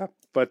 Yeah.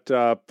 But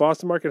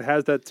Boston Market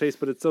has that taste,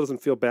 but it still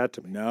doesn't feel bad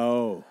to me.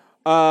 No.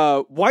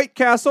 White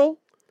Castle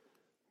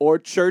or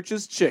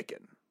Church's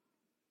Chicken?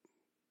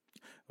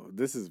 Oh,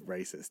 this is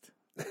racist.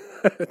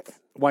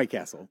 White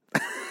Castle.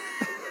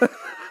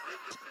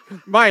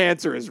 My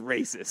answer is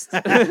racist.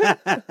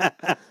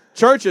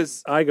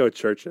 Church's. I go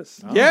Church's.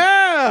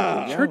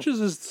 Yeah. Church's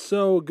is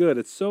so good.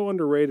 It's so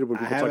underrated when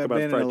I people talk haven't about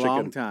been fried in a chicken.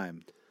 long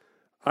time.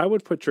 I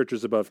would put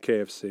Church's above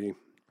KFC.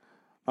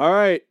 All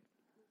right.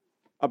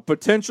 A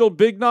potential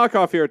big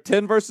knockoff here.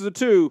 10 versus a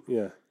 2.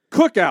 Yeah.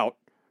 Cookout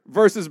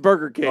versus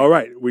Burger King. All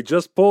right. We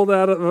just pulled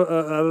out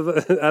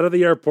of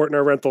the airport in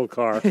our rental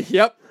car.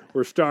 Yep.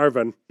 We're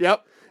starving.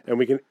 Yep. And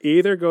we can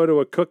either go to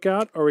a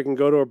Cookout or we can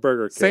go to a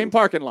Burger King. Same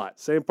parking lot.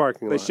 Same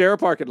parking They lot. share a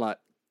parking lot.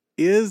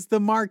 Is the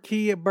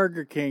marquee at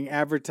Burger King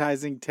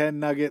advertising 10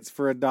 nuggets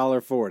for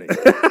 $1.40?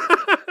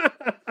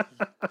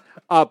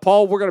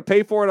 Paul, we're going to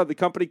pay for it on the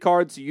company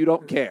card, so you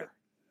don't care.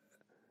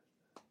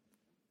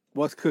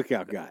 What's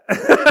Cookout got?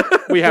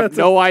 We have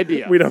no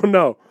idea. We don't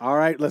know. All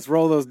right, let's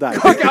roll those dice.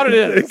 Cookout it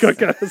is.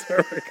 Cookout is where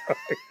we're going.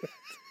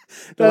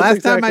 The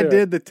last time exactly I right.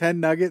 did the 10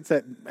 nuggets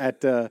at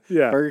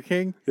Yeah. Burger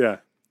King, Yeah.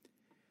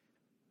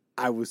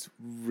 I was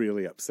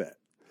really upset.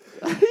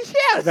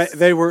 Yes.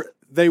 They were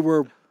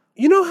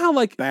You know how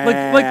like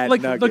Bad the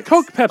nuggets.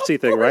 Coke Pepsi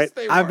thing, right?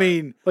 I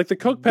mean Like the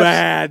Coke Pepsi.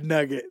 bad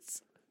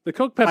nuggets. The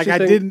Coke Pepsi Like thing.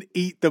 I didn't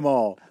eat them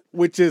all,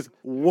 which is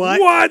what?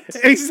 What?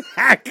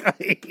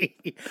 Exactly.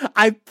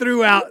 I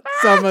threw out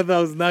some of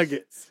those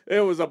nuggets.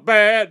 It was a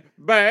bad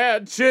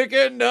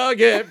chicken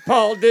nugget.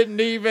 Paul didn't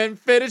even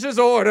finish his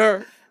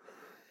order.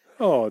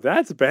 Oh,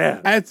 that's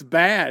bad. That's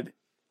bad.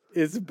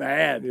 It's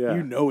bad. Yeah.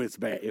 You know it's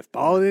bad. If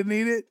Paul didn't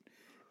eat it,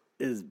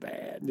 it's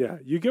bad. Yeah,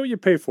 you get what you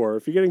pay for.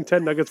 If you're getting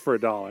 10 nuggets for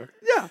 $1.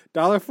 Yeah.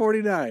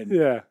 $1.49.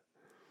 Yeah.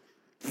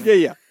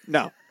 Yeah.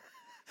 No.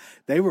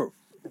 They were.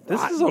 This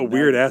rotten is a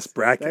weird nuggets. ass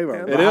bracket. They were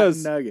man. It rotten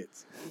is.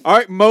 nuggets. All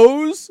right.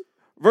 Moe's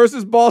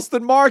versus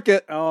Boston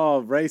Market.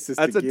 Oh, racist.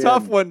 That's again. a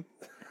tough one.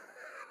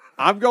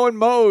 I'm going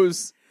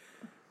Moe's.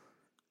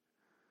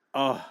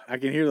 Oh, I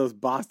can hear those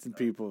Boston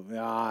people.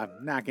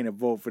 I'm not going to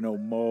vote for no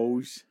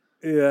Moe's.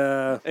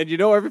 Yeah, And you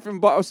know everything from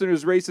Boston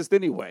is racist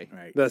anyway.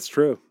 Right. that's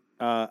true.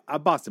 A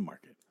Boston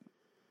Market.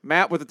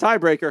 Matt with the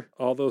tiebreaker.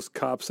 All those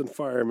cops and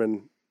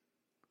firemen.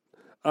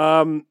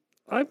 I'm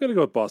gonna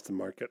go with Boston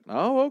Market.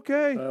 Oh,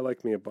 okay. I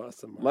like me a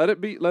Boston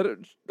Market.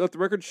 Let the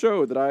record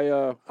show that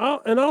I'll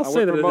I'll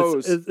say went that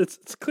for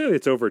it's clearly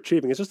it's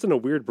overachieving. It's just in a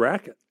weird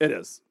bracket. it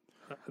is.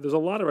 There's a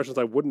lot of restaurants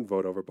I wouldn't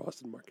vote over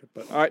Boston Market,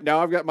 but All right,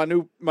 now I've got my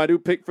new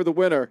pick for the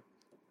winner.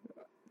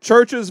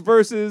 Churches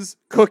versus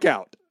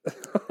Cookout.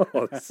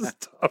 oh, this is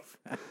tough.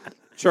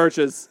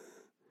 Churches.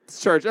 It's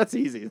church. That's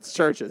easy. It's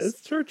Churches.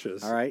 It's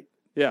Churches. All right.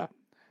 Yeah.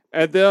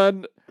 And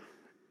then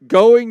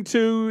going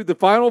to the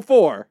Final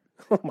Four.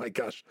 Oh my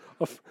gosh,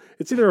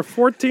 it's either a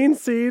 14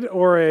 seed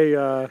or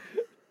a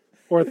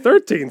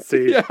 13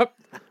 seed. Yeah.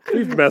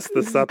 We've messed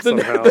this up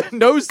somehow. The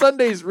No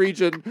Sundays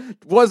region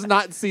was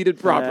not seated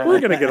properly. We're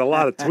gonna get a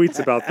lot of tweets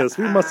about this.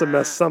 We must have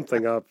messed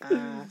something up.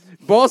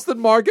 Boston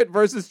Market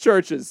versus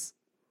Churches.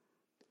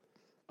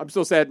 I'm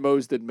so sad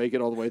Moe's didn't make it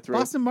all the way through.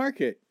 Boston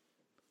Market.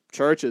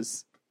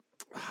 Churches.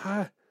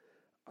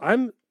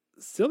 I'm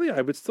silly.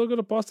 I would still go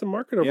to Boston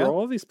Market over Yeah.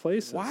 all these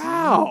places.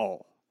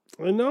 Wow.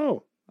 I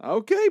know.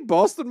 Okay,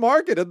 Boston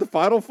Market in the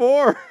Final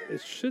Four.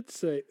 It should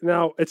say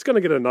now. It's going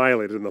to get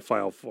annihilated in the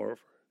Final Four.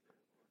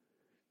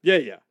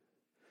 Yeah.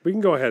 We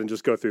can go ahead and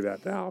just go through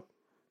that now.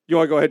 You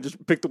want to go ahead and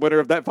just pick the winner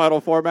of that Final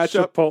Four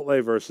matchup?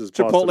 Chipotle versus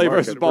Chipotle Boston Market.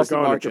 versus Boston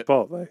We're going Market. to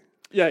Chipotle.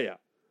 Yeah. Yeah.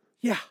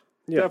 Yeah.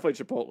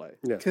 Definitely Chipotle.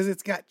 Because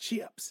it's got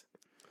chips.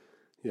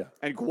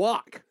 And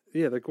guac.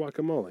 Yeah, the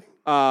guacamole.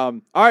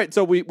 All right,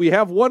 so we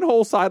have one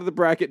whole side of the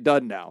bracket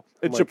done now.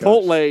 And my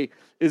Chipotle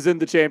is in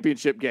the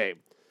championship game.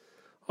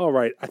 All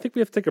right. I think we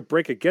have to take a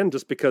break again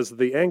just because of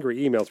the angry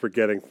emails we're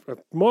getting.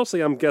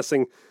 Mostly, I'm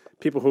guessing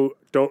people who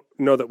don't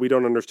know that we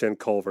don't understand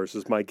Culver's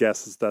is my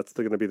guess is that's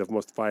going to be the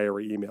most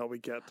fiery email we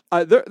get.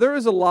 There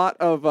is a lot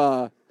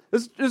of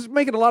this is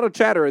making a lot of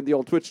chatter in the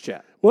old Twitch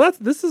chat. Well,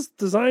 this is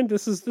designed.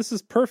 This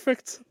is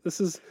perfect. This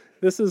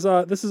is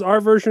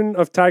our version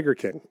of Tiger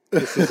King.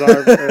 This is our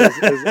is us going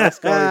through this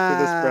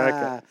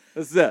bracket.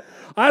 This is it.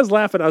 I was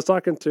laughing. I was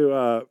talking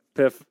to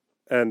Piff,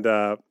 and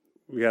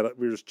we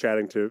were just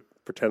chatting to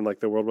pretend like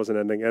the world wasn't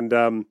ending. And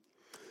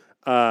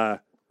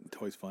It's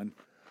always fun.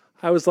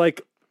 I was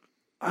like,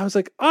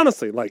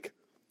 honestly, like,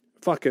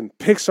 fucking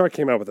Pixar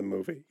came out with a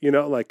movie. You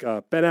know, like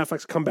Ben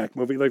Affleck's comeback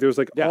movie. Like there was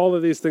like all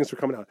of these things were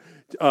coming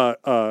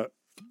out.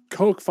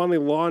 Coke finally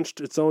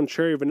launched its own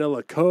cherry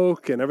vanilla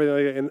Coke and everything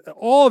like that. And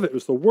all of it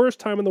was the worst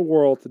time in the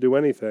world to do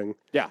anything.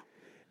 Yeah.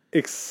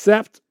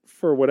 Except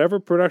for whatever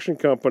production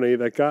company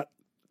that got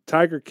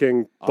Tiger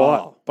King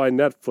bought by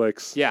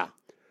Netflix. Yeah.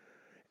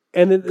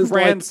 And it is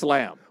Grand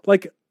slam.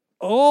 like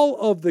all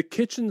of the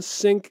kitchen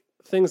sink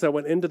things that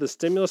went into the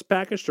stimulus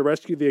package to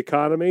rescue the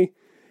economy,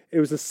 it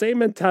was the same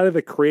mentality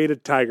that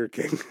created Tiger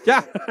King.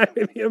 Yeah. I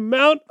mean, the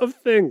amount of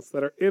things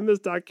that are in this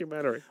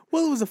documentary.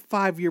 Well, it was a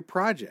 5-year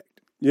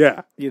project.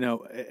 Yeah. You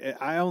know,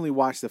 I only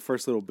watched the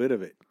first little bit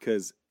of it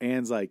because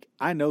Anne's like,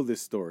 I know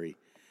this story.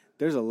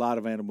 There's a lot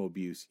of animal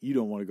abuse. You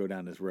don't want to go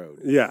down this road.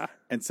 Yeah.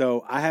 And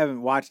so I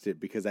haven't watched it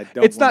because I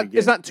don't It's want not. to get...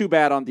 It's not too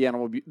bad on the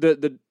animal abuse.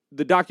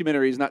 The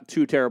documentary is not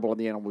too terrible on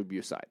the animal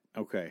abuse side.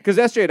 Okay. Because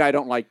SJ and I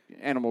don't like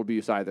animal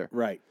abuse either.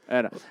 Right.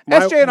 And My-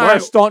 SJ and I my- are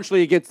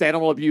staunchly against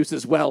animal abuse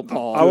as well,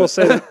 Paul. I will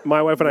say that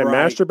my wife and I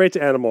Right. masturbate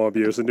to animal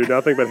abuse and do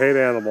nothing but hate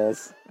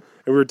animals.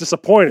 And we were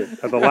disappointed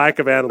at the lack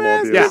of animal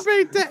abuse.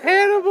 Masturbate to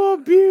animal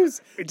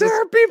abuse. just-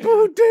 There are people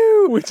who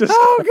do. We just-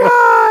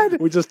 Oh, God.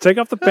 We just take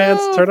off the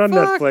pants, Oh, turn on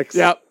fuck. Netflix.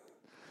 Yep.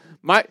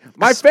 My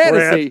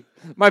Spread.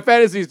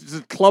 fantasy is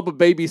just club a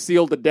baby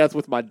seal to death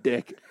with my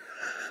dick.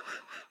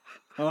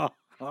 Oh.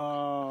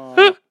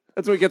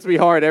 That's what gets me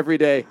hard every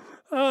day.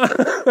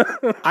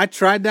 I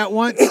tried that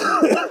once.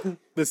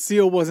 The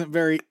seal wasn't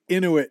very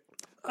Inuit.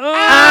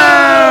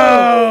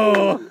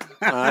 Oh!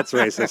 That's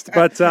racist.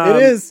 But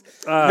It is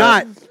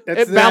not.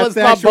 That's, It balanced that's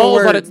the my actual balls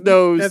on word. its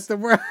nose. That's the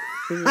word.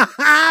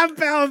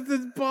 Balanced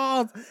its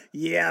balls.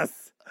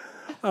 Yes.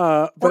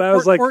 but I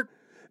was like,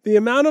 the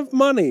amount of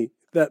money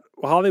that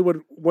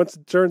Hollywood, once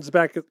it turns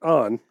back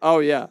on, Oh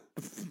yeah.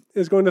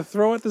 is going to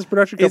throw at this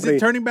production Is company it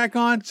turning back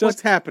on?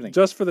 What's happening?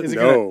 just for the Is it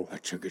no.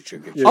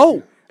 gonna-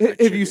 Oh,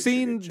 have you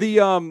seen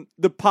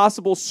the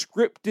possible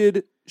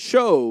scripted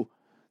show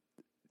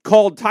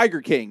called Tiger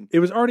King? It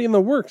was already in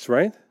the works,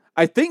 right?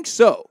 I think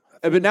so,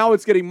 but now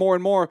it's getting more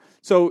and more.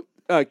 So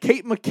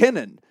Kate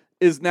McKinnon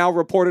is now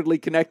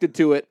reportedly connected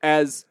to it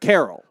as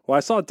Carol. Well, I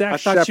saw I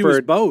Dax thought she was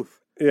Shepard.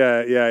 both.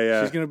 Yeah.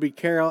 She's going to be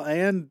Carol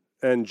and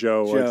And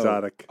Joe Joe.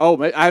 Exotic.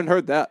 Oh, I haven't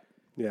heard that.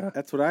 Yeah.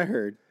 that's what I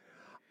heard.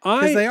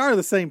 Because they I are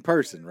the same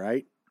person,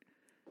 right?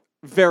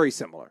 Very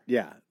similar.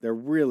 Yeah, they're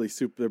really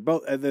super. They're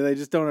both. They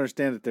just don't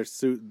understand that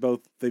they're both.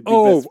 They'd be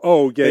oh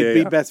best, yeah, they'd yeah, be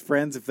yeah. best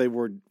friends if they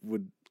would.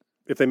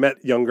 If they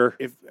met younger.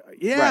 If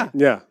yeah,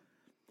 Yeah.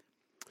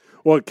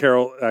 Well,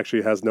 Carol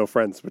actually has no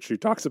friends, which she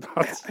talks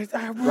about.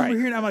 I remember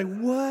hearing. I'm like,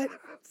 what?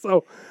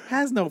 So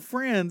Has no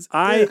friends?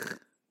 I Ugh.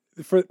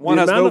 for One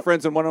the has amount no of,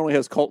 friends and one only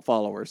has cult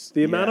followers.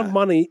 the amount of Yeah.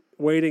 money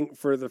waiting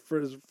for the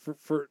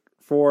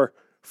for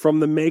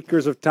from the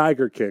makers of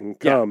Tiger King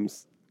Yeah.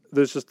 comes.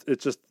 There's just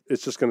it's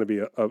just going to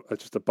be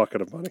just a bucket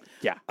of money.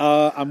 Yeah,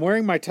 I'm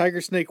wearing my Tiger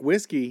Snake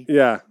whiskey.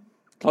 Yeah.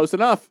 close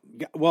enough.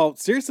 Well,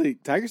 seriously,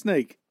 Tiger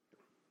Snake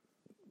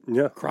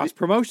Yeah. cross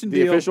promotion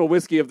The deal. official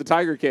whiskey of the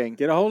Tiger King.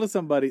 Get a hold of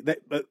somebody.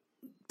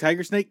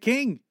 Tiger Snake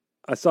King.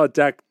 I saw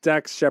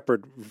Dax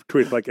Shepard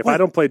tweet like, if I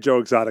don't play Joe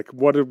Exotic,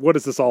 what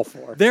is this all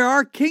for? There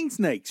are king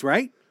snakes,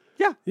 right?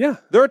 Yeah.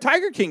 There are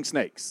Tiger King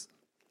snakes.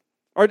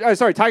 Or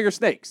sorry, Tiger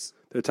snakes.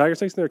 There are tiger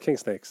snakes and there are king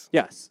snakes.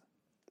 Yes,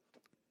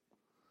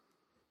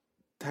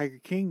 Tiger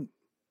King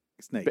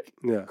snake.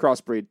 Yeah.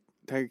 crossbreed.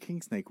 Tiger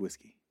King snake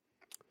whiskey.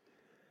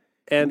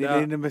 And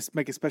they need to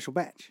make a special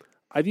batch.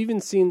 I've even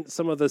seen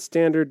some of the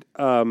standard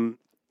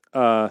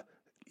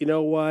you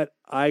know what?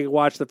 I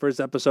watched the first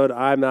episode,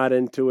 I'm not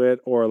into it,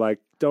 or like,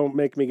 don't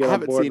make me get I on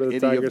haven't board seen with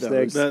the any tiger of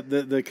snakes. those.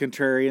 The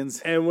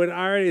contrarians. And what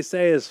I already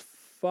say is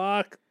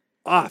fuck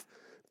off.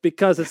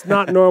 Because it's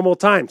not normal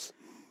times.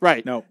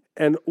 Right. No,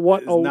 And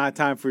what it's not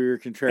time for your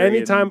contrarian.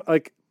 anytime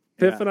like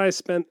Piff Yeah. and I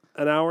spent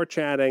an hour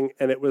chatting,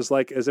 and it was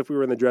like as if we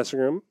were in the dressing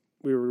room.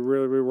 We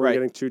were Right.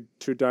 getting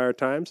two dire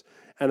times.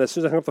 And as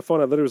soon as I hung up the phone,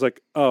 I literally was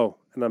like, oh,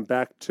 and I'm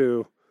back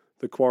to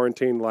the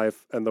quarantine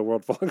life and the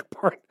world falling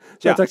apart.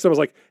 So Yeah. I texted him, I was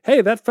like,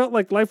 hey, that felt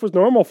like life was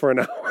normal for an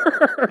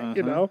hour.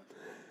 You know?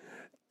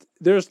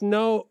 There's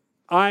no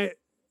and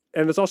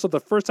it's also the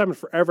first time in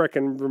forever I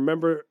can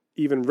remember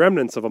even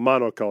remnants of a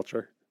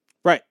monoculture.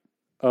 Right.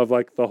 Of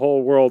like the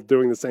whole world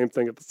doing the same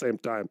thing at the same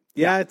time.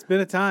 Yeah, it's been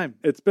a time.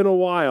 It's been a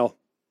while.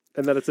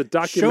 And that it's a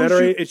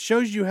documentary. It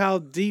shows you how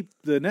deep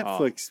the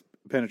Netflix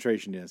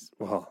penetration is.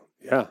 Well,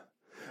 yeah.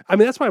 I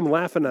mean, that's why I'm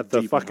laughing at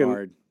the Deep and fucking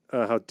hard.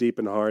 how deep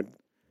and hard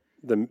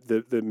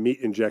the meat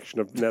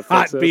injection of Netflix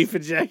Hot is. beef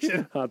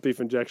injection. Hot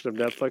beef injection of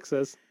Netflix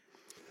is.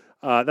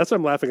 That's why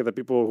I'm laughing at the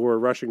people who are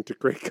rushing to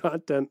create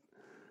content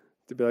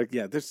to be like,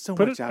 Yeah, there's so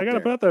put much it. out I gotta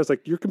there. put out there. It's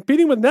like you're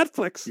competing with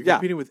Netflix. You're Yeah.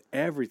 competing with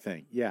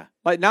everything. Yeah.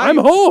 Like now I'm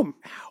you- home.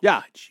 Yeah.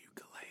 Much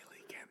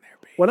ukulele can there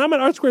be? When I'm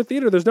at Art Square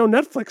Theater, there's no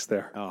Netflix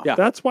there. Oh. Yeah.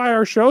 That's why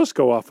our shows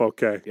go off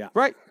okay. Yeah.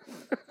 Right.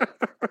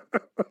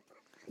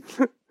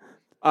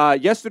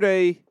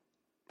 Yesterday,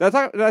 did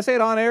I say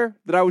it on air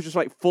that I was just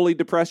like fully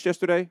depressed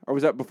yesterday, or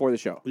was that before the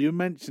show? You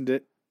mentioned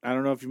it. I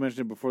don't know if you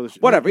mentioned it before the show.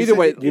 Whatever, You either said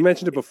way, You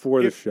mentioned it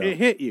before the it, show. It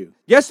hit you.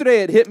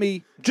 Yesterday, it hit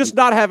me just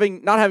not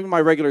having my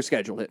regular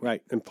schedule hit.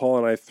 Right. And Paul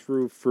and I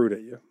threw fruit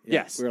at you. Yeah.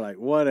 Yes. We were like,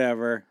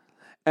 whatever.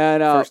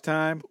 And First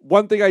time.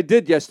 one thing I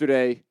did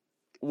yesterday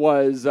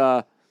was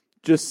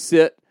just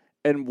sit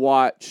and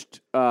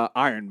watched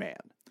Iron Man.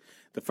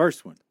 The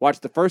first one.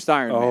 Watched the first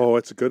Iron Man. Oh,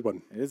 it's a good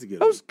one. It is a good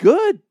That one. was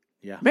good.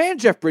 Yeah. Man,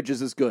 Jeff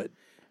Bridges is good.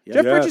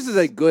 Jeff Yes. Bridges is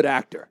a good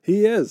actor.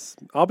 He is.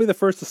 I'll be the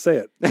first to say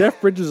it. Jeff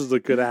Bridges is a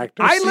good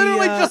actor. I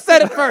literally just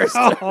said it first.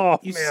 Oh,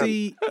 You man.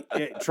 see,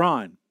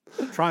 Tron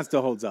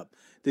still holds up.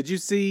 Did you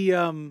see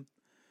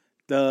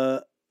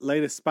the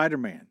latest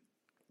Spider-Man?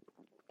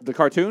 The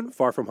cartoon?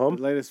 Far From The Home?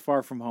 latest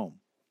Far From Home?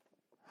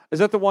 Is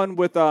that the one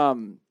with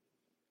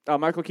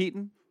Michael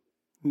Keaton?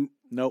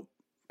 Nope.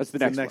 That's the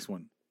It's next, the next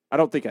one. I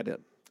don't think I did.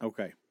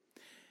 Okay.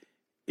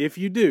 If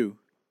you do,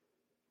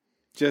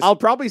 just I'll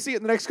probably see it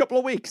in the next couple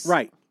of weeks.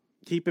 right.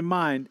 Keep in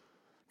mind,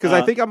 Because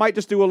I think I might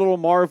just do a little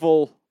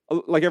Marvel,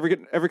 like every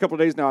couple of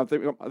days now. I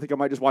think I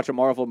might just watch a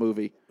Marvel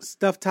movie.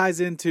 stuff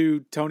ties into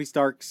Tony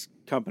Stark's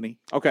company,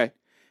 Okay.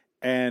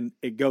 and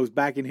it goes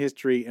back in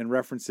history and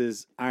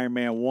references Iron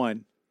Man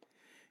 1.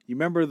 You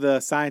remember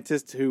the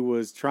scientist who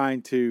was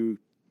trying to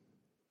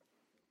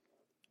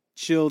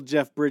chill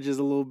Jeff Bridges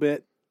a little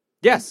bit?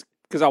 Yes,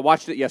 because I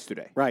watched it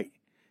yesterday. Right.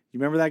 You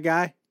remember that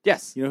guy?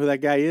 Yes. You know who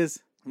that guy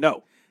is?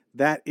 No.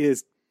 That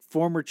is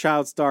former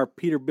child star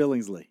Peter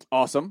Billingsley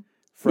Awesome.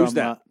 from Who's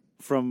that?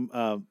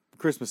 from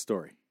Christmas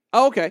Story.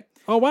 Oh, okay.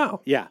 Oh,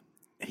 wow. Yeah.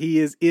 He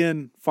is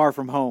in Far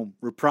From Home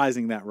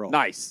reprising that role.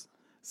 Nice.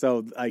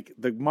 So like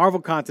the Marvel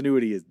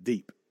continuity is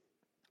deep.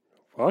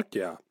 Fuck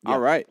yeah. All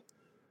right.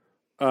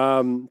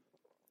 I'm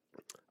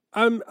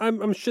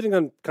shitting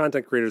on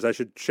content creators. I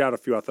should shout a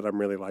few out that I'm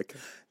really liking.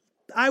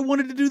 I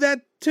wanted to do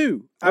that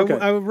too. Okay.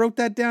 I wrote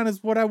that down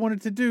as what I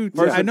wanted to do.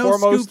 First I and know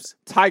foremost, Scoops.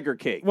 Tiger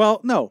King.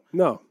 Well, no.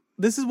 No.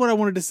 This is what I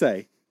wanted to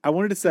say. I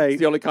wanted to say It's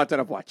the only content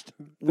I've watched.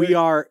 we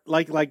are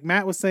like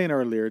Matt was saying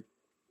earlier.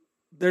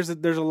 There's a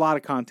lot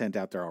of content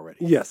out there already.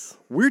 Yes.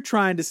 We're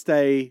trying to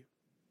stay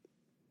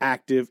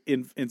active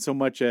in so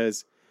much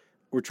as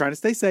we're trying to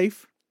stay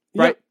safe,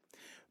 Right.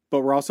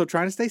 but we're also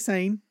trying to stay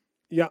sane.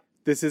 Yeah.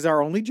 This is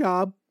our only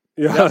job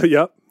Yeah.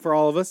 Yep. for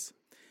all of us.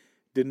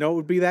 Didn't know it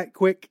would be that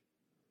quick.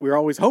 We were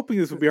always hoping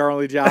this would be our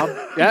only job.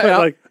 Yeah. yeah.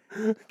 Like,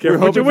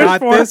 careful what you wish not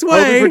for. this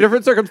way. Hoping for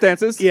different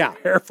circumstances. Yeah.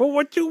 Careful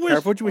what you wish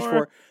Careful what you wish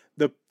for.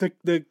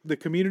 The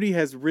community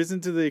has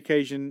risen to the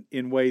occasion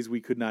in ways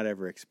we could not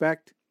ever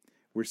expect.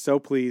 We're so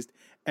pleased,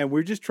 and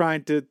we're just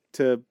trying to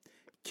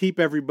keep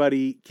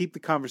the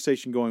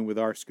conversation going with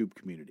our Scoop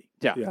community.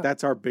 Yeah. Yeah.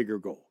 That's our bigger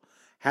goal.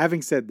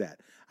 Having said that,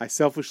 I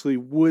selfishly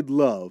would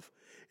love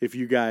if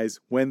you guys,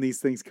 when these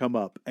things come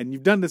up, and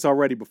you've done this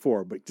already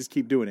before, but just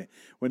keep doing it.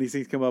 When these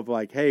things come up,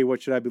 like, hey,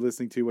 what should I be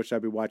listening to? What should I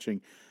be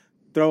watching?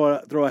 Throw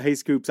a Hey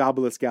Scoops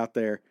obelisk out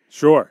there.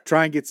 Sure.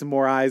 Try and get some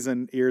more eyes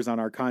and ears on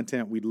our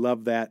content. We'd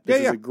love that. This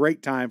is Yeah. a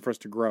great time for us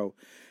to grow,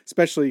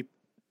 especially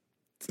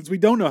since we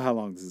don't know how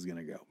long this is going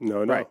to go.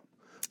 No. Right.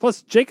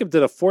 Plus, Jacob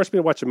did a force me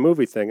to watch a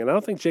movie thing, and I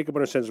don't think Jacob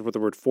understands what the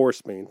word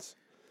force means.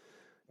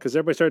 Because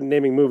everybody started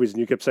naming movies, and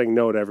you kept saying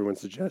no to everyone's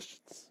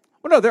suggestions.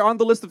 Well, no, they're on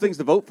the list of things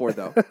to vote for,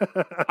 though.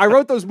 I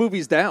wrote those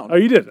movies down. Oh,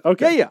 you did?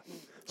 Okay. Yeah.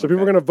 So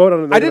people are going to vote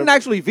on it. I didn't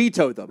actually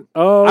veto them.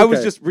 Oh, I was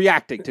okay. just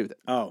reacting to them.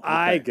 Oh, okay.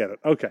 I get it.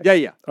 Okay.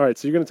 Yeah. All right.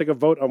 So you're going to take a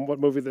vote on what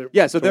movie they're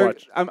Yeah, so to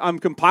watch. I'm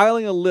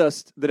compiling a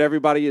list that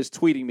everybody is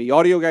tweeting me.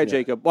 Audio guy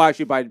Jacob. Well,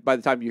 actually, by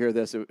the time you hear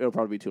this, it'll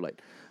probably be too late.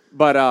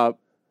 But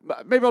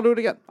maybe I'll do it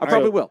again. I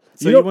probably will.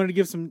 So You you don't- wanted to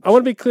give some. I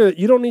want to be clear that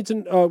you don't need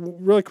to,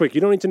 really quick, you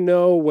don't need to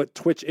know what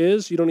Twitch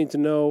is. You don't need to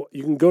know.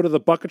 You can go to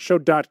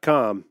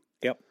thebucketshow.com.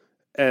 Yep.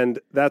 And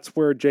that's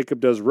where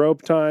Jacob does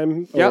robe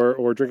time Yep.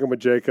 or drinking with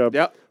Jacob.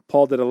 Yep.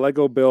 Paul did a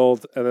Lego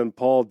build, and then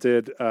Paul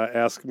did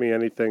Ask Me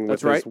Anything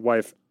with That's his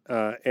wife,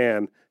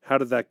 Anne. How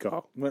did that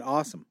go? Went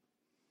awesome.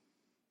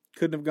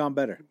 Couldn't have gone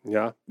better.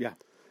 Yeah. Yeah.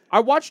 I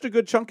watched a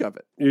good chunk of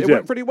it. You it did.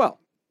 went pretty well.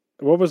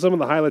 What were some of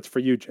the highlights for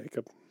you,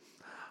 Jacob?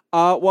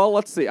 Well,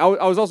 let's see. I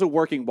was also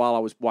working while I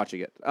was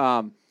watching it.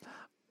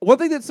 One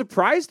thing that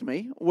surprised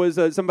me was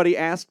somebody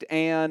asked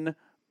Anne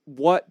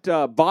what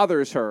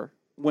bothers her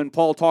when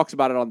Paul talks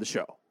about it on the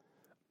show.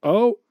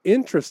 Oh,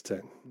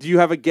 interesting. Do you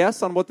have a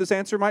guess on what this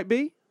answer might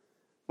be?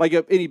 Like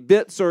any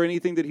bits or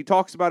anything that he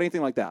talks about,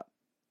 anything like that?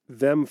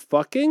 Them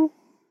fucking?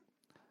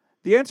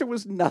 The answer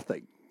was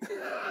nothing.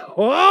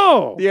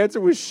 Whoa! The answer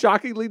was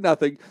shockingly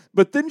nothing.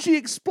 But then she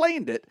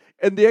explained it,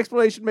 and the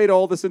explanation made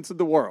all the sense in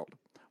the world,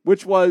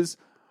 which was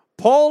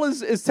Paul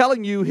is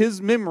telling you his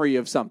memory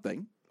of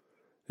something,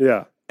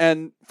 Yeah.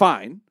 and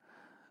fine,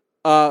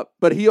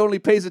 but he only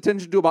pays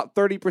attention to about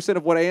 30%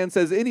 of what Anne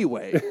says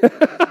anyway.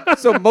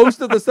 So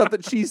most of the stuff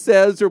that she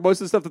says or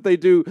most of the stuff that they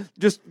do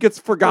just gets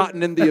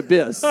forgotten in the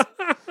abyss.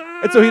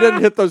 And so he doesn't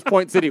hit those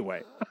points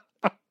anyway.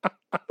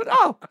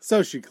 But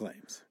So she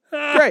claims.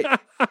 great.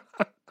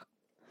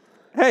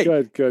 Hey,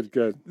 Good.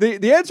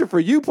 the answer for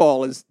you,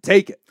 Paul, is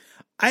take it.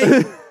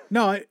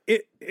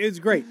 It's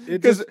great.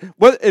 It Because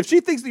just if she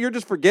thinks that you're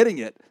just forgetting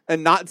it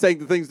and not saying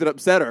the things that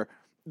upset her,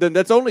 then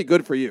that's only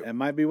good for you. it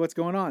might be what's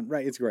going on.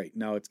 Right. It's great.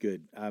 No, it's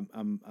good.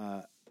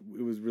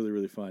 It was really,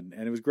 really fun.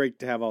 And it was great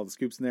to have all the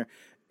scoops in there.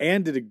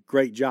 Anne did a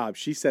great job.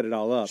 She set it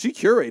all up. She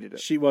curated it.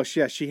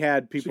 She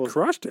had people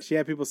crushed it. She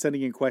had people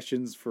sending in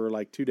questions for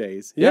like 2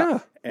 days. Yeah.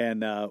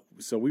 And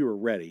so we were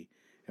ready.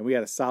 And we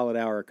had a solid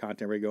hour of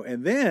content ready to go.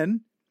 And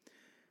then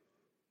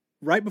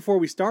right before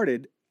we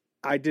started,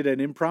 I did an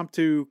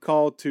impromptu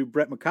call to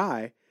Brett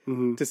McKay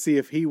Mm-hmm. to see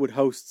if he would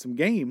host some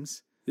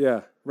games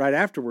Yeah. right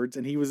afterwards,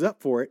 and he was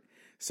up for it.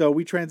 So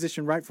we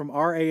transitioned right from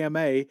our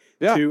AMA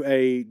to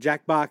a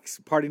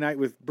Jackbox party night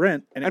with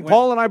Brent. And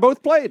Paul and I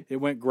both played. It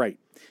went great.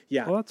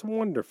 Yeah. Well, that's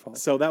wonderful.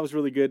 So that was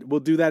really good. We'll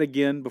do that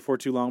again before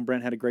too long.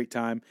 Brent had a great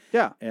time.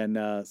 Yeah. And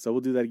so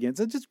we'll do that again.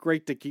 So it's just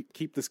great to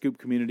keep the Scoop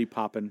community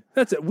popping.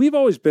 That's it. We've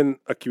always been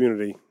a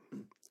community.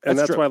 And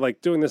that's true. why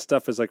like doing this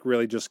stuff is like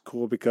really just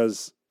cool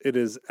because it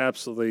is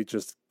absolutely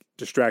just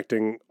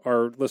distracting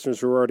our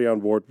listeners who are already on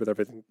board with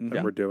everything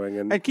that we're doing.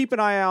 And keep an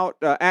eye out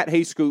at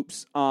Hey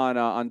Scoops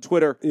on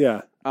Twitter.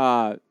 yeah.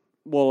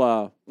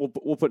 We'll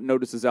put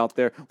notices out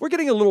there. We're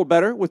getting a little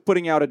better with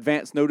putting out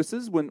advance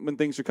notices when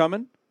things are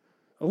coming.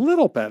 A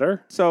little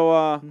better.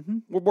 So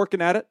we're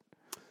working at it.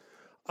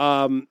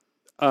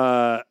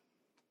 My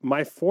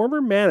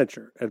former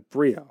manager at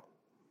Brio,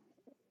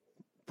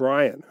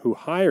 Brian, who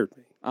hired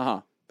me,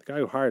 the guy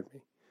who hired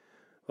me,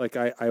 like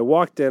I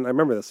walked in. I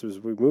remember this.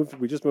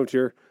 We just moved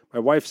here. My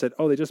wife said,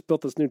 "Oh, they just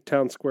built this new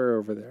town square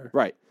over there."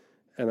 Right.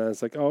 And I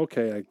was like, "Oh,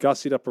 okay." I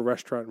gussied up a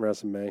restaurant in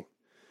Resume,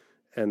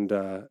 and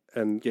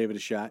Gave it a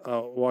shot.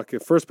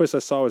 First place I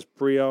saw was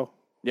Brio.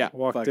 Yeah.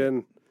 Walked in.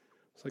 I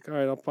was like, "All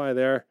right, I'll buy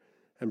there."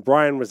 And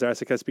Brian was there. I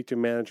said, "Can I speak to a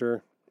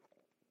manager?"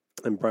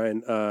 And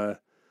Brian, and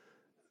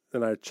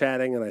I were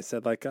chatting, and I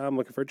said, like, "I'm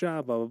looking for a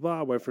job, blah blah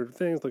blah. Wait for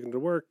things, looking to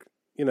work."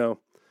 You know.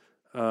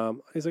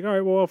 He's like, "All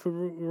right, well, if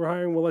we're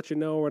hiring, we'll let you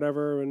know or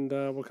whatever, and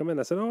we'll come in."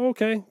 I said, "Oh,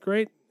 okay,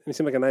 great." And he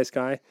seemed like a nice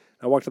guy.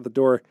 I walked out the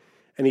door,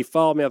 and he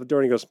followed me out the door,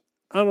 and he goes,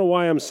 "I don't know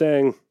why I'm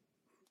saying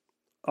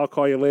I'll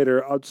call you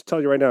later. I'll just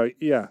tell you right now.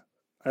 Yeah,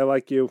 I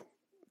like you.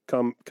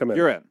 Come in."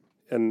 You're in.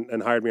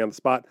 And hired me on the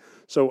spot.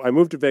 So I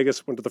moved to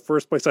Vegas, went to the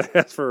first place I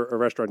asked for a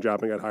restaurant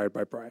job, and got hired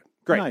by Brian.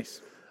 Great.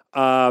 Nice.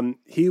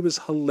 He was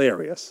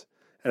hilarious,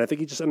 and I think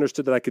he just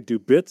understood that I could do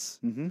bits.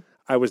 Mm-hmm.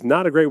 I was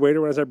not a great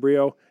waiter when I was at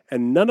Brio,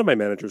 and none of my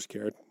managers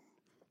cared.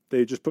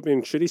 They just put me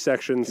in shitty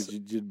sections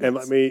and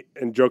let me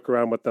and joke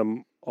around with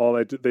them.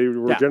 They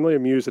were generally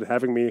amused at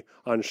having me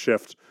on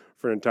shift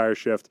for an entire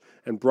shift.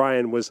 And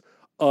Brian was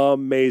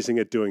amazing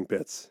at doing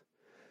bits.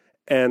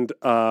 And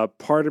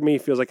part of me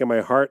feels like in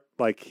my heart,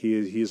 like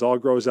he's all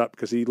grows up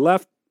because he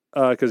left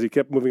because he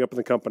kept moving up in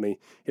the company.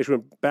 He actually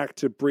went back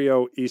to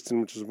Brio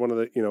Easton, which is one of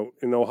the,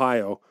 in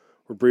Ohio,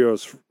 where Brio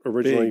was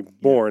originally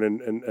born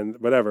and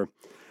whatever.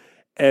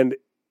 And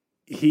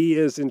he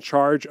is in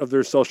charge of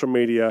their social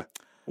media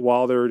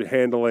while they're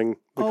handling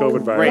the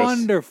COVID virus.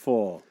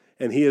 Wonderful.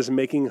 And he is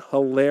making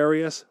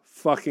hilarious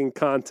fucking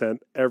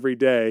content every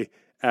day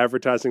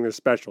advertising their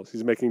specials.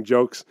 He's making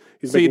jokes.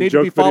 So you need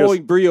to be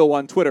following Brio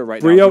on Twitter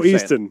right Brio now.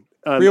 Easton.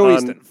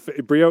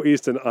 Brio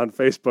Easton on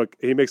Facebook.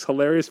 He makes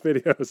hilarious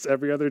videos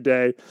every other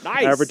day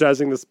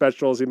advertising the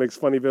specials. He makes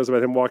funny videos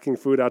about him walking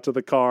food out to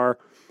the car.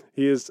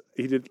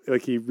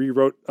 He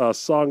rewrote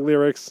song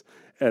lyrics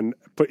and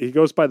he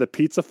goes by the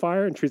pizza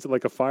fire and treats it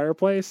like a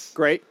fireplace.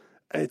 Great.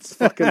 It's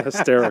fucking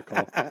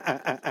hysterical.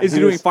 Is he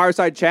doing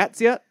fireside chats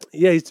yet?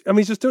 Yeah, he's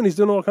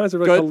doing all kinds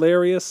of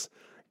hilarious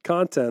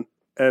content,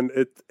 and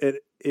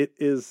it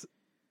is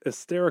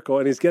hysterical.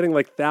 And he's getting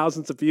like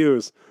thousands of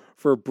views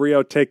for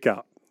Brio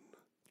takeout.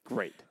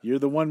 Great. You're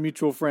the one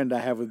mutual friend I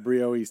have with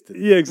Brio Easton.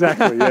 Yeah,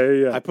 exactly.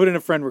 Yeah. I put in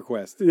a friend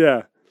request.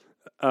 Yeah,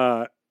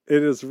 it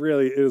is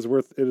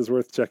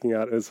worth checking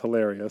out. It's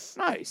hilarious.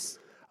 Nice.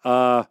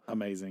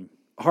 Amazing.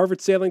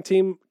 Harvard sailing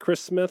team, Chris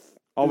Smith,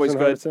 always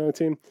good. Harvard sailing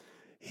team.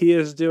 He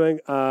is doing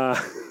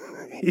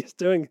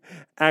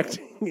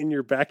acting in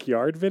your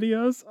backyard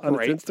videos on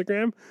his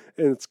Instagram,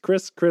 and it's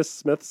Chris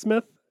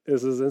Smith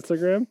is his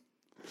Instagram,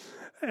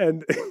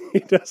 and he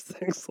does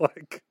things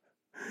like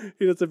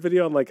he does a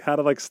video on like how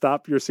to like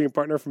stop your scene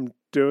partner from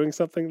doing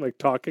something, like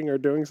talking or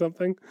doing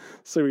something.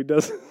 So he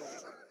does.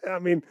 I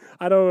mean,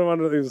 I don't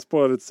want to even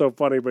spoil it. It's so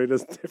funny, but he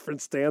does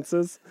different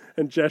stances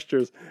and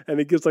gestures, and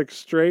he gives like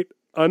straight,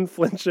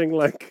 unflinching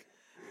like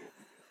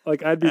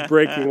I'd be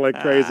breaking like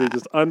crazy,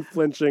 just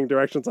unflinching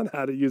directions on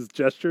how to use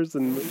gestures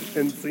in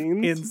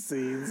scenes. In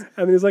scenes.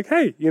 And he's like,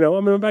 "Hey, I'm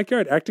in my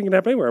backyard. Acting can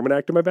happen anywhere. I'm going to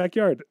act in my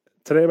backyard.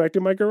 Today I'm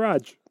acting in my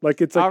garage."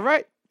 Like it's like, all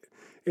right.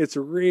 It's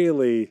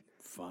really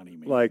funny,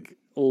 man. Like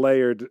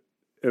layered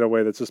in a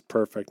way that's just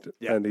perfect.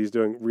 Yeah. And he's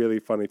doing really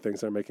funny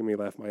things that are making me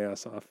laugh my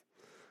ass off.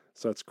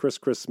 So it's Chris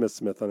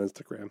Smith on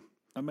Instagram.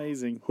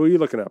 Amazing. Who are you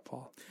looking at,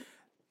 Paul?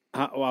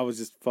 I was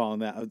just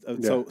following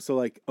that. So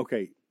like,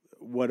 okay.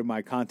 What are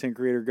my content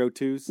creator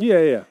go-tos?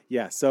 Yeah.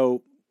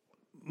 So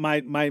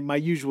my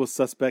usual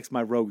suspects,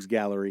 my rogues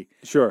gallery.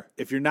 Sure.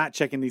 If you're not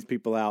checking these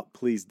people out,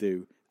 please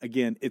do.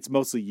 Again, it's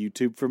mostly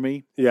YouTube for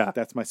me. Yeah.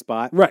 That's my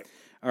spot. Right.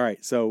 All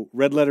right. So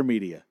Red Letter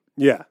Media.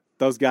 Yeah.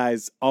 Those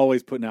guys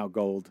always putting out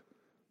gold.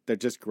 They're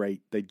just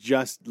great. They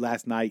just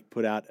last night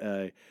put out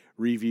a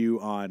review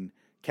on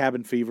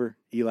Cabin Fever,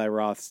 Eli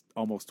Roth's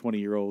almost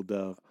 20-year-old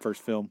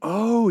first film.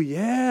 Oh,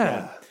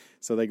 yeah.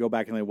 So they go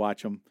back and they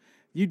watch them.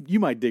 You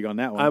might dig on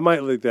that one. I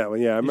might like that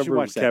one. Yeah, I remember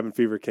when that. Cabin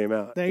Fever came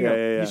out. There you go.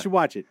 Yeah. You should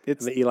watch it.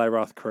 It's and the Eli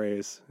Roth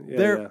craze.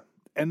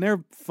 And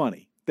they're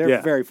funny.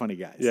 They're very funny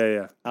guys.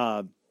 Yeah.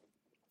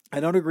 I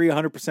don't agree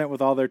 100%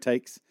 with all their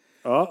takes.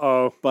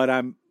 Uh-oh. But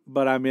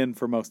I'm in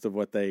for most of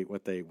what they're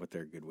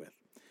good with.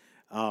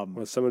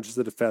 Well, someone just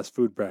did a fast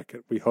food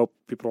bracket. We hope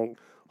people don't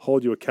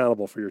hold you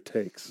accountable for your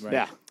takes.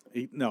 Right.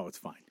 Yeah. No, it's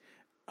fine.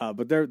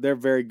 But they're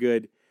very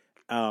good.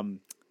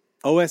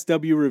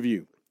 OSW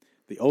Review,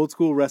 the Old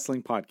School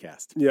Wrestling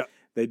Podcast. Yeah.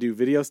 They do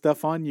video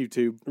stuff on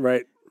YouTube.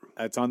 Right.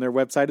 It's on their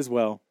website as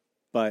well,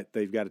 but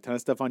they've got a ton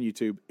of stuff on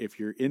YouTube. If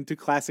you're into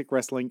classic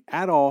wrestling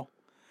at all,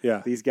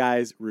 Yeah. these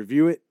guys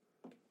review it,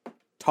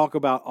 talk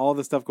about all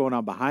the stuff going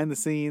on behind the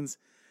scenes,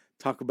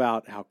 talk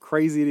about how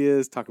crazy it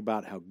is, talk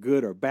about how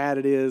good or bad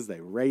it is. They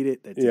rate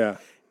it. Yeah.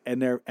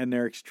 And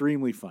they're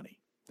extremely funny.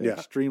 They're Yeah.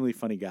 extremely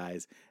funny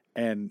guys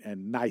and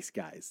nice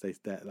guys.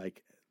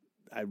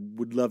 I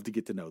would love to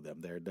get to know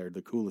them. They're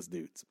the coolest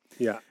dudes.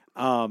 Yeah.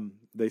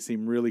 They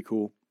seem really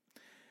cool.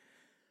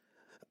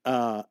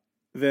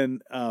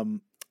 Then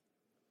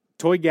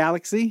Toy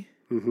Galaxy,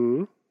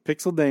 Mm-hmm.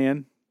 Pixel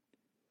Dan,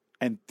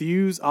 and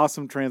Thew's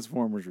Awesome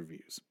Transformers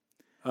reviews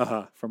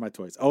Uh-huh. for my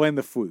toys. Oh, and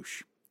the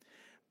Fwoosh.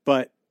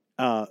 But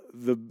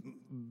the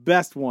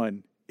best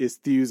one is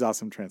Thew's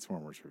Awesome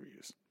Transformers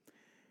reviews.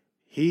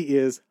 He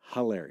is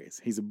hilarious.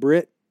 He's a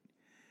Brit.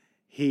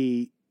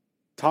 He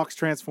talks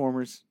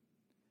Transformers,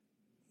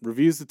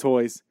 reviews the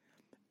toys,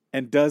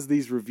 and does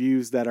these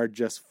reviews that are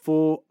just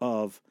full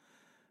of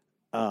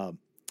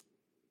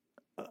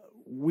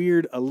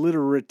weird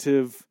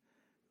alliterative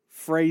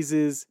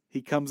phrases.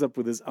 He comes up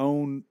with his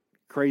own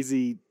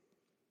crazy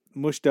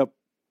mushed up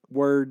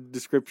word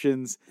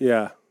descriptions.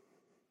 Yeah.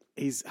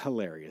 He's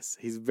hilarious.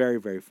 He's very,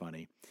 very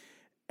funny.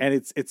 And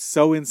it's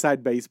so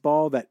inside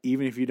baseball that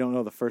even if you don't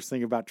know the first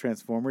thing about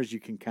Transformers, you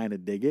can kind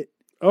of dig it.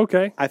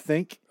 Okay. I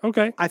think.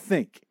 Okay.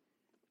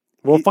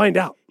 We'll Find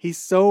out. He's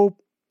so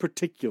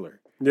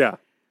particular. Yeah.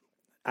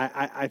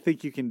 I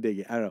think you can dig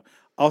it. I don't know.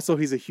 Also,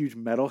 he's a huge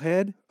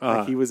metalhead.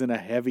 Like he was in a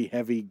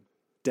heavy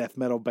death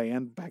metal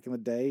band back in the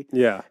day.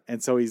 Yeah.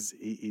 And so he's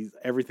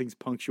everything's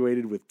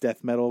punctuated with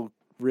death metal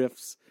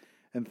riffs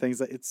and things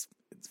like it's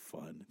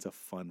fun. It's a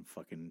fun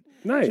fucking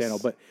Nice. channel.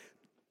 But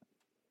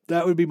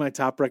that would be my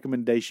top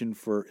recommendation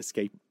for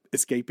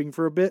escaping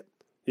for a bit.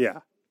 Yeah.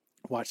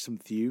 Watch some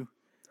Thew.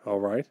 All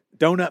right.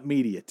 Donut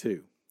Media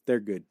too. They're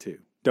good too.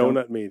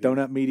 Donut Media.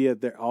 Donut Media.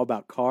 They're all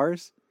about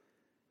cars.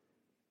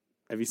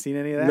 Have you seen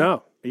any of that?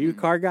 No. Are you a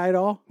car guy at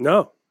all?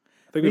 No.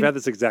 I think we've Me- had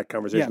this exact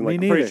conversation Yeah, me like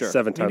neither. pretty sure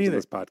 7 Me times in neither.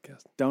 this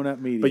podcast.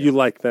 Donut Media. But you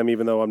like them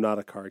even though I'm not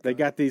a car guy. They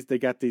got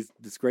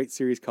this great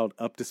series called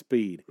Up to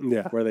Speed.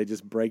 Yeah. Where they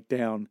just break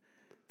down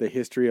the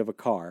history of a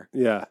car,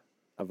 Yeah.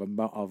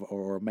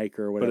 or a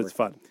maker or whatever. But it's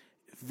fun.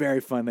 It's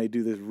very fun. They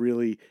do this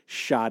really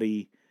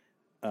shoddy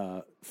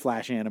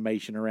flash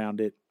animation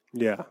around it,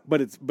 Yeah. but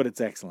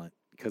it's excellent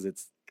because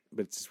it's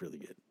just really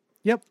good.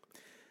 Yep.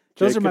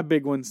 Those are my Jacob?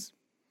 big ones.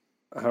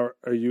 How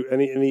are you?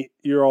 Any?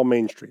 You're all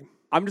mainstream.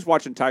 I'm just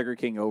watching Tiger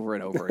King over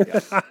and over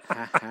again.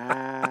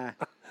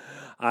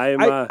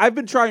 I've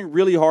been trying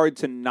really hard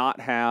to not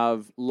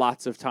have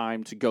lots of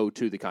time to go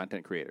to the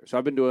content creator. So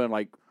I've been doing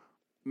like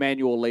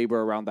manual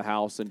labor around the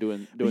house and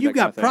doing You that kind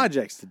got of thing.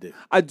 projects to do.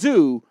 I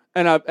do,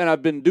 and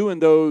I've been doing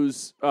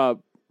those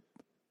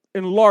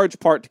in large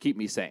part to keep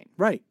me sane.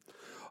 Right.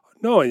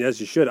 No, and as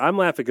you should. I'm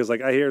laughing because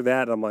like I hear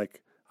that and I'm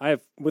like I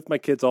have with my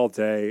kids all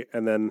day,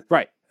 and then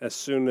Right. as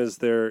soon as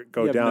they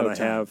go You have down, no I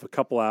time. have a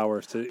couple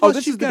hours to. Oh, Plus,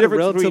 this you've is the got a difference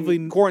relatively-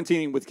 between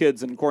quarantining with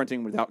kids and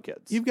quarantining without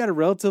kids. You've got a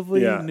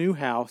relatively Yeah. new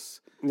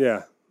house,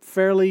 Yeah.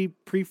 fairly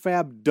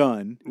prefab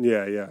done.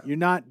 Yeah. Yeah. You're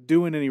not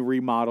doing any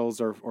remodels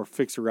or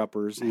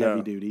fixer-uppers, No.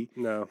 heavy duty.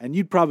 No. And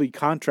you'd probably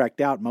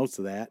contract out most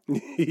of that.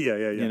 Yeah.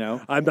 Yeah. You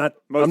know? I'm not.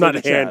 Most I'm not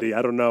of the chat. handy.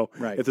 I don't know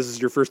Right. if this is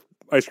your first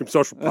Ice Cream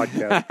Social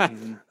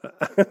podcast.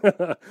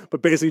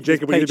 But basically,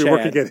 Jacob would pay either be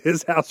working Chad. at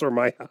his house or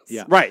my house.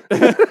 Yeah. Right.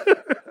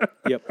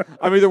 Yep.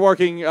 I'm either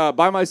working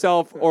by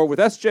myself or with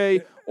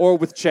SJ or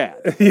with Chad.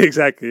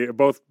 Exactly.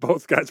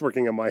 Both guys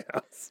working in my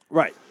house.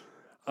 Right.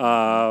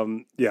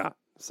 Yeah.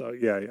 So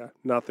yeah.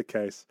 Not the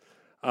case.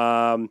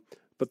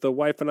 But the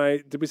wife and I,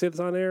 did we say this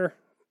on air?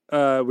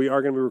 We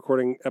are going to be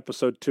recording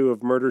episode 2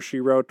 of Murder,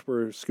 She Wrote.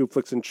 We're Scoop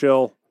Flicks and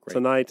Chill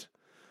tonight.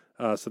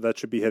 So that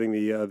should be hitting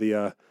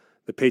the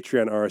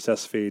Patreon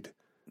RSS feed.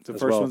 The as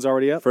first well. one's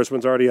already up. First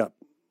one's already up.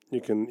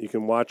 You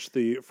can watch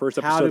the first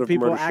episode How do of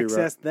people Murder, She Wrote.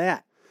 access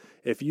that?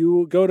 If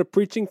you go to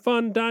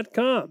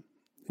preachingfun.com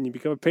and you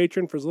become a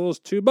patron for as little as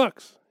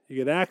 $2, you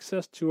get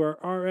access to our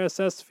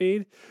RSS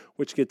feed,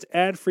 which gets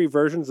ad-free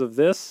versions of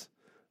this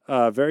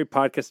very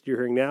podcast you're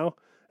hearing now,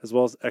 as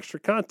well as extra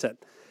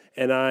content.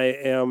 And I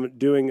am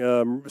doing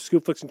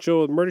Scoop Flicks and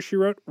Chill with Murder, She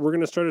Wrote. We're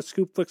going to start a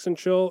Scoop Flicks and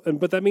Chill.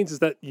 And what that means is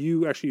that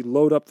you actually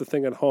load up the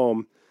thing at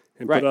home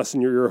and Right. put us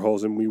in your ear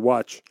holes and we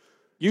watch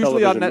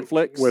Usually on television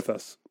Netflix. with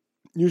us.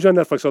 Usually on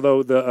Netflix,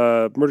 although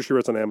the Murder, She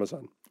Wrote's on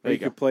Amazon. Or you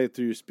could play it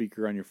through your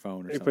speaker on your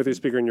phone or You something. put the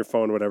speaker in your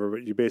phone, or whatever.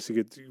 But you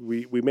basically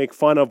we make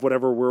fun of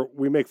whatever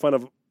we make fun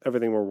of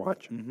everything we're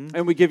watching.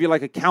 and we give you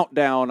like a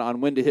countdown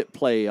on when to hit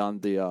play on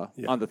the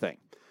thing.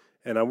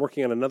 And I'm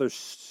working on another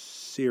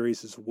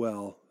series as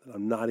well that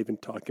I'm not even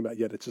talking about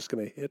yet. It's just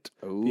going to hit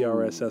the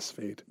RSS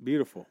feed,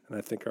 Beautiful. and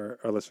I think our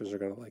listeners are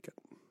going to like it.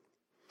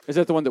 Is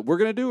that the one that we're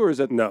going to do, or is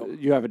that No.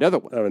 you have another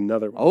one? I have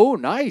another one. Oh,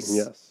 nice.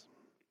 Yes.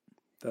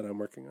 that I'm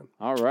working on.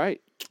 All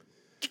right.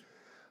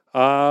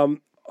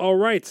 All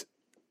right.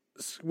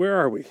 Where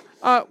are we?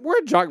 We're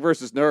at Jock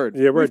versus Nerd.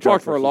 Yeah, We've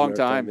talked for a long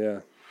time. Yeah.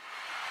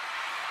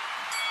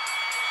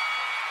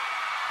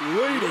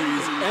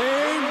 Ladies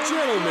and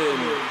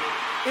gentlemen,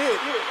 it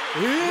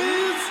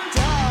is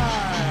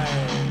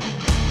time.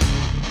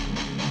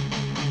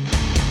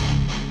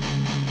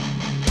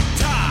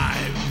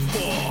 Time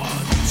for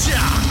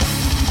Jock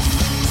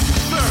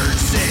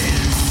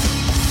versus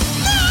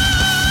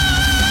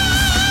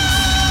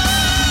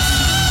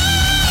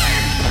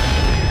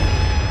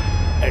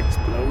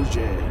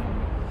Explosion.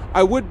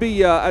 I would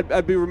be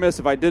I'd be remiss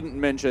if I didn't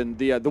mention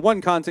the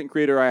one content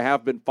creator I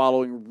have been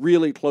following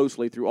really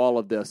closely through all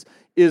of this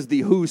is the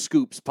Who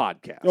Scoops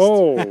podcast.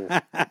 Oh,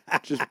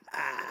 just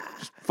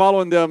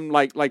following them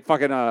like a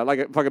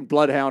fucking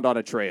bloodhound on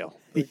a trail.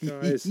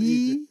 guys,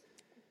 he's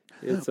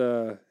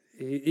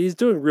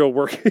doing real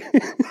work.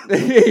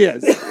 He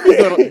is.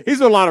 He's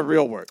doing a lot of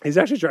real work. He's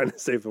actually trying to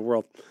save the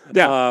world.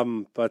 Yeah.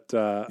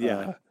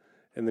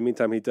 In the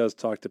meantime, he does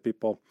talk to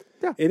people.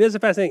 Yeah. It is a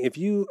fascinating. If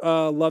you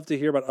love to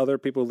hear about other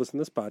people who listen to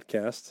this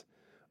podcast,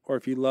 or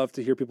if you love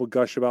to hear people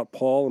gush about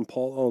Paul and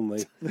Paul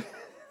only,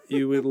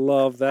 you would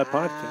love that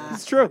podcast.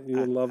 It's true. You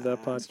would love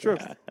that podcast. It's true.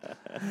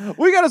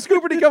 We got a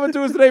scooperty coming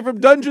to us today from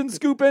Dungeon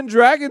Scoop and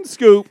Dragon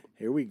Scoop.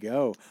 Here we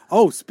go.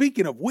 Oh,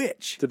 speaking of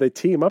which, Did they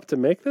team up to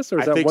make this, or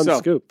is I that think one so.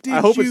 scoop?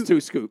 I hope you- it's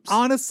 2 scoops.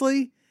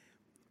 honestly,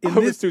 I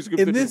hope it's 2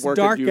 scoops in that just this work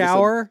in dark unison.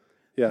 hour,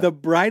 Yeah. the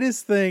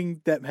brightest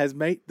thing that has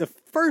made the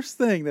first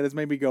thing that has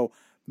made me go,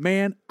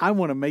 man, I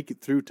want to make it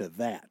through to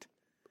that.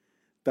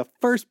 The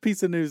first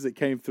piece of news that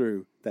came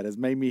through that has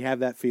made me have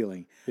that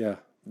feeling. Yeah.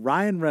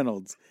 Ryan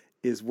Reynolds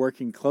is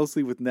working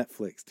closely with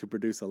Netflix to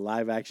produce a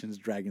live-action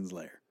Dragon's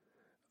Lair.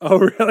 Oh,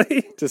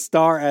 really? To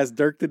star as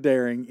Dirk the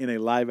Daring in a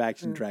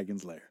live-action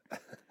Dragon's Lair.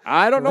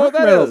 I don't know what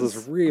that Reynolds is.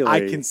 is really.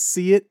 I can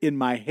see it in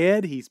my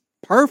head. He's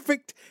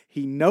perfect.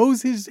 He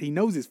knows his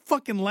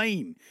fucking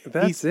lane.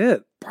 That's He's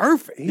it.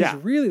 perfect. He's Yeah.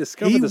 really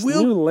discovered He this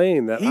will- new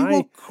lane that He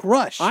will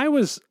crush. I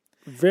was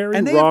very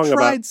and they wrong have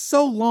tried about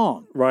so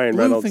long. Ryan Bluth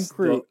Reynolds and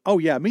crew. Oh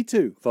yeah, me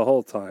too. the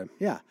whole time.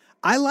 Yeah,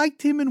 I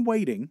liked him in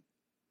Waiting,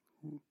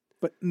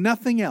 but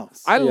nothing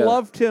else. I Yeah.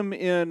 loved him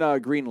in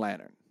Green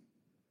Lantern.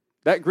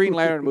 That Green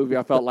Lantern movie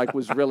I felt like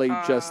was really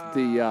just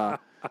the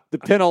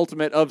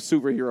penultimate of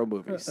superhero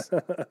movies.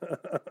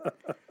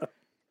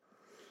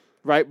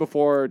 Right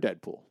before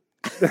Deadpool.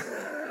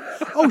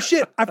 Oh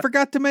shit! I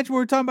forgot to mention when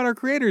we were talking about our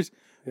creators.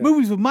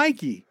 Movies with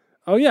Mikey.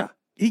 Oh yeah.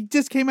 He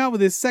just came out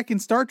with his second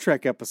Star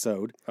Trek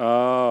episode.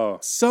 Oh.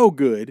 So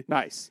good.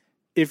 Nice.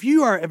 If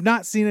you have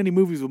not seen any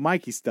movies with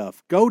Mikey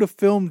stuff, go to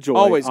Film Joy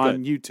Always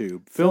on good.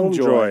 YouTube. Film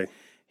Joy.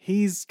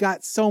 He's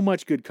got so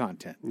much good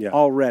content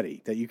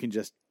already that you can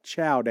just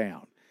chow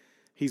down.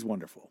 He's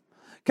wonderful.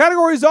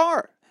 Categories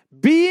are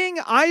Being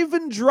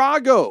Ivan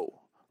Drago,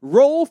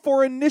 Roll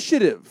for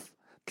Initiative,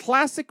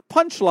 Classic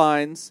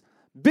Punchlines,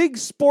 Big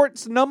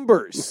Sports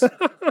Numbers. All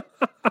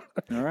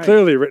right.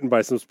 Clearly written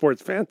by some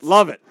sports fans.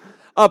 Love it.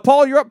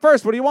 Paul, you're up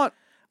first. What do you want?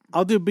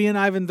 I'll do Being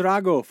Ivan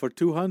Drago for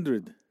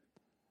 200.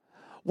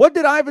 What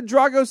did Ivan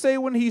Drago say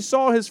when he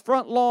saw his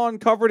front lawn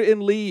covered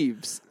in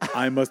leaves?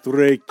 I must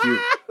rake you.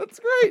 That's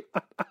great.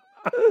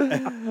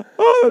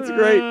 Oh, that's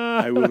great.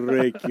 I will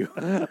rake you.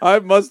 I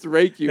must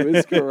rake you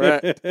is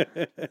correct.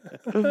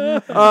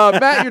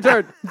 Matt, your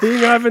turn.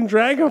 Being Ivan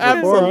Drago for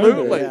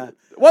Absolutely. 400. Yeah.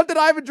 What did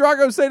Ivan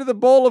Drago say to the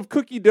bowl of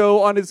cookie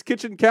dough on his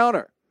kitchen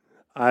counter?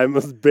 I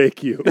must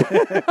bake you.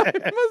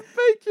 I must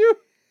bake you.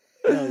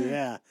 Hell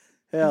yeah.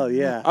 Hell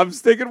yeah. I'm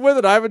sticking with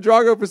it. Ivan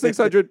Drago for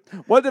 600.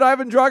 What did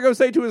Ivan Drago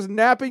say to his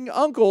napping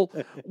uncle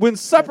when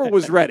supper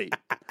was ready?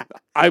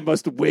 I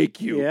must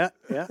wake you. Yeah.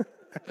 Yeah.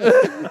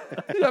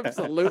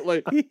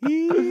 Absolutely.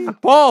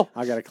 Paul,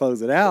 I got to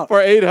close it out.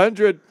 for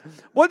 800.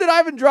 What did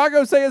Ivan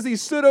Drago say as he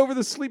stood over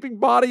the sleeping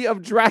body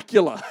of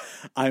Dracula?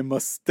 I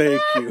must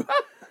stake you.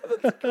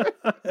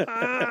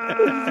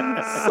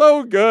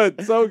 So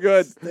good. So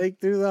good. Stake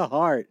through the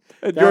heart.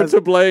 And That you're was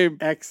to blame.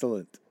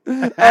 excellent.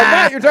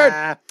 Matt, your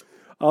turn.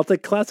 I'll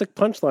take classic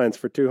punchlines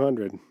for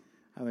 200.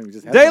 I think we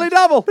just had Daily one.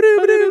 Double. For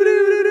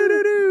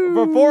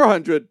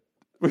 400.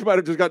 We might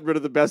have just gotten rid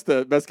of the best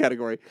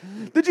category.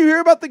 Did you hear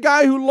about the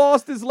guy who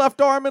lost his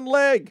left arm and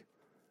leg?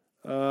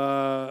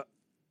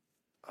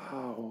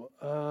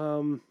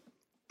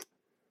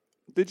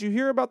 Did you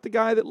hear about the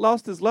guy that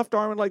lost his left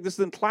arm and leg? This is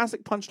in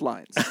classic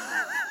punchlines.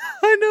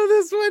 I know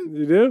this one.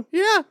 You do?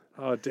 Yeah.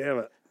 Oh, damn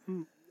it.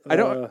 I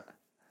don't.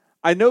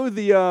 I know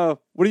the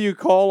what do you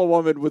call a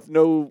woman with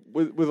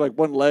like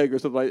one leg or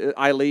something like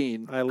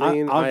Eileen?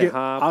 Eileen,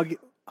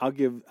 I'll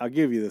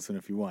give you this one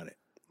if you want it.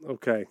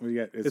 Okay. We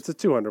got It's a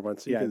 200 one,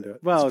 so you can do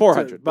it. Well, It's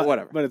 400, but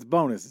whatever. But it's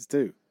bonuses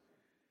too.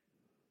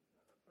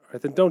 All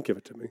right, then don't give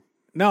it to me.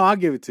 No, I'll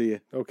give it to you.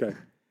 Okay.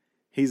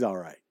 He's all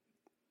right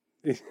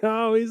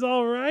Oh, he's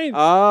all right.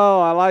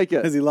 Oh, I like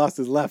because it. he lost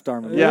his left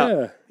arm. And Yeah.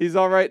 Yeah. He's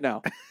all right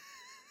now.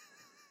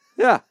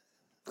 Yeah.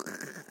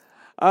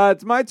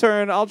 It's my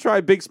turn. I'll try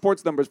big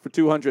sports numbers for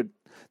 200.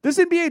 This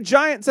NBA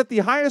Giant set the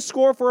highest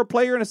score for a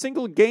player in a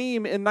single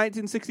game in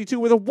 1962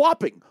 with a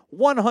whopping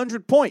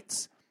 100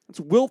 points. It's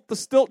Wilt the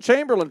Stilt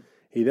Chamberlain.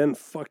 He then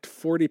fucked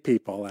 40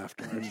 people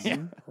afterwards.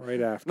 Right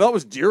after. No, it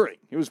was during.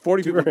 It was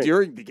 40 people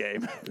during the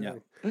game. Yeah.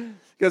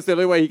 Because the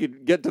only way he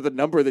could get to the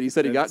number that he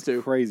said he got to.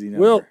 Crazy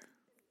number. Wilt,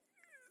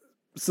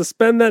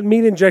 suspend that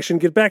meat injection.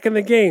 Get back in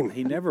the game.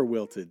 He never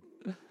wilted.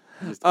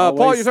 Just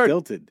Paul, always your turn.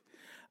 stilted.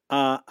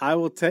 I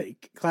will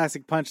take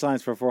classic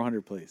punchlines for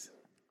 400, please.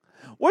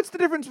 What's the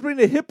difference between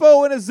a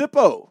hippo and a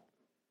Zippo?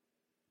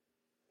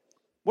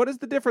 What is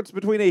the difference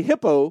between a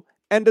hippo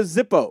and a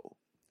Zippo?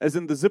 As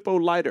in the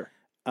Zippo lighter.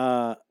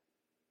 The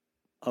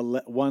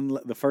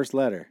first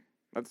letter.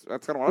 That's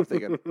kind of what I'm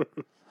thinking.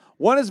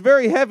 One is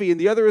very heavy and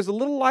the other is a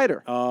little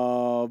lighter.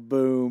 Oh,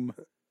 boom.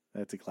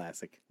 That's a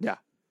classic. Yeah.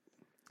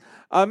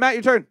 Matt,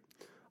 your turn.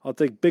 I'll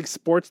take big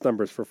sports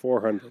numbers for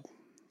 400.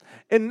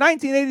 In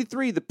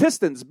 1983, the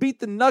Pistons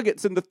beat the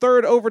Nuggets in the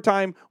third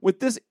overtime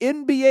with this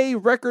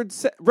NBA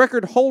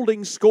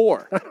record-holding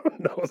score. I don't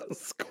know the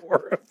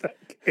score of that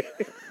game.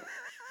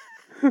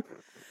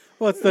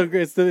 Well, it's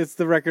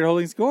the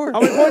record-holding score.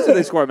 How many points did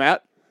they score,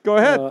 Matt? Go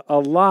ahead. A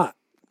lot.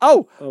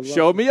 Oh, a lot.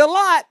 show me a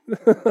lot.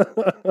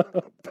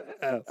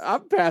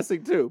 I'm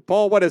passing too.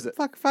 Paul, what is it?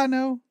 Fuck if I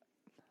know.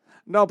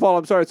 No, Paul,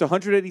 I'm sorry. It's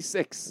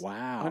 186. Wow.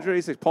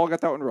 186. Paul got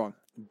that one wrong.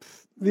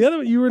 The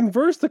other, you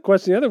reversed the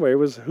question the other way.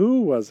 Was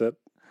who was it?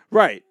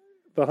 Right.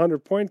 The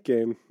 100-point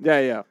game.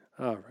 Yeah.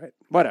 All right.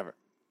 Whatever.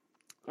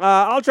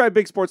 I'll try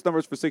big sports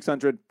numbers for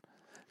 600.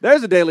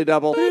 There's a daily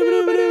double.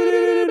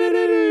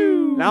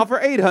 Now for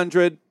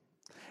 800.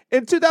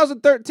 In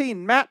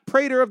 2013, Matt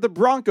Prater of the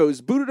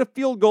Broncos booted a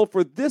field goal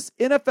for this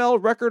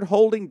NFL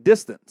record-holding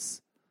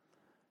distance.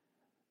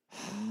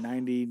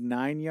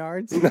 99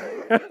 yards?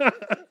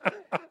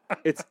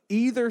 It's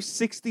either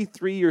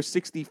 63 or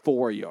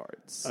 64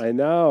 yards. I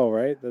know,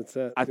 right? That's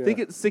it. I think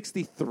it's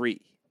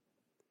 63.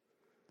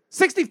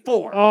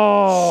 64.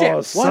 Oh,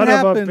 shit. son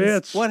of a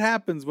bitch. What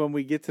happens when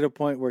we get to the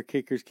point where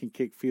kickers can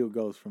kick field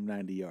goals from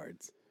 90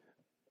 yards?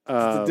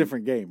 It's a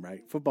different game,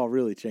 right? Football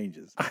really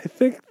changes.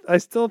 I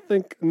still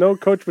think no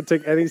coach would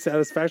take any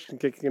satisfaction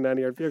kicking a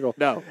 90-yard field goal.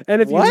 No.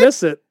 And if What? you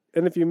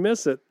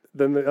miss it,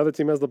 then the other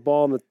team has the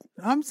ball and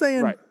I'm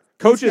saying Right.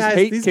 Coaches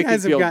hate these kicking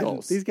guys have field gotten,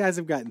 goals. These guys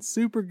have gotten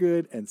super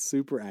good and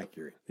super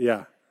accurate.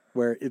 yeah.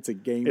 Where it's a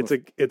game. It's of,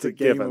 a game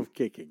given. of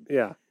kicking.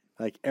 Yeah.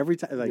 Like every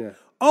time, Yeah.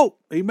 oh,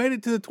 he made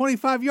it to the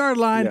 25-yard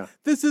line. Yeah.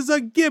 This is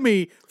a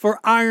gimme for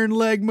Iron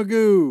Leg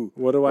Magoo.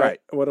 What do Right.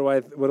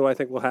 I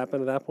think will happen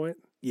at that point?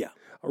 Yeah.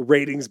 A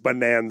ratings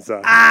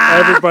bonanza.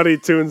 Everybody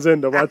tunes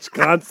in to watch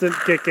constant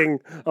kicking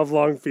of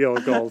long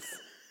field goals.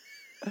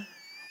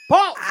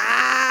 Paul!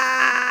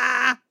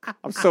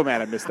 I'm so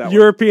mad I missed that one.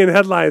 European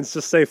headlines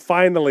just say,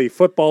 finally,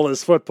 football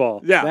is football.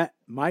 Yeah. That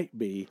might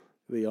be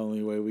the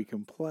only way we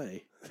can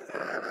play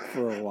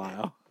for a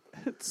while.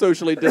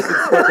 Socially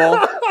distanced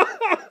football.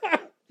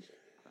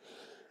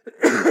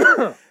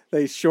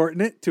 They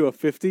shorten it to a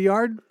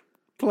 50-yard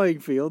playing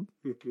field,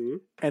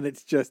 and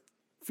it's just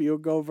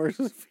field goal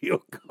versus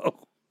field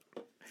goal.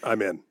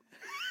 I'm in.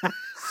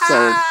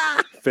 So,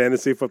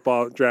 fantasy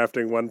football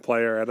drafting one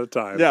player at a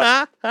time.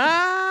 Yeah.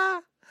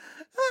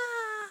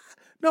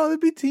 No,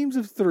 there'd be teams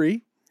of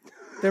 3.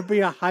 There'd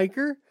be a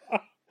hiker,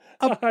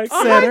 a hiker.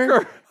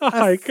 center, A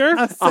hiker?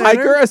 a A center,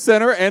 hiker, a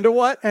center, and a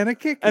what? and a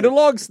kicker. And a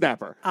log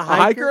snapper. A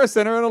hiker, hiker? a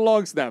center, and a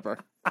log snapper.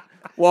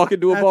 Walk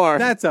into a bar.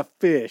 That's a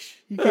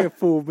fish. You can't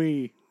fool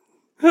me.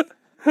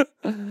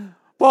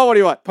 Paul, what do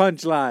you want?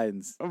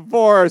 Punchlines.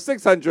 For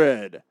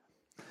 600.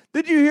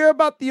 Did you hear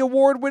about the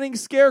award-winning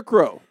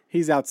Scarecrow?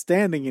 He's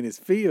outstanding in his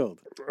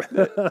field.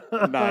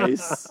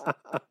 Nice.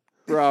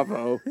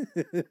 Bravo.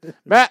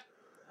 Matt,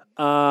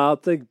 I'll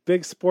take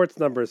big sports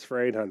numbers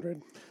for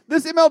 800.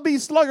 this MLB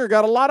slugger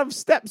got a lot of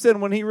steps in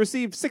when he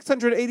received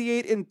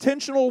 688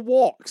 intentional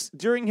walks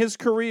during his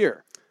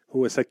career.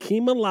 Who is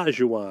Hakeem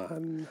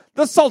Olajuwon?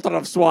 The Sultan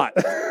of SWAT.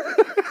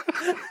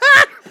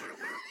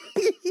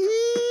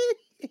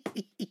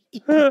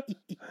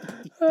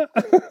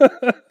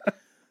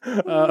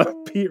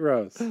 Pete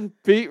Rose.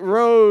 Pete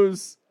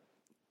Rose.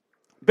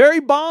 Barry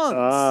Bonds.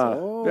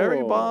 Ah.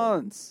 Barry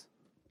Bonds.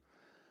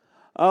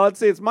 Let's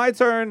see. It's my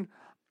turn.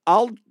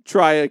 I'll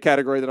try a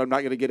category that I'm not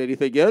going to get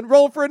anything in.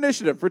 Roll for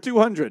initiative for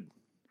 200.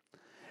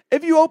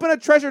 If you open a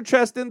treasure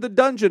chest in the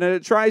dungeon and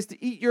it tries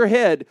to eat your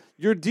head,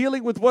 you're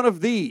dealing with one of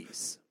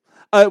these.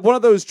 One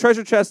of those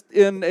treasure chests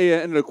in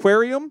an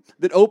aquarium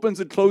that opens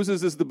and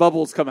closes as the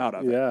bubbles come out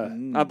of it.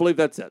 Yeah. I believe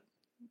that's it.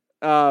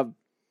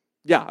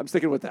 Yeah, I'm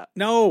sticking with that.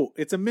 No,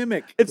 it's a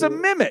mimic. It's a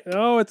mimic.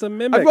 Oh, it's a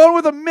mimic. I'm going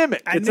with a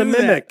mimic. It's a knew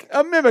mimic.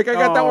 A mimic. I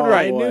got that one Oh,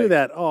 right. I knew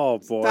that. Oh,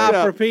 boy. Stop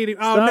Yeah. repeating.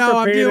 Oh, Stop no,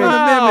 I'm repeating. dealing with a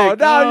Oh, mimic.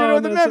 no, you're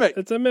doing the it's mimic.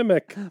 It's a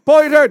mimic.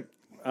 Paul, your turn.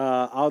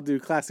 I'll do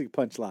classic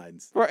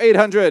punchlines. For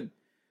 800.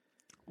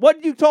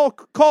 What do you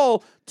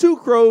call two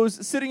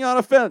crows sitting on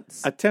a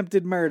fence?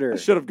 Attempted murder. I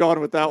should have gone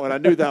with that one. I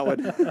knew that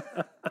one.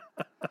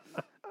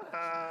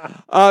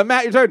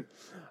 Matt, your turn.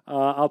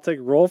 I'll take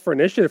roll for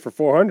initiative for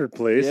 400,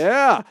 please.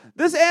 Yeah.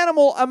 This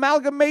animal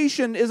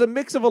amalgamation is a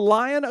mix of a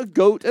lion, a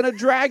goat, and a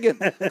dragon.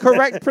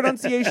 Correct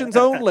pronunciations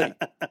only.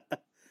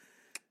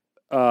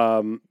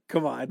 Come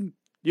on.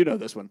 You know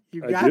this one.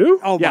 You I got do?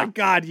 Oh, Yeah. my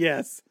God,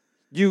 yes.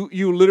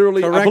 You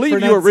literally, I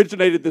believe you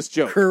originated this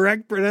joke.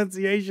 Correct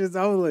pronunciations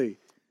only.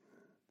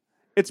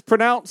 It's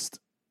pronounced.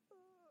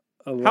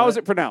 How is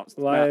it pronounced?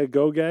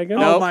 Liagogagan?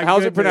 No, Oh my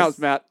how's it goodness. pronounced,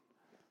 Matt?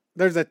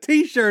 There's a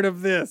T-shirt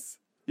of this.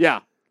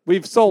 Yeah,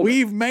 we've sold it.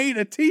 We've made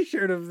a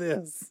T-shirt of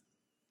this.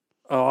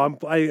 Oh, I'm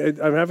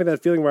having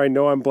that feeling where I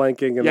know I'm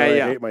blanking and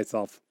I hate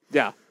myself.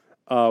 Yeah.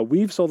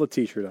 We've sold a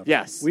T-shirt of it.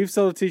 Yes. We've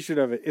sold a T-shirt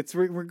of it. It's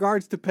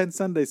regards to Penn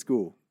Sunday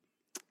School.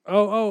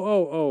 Come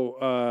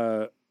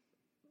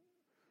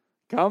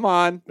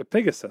on. The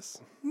Pegasus.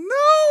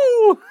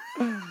 No!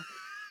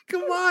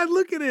 Come on,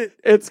 look at it.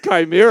 It's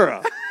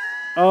Chimera.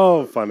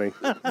 Oh, funny.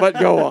 But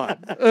go on.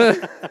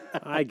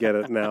 I get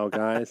it now,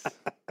 guys.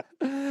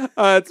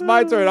 It's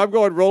my turn. I'm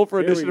going roll for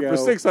Here we initiative for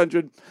go.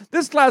 600.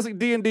 This classic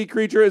D&D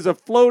creature is a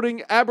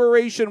floating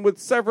aberration with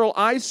several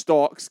eye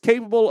stalks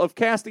capable of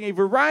casting a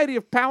variety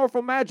of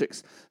powerful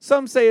magics.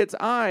 Some say its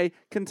eye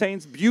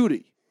contains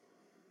beauty.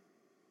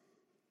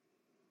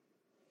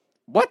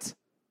 What?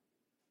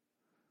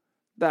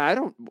 I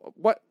don't...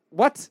 What?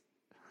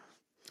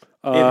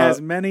 It has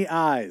many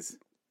eyes.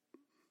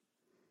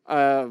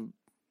 A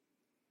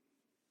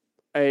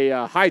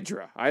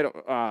Hydra. I don't...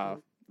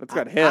 it's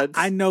got heads.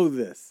 I know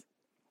this.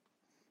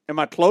 Am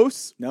I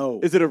close?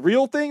 No. Is it a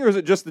real thing or is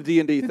it just the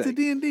D&D thing? It's a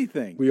D&D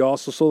thing. We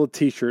also sold a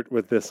T-shirt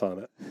with this on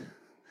it.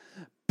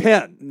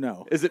 Pen.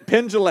 No. Is it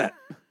Penn Jillette?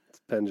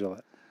 It's Penn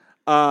Jillette.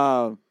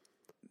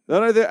 The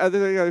other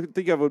thing I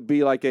think of would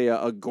be like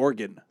a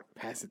Gorgon,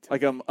 Pass it to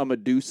like me. a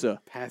Medusa.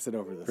 Pass it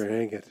over this.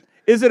 Bring it.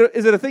 Is it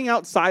a thing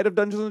outside of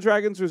Dungeons and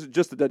Dragons, or is it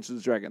just a Dungeons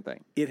and Dragons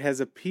thing? It has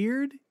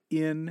appeared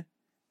in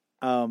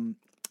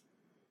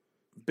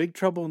Big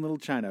Trouble in Little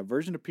China. A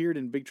version appeared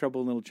in Big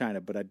Trouble in Little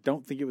China, but I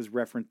don't think it was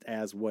referenced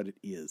as what it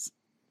is.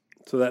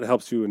 So that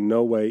helps you in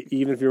no way,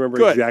 even if you remember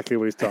Good. exactly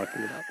what he's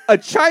talking about. A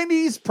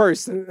Chinese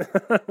person.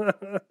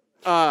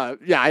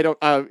 I don't.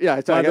 By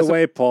the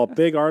way, Paul,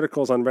 big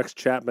articles on Rex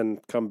Chapman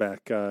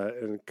comeback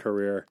in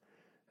career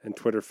and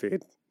Twitter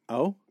feed.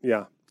 Oh?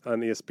 Yeah,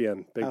 on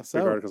ESPN. How Big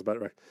so? articles about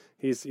it.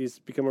 He's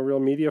become a real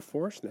media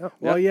force now.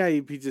 Well, yeah,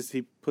 he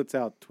puts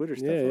out Twitter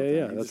stuff. Yeah, all the yeah,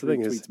 yeah. time. He That's just the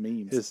thing. retweets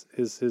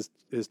memes.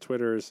 His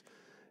Twitter is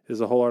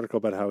a whole article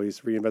about how he's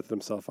reinvented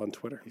himself on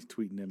Twitter. He's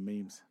tweeting them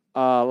memes.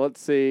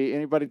 Let's see.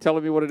 Anybody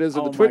telling me what it is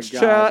in Oh the Twitch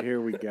my God, chat?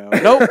 here we go.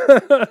 Nope.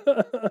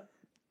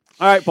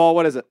 All right, Paul.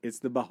 What is it? It's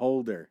the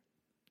Beholder.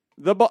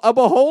 A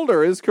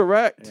beholder is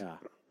correct. Yeah.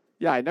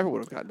 Yeah, I never would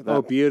have gotten to that.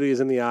 Oh, beauty is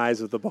in the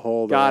eyes of the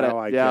beholder. Got it, Oh,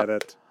 I yeah. get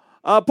it.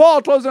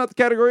 Paul, closing out the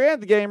category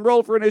and the game.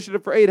 Roll for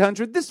initiative for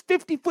 800. This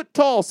 50-foot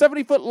tall,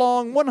 70-foot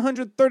long,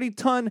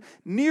 130-ton,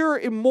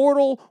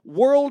 near-immortal,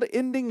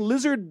 world-ending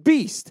lizard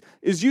beast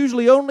is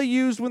usually only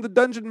used when the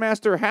dungeon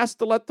master has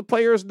to let the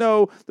players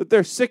know that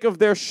they're sick of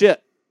their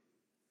shit.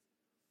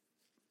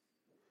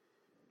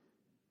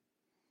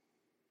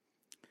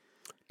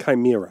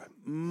 Chimera.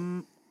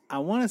 I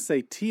want to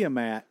say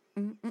Tiamat.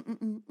 I'm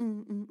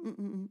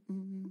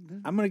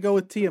going to go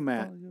with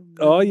Tiamat.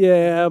 Oh,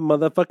 yeah,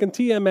 motherfucking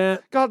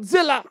Tiamat.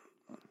 Godzilla!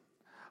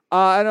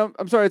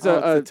 I'm sorry, it's It's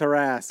a a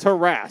Tarask.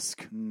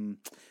 Tarask.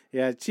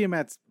 Yeah,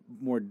 Tiamat's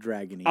more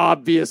dragony.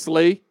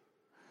 Obviously.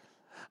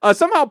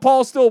 Somehow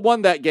Paul still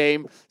won that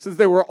game since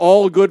they were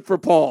all good for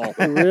Paul.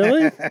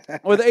 Really?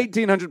 With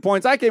 1,800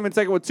 points. I came in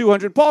second with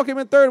 200. Paul came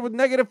in third with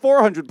negative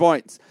 400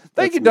 points.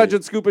 Thank you,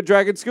 Dungeon Scoop and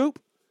Dragon Scoop.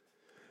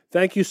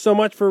 Thank you so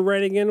much for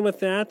writing in with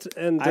that.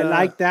 And I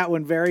like that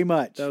one very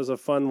much. That was a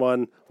fun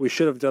one. We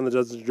should have done the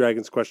Dungeons and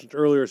Dragons questions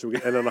earlier so we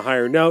could end on a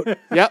higher note.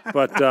 Yep.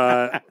 But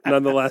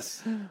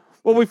nonetheless,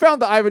 Well, we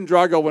found the Ivan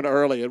Drago one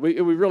early, and we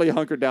really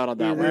hunkered down on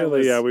that one.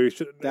 really, we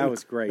should. that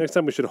was great. Next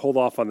time we should hold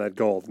off on that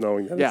gold,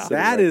 knowing that. Yeah. it's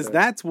sitting right there.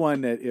 That's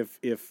one that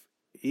if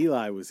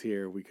Eli was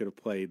here, we could have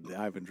played the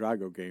Ivan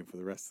Drago game for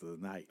the rest of the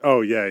night.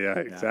 Oh yeah,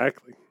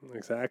 exactly.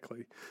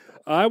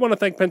 I want to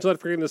thank Penn Jillette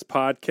for creating this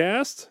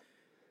podcast.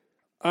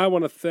 I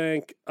want to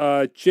thank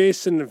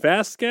Jason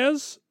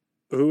Vasquez,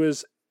 who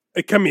is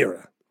a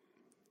chimera.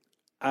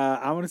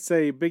 I want to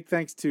say big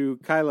thanks to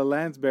Kyla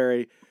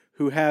Lansbury,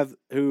 who has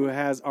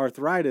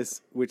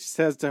arthritis, which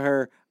says to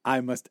her,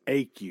 "I must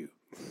ache you."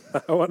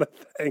 I want to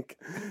thank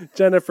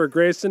Jennifer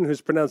Grayson,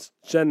 who's pronounced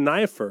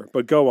Jennifer,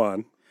 but go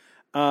on.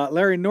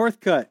 Larry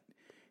Northcutt,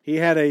 he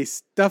had a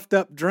stuffed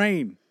up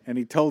drain, and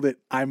he told it,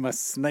 "I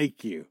must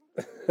snake you."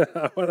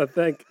 I want to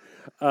thank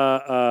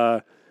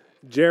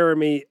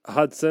Jeremy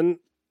Hudson,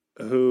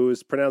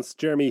 who's pronounced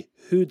Jeremy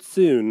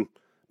Hoodsoon,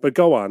 but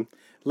go on.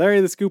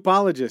 Larry the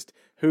Scoopologist,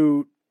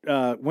 who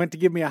went to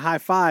give me a high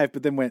five,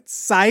 but then went,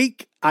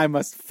 "Psych, I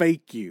must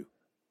fake you."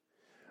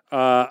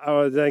 I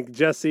want to thank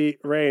Jesse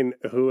Rain,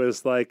 who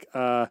is like,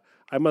 I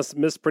must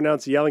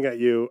mispronounce yelling at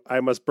you. I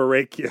must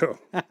berate you.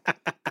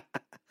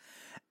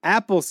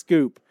 Apple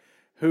Scoop,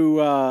 who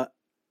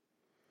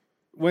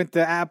went to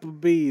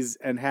Applebee's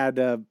and had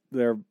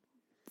their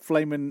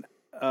filet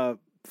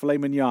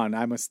mignon.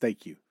 I must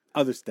steak you.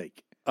 Other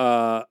steak.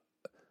 I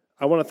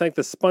want to thank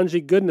the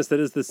spongy goodness that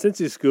is the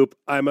Cincy Scoop.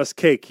 I must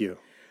cake you.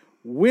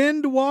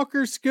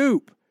 Windwalker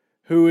Scoop,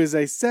 who is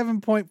a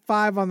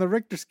 7.5 on the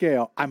Richter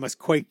scale. I must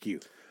quake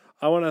you.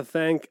 I want to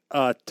thank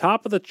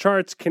top of the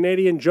charts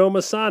Canadian Joe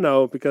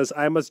Massano because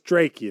I must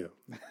Drake you.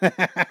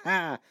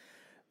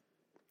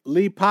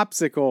 Lee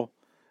Popsicle,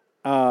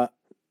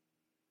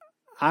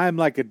 I'm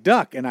like a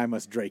duck and I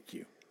must Drake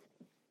you.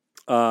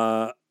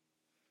 I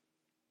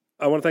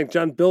want to thank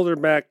John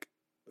Bilderbeck,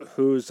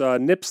 whose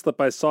nip slip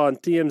I saw on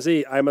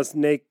TMZ. I must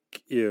nake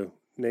you.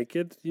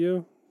 Naked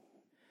you?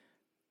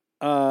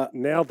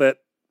 Nailed it.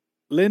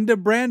 Linda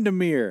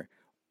Brandomir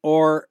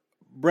or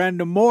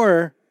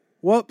Brandamore.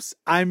 Whoops,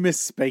 I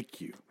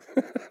misspake you.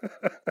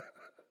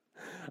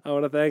 I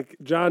want to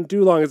thank John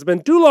Dulong. It's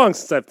been too long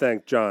since I've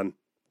thanked John.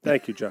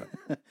 Thank you, John.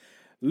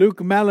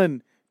 Luke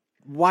Mellon,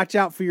 watch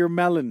out for your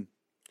melon.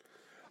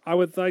 I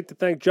would like to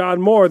thank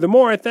John Moore. The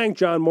more I thank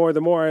John Moore,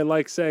 the more I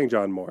like saying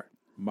John Moore.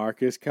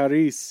 Marcus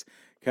Caris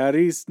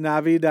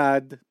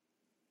Navidad.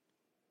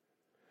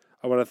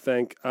 I want to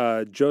thank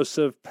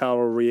Joseph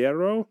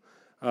Palriero,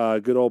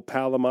 good old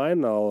pal of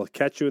mine. I'll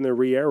catch you in the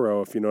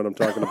Riero if you know what I'm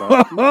talking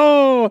about.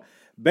 Oh,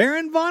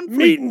 Baron Von Fleet.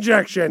 Meat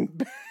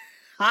injection.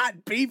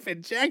 Hot beef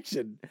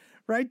injection.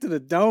 Right to the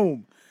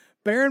dome.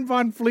 Baron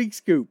Von Fleek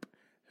Scoop,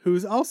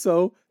 who's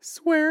also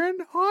swearing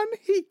on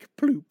Heek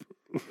Ploop.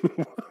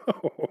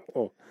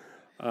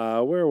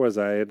 Where was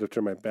I? I had to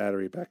turn my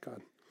battery back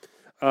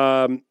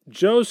on.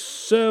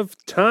 Joseph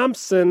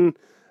Thompson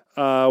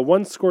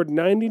once scored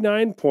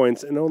 99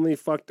 points and only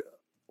fucked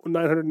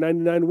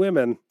 999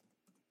 women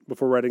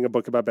before writing a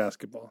book about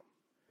basketball.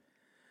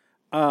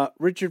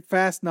 Richard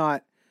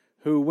Fastnot,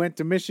 who went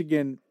to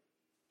Michigan.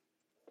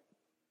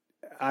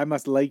 I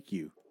must lake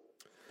you.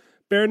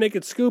 Bare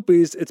Naked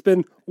Scoopies. It's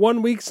been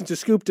 1 week since you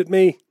scooped at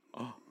me.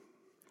 Oh.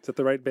 Is that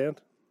the right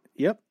band?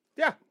 Yep.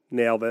 Yeah.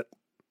 Nailed it.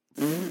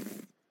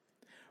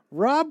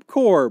 Rob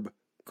Korb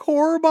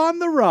on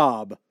the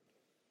Rob.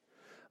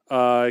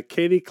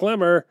 Katie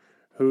Clemmer,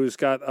 who's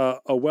got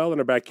a well in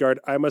her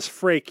backyard. I must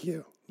frake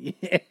you.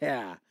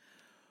 Yeah.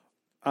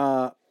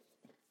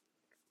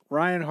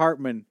 Ryan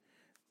Hartman,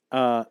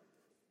 I'm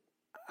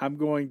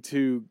going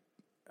to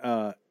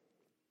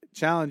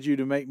challenge you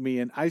to make me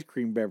an ice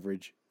cream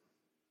beverage.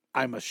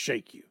 I must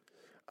shake you.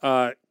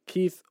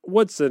 Keith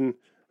Woodson,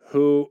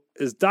 who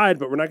is died,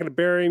 but we're not going to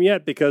bury him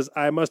yet because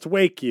I must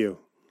wake you.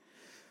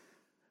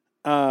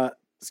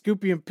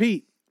 Scoopy and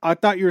Pete, I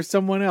thought you were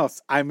someone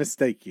else. I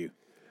mistake you.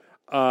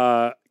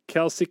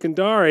 Kelsey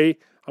Kandari,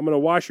 I'm going to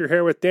wash your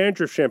hair with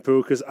dandruff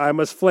shampoo because I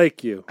must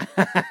flake you.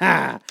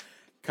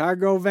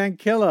 Cargo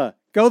Vankilla,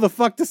 go the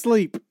fuck to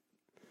sleep.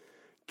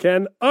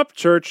 Ken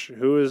Upchurch,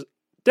 who is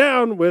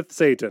down with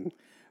Satan.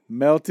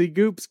 Melty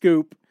Goop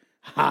Scoop,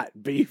 hot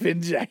beef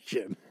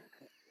injection.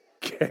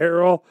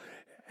 Carol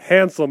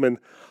Hanselman,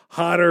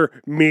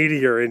 hotter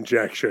meteor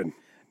injection.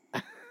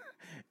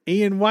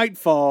 Ian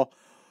Whitefall,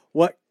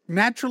 what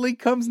naturally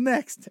comes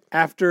next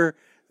after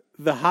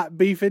the hot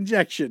beef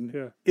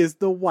injection is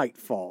the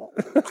Whitefall.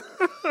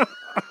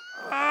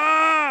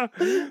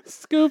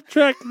 Scoop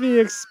Trek the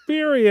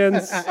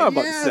Experience. I'm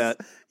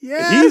upset.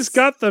 Yes. He's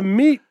got the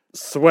meat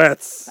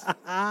sweats.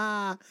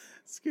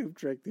 Scoop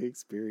Trek the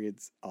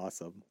Experience.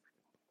 Awesome.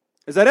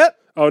 Is that it?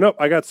 Oh, no.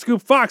 I got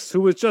Scoop Fox,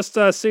 who was just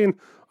seen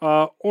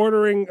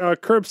ordering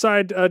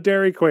curbside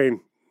Dairy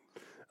Queen.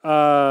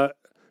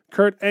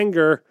 Kurt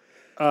Enger,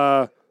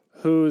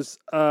 whose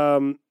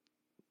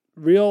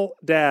real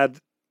dad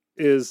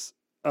is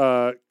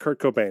Kurt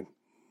Cobain.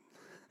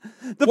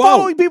 The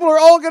following people are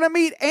all going to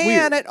meet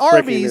Ann at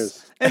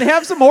Arby's and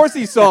have some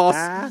horsey sauce.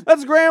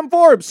 That's Graham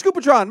Forbes.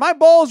 Scoopatron, my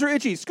balls are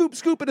itchy. Scoop,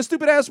 scoop in a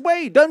stupid-ass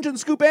way. Dungeon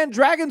Scoop and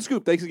Dragon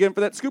Scoop. Thanks again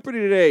for that scooper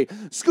today.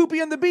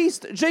 Scoopy and the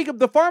Beast. Jacob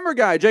the Farmer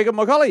Guy. Jacob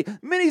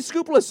McCulley. Mini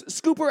Scoopless.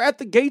 Scooper at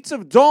the Gates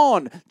of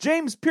Dawn.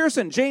 James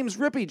Pearson. James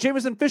Rippey.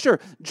 Jameson Fisher.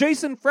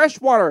 Jason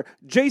Freshwater.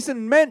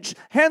 Jason Mensch.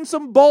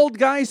 Handsome Bald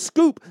Guy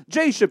Scoop.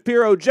 Jay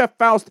Shapiro. Jeff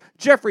Faust.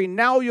 Jeffrey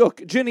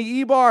Nauyuk.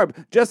 Jenny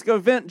Ebarb. Jessica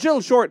Vent. Jill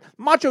Short.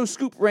 Macho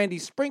Scoop. Randy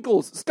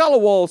Sprinkles,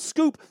 Skullawall,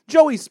 Scoop,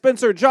 Joey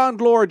Spencer, John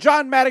Glore,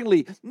 John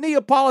Mattingly,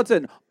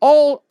 Neapolitan,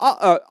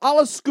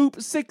 Alla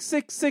Scoop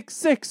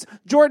 6666,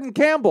 Jordan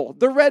Campbell,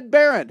 The Red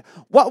Baron,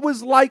 What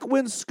Was Like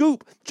When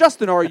Scoop,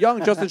 Justin R.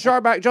 Young, Justin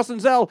Sharback,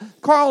 Justin Zell,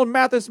 Carl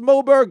Mathis,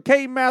 Moberg,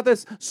 Kay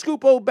Mathis,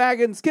 Scoopo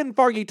Baggins, Ken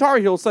Fargy, Tar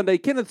Heel Sunday,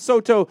 Kenneth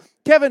Soto,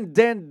 Kevin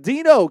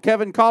Dandino,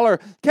 Kevin Collar,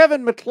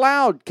 Kevin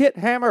McLeod, Kit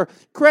Hammer,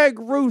 Craig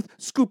Ruth,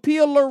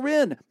 Scoopia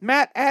Lorin,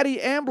 Matt Addy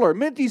Ambler,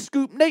 Minty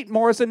Scoop, Nate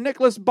Morrison,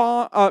 Nicholas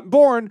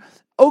Bourne,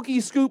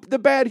 Okie Scoop, The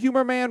Bad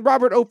Humor Man,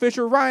 Robert O.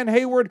 Fisher, Ryan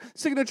Hayward,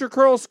 Signature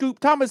Curl Scoop,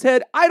 Thomas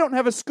Head, I Don't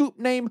Have a Scoop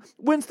Name,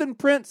 Winston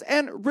Prince,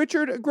 and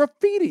Richard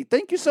Graffiti.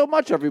 Thank you so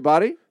much,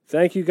 everybody.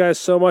 Thank you guys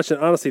so much,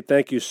 and honestly,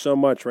 thank you so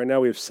much. Right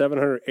now we have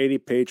 780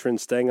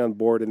 patrons staying on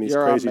board in these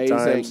crazy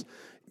times.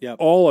 Yep.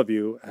 All of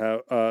you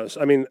have,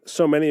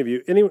 so many of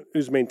you, anyone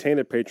who's maintained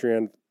a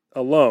Patreon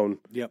alone,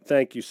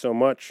 thank you so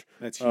much.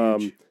 That's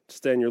huge. To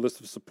stay on your list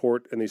of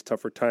support in these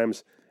tougher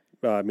times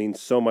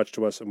means so much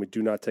to us, and we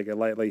do not take it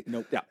lightly.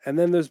 Nope. Yeah. And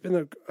then there's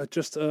been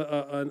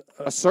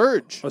a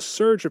surge. A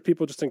surge of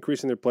people just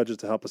increasing their pledges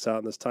to help us out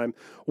in this time.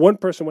 One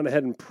person went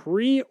ahead and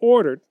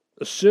pre-ordered,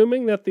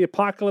 assuming that the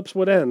apocalypse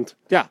would end.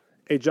 Yeah.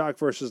 a Jock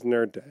versus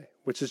Nerd Day,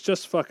 which is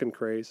just fucking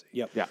crazy.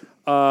 Yep. Yeah.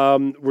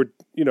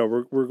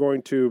 We're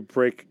going to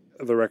break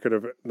the record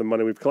of the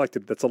money we've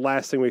collected. That's the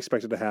last thing we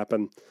expected to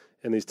happen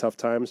in these tough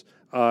times.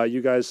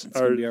 You guys It's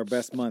gonna be our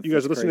best month. You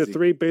guys That's are listening crazy. to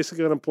 3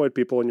 basically unemployed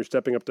people, and you're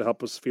stepping up to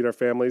help us feed our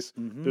families.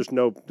 Mm-hmm. There's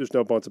no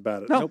bones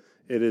about it. Nope.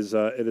 It is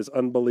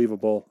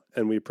unbelievable,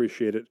 and we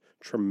appreciate it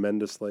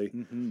tremendously.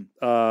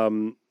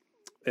 Mm-hmm.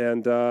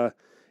 And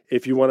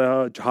if you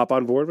want to hop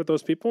on board with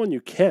those people, and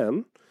you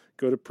can,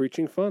 go to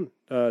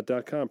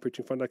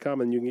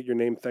preachingfun.com, and you can get your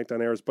name thanked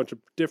on air. There's a bunch of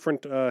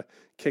different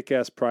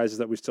kick-ass prizes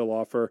that we still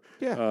offer.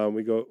 Yeah.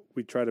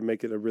 We try to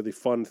make it a really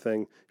fun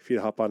thing if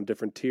you hop on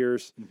different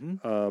tiers.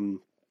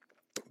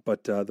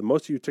 But the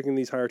most of you taking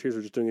these higher tiers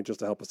are just doing it just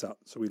to help us out.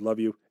 So we love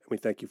you, and we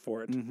thank you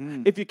for it.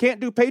 If you can't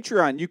do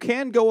Patreon, you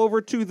can go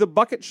over to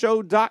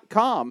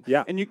thebucketshow.com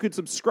Yeah. and you could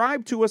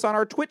subscribe to us on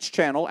our Twitch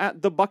channel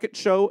at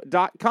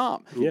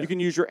thebucketshow.com. Yeah. You can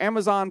use your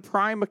Amazon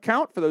Prime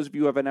account. For those of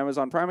you who have an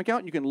Amazon Prime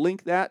account, you can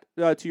link that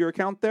to your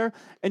account there.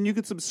 And you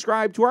can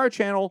subscribe to our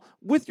channel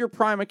with your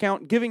Prime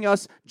account, giving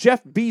us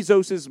Jeff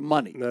Bezos'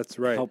 money. That's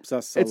right. Helps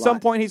us At some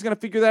point, he's going to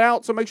figure that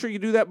out. So make sure you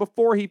do that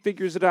before he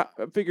figures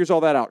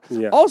all that out.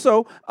 Yeah.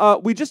 Also,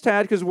 we just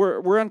had, because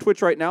we're on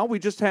Twitch right now, we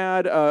just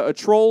had a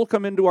troll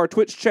come into our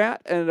Twitch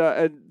chat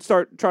and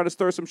start trying to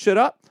stir some shit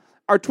up.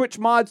 Our Twitch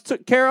mods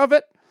took care of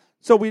it.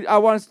 So I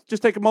want to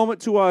just take a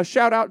moment to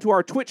shout out to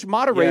our Twitch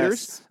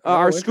moderators, Yes.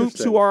 our Scoops,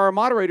 interesting. who are our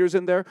moderators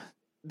in there.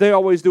 They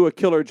always do a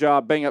killer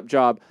job, bang up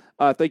job.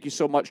 Thank you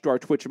so much to our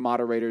Twitch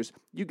moderators.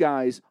 You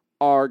guys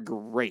are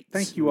great.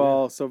 Thank you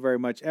all so very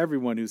much.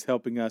 Everyone who's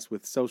helping us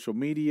with social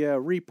media,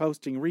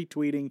 reposting,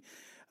 retweeting,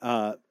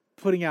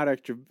 putting out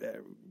extra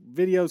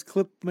videos,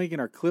 making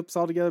our clips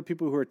all together.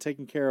 People who are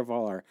taking care of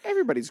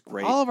Everybody's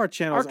great. all of our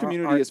channels. Our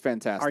community is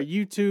fantastic. Our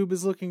YouTube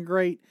is looking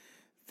great.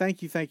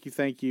 Thank you, thank you,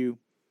 thank you.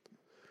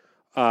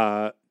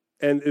 And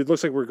it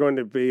looks like we're going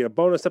to be a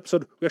bonus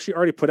episode. We actually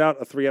already put out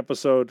a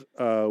 3-episode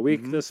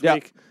week this Yeah.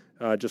 week,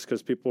 just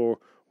because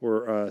people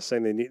were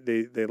saying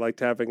they liked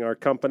having our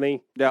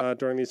company Yeah.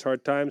 during these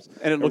hard times.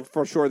 And it looked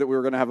for sure that we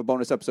were going to have a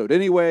bonus episode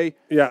anyway.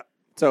 Yeah,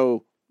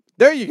 So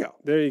there you go.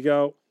 there you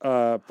go.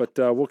 But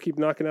we'll keep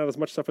knocking out as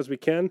much stuff as we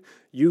can.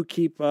 You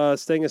keep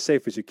staying as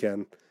safe as you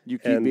can. You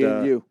keep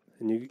being you.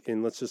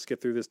 And let's just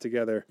get through this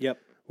together. Yep.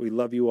 We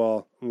love you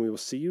all, and we will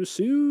see you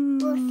soon.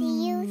 We'll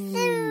see you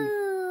soon.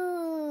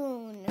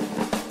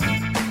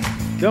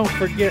 Don't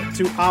forget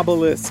to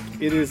Obelisk.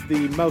 It is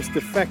the most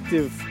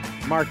effective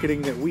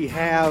marketing that we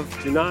have.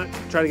 Do not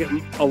try to get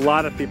a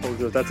lot of people to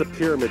do it. That's a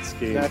pyramid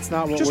scheme. That's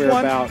not what Just we're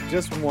one. about.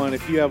 Just one.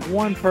 If you have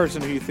one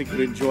person who you think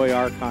would enjoy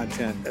our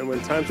content, And when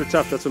times are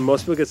tough, that's when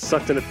most people get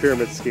sucked into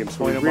pyramid schemes.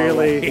 So we Point 'em our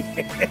really,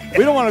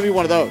 We don't want to be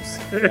one of those.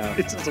 Yeah.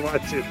 we just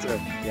want you to.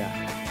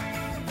 yeah.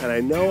 And I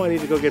know I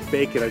need to go get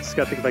bacon. I just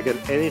got to think if I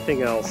get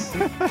anything else.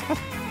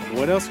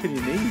 What else can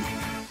you need?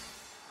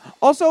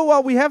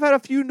 Also, we have had a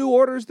few new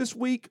orders this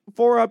week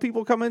for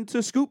people coming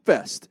to Scoop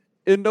Fest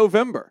in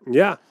November.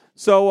 Yeah.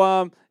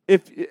 So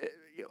if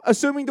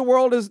assuming the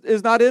world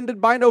is not ended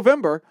by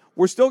November,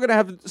 we're still going to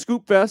have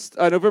Scoop Fest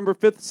November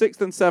 5th,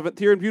 6th, and 7th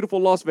here in beautiful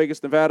Las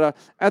Vegas, Nevada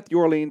at the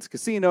Orleans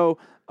Casino.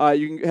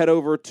 You can head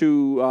over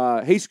to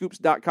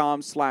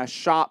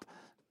heyscoops.com/shop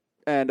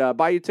and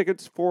buy your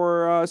tickets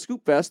for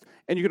Scoop Fest.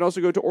 And you can also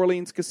go to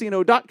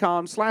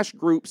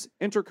orleanscasino.com/groups,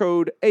 enter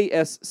code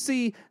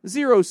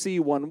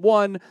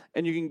ASC0C11,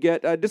 and you can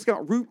get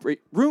discount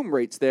room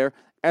rates there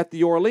at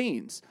the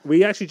Orleans.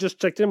 We actually just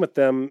checked in with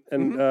them,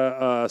 and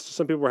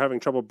some people were having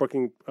trouble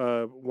booking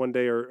one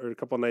day or a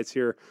couple of nights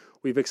here.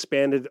 We've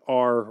expanded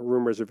our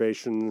room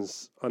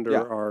reservations under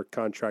Yeah. our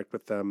contract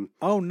with them.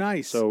 Oh,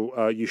 nice.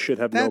 So you should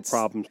have That's- no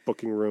problems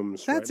booking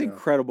rooms. That's right now.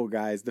 incredible,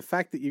 guys. The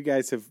fact that you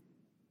guys have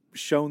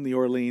shown the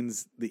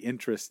Orleans the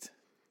interest,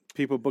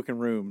 people booking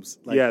rooms.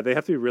 Like, Yeah, they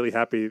have to be really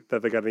happy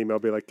that they got an email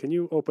be like, can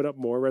you open up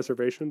more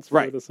reservations for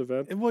Right. this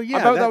event? Well, yeah.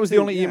 I thought that was the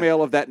too, only yeah.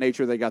 email of that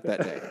nature they got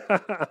that day.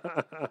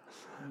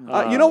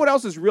 You know what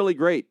else is really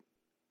great?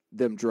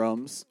 Them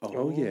drums.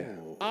 Oh, yeah.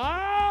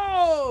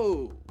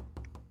 Oh!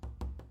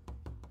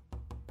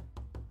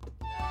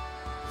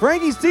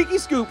 Frankie's Tiki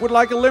Scoop would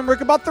like a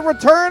limerick about the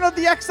return of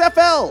the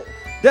XFL,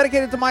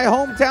 dedicated to my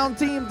hometown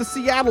team, the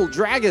Seattle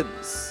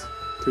Dragons.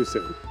 Too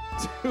soon.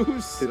 Too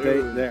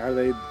soon. Are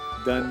they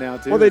done now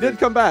too? Well, they did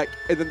come back,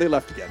 and then they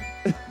left again.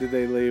 Did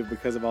they leave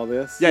because of all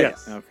this? Yeah,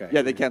 Yes. yeah. Okay.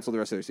 Yeah, they canceled the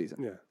rest of their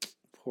season. Yeah.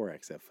 Poor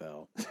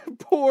XFL.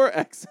 Poor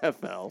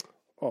XFL.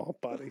 Oh,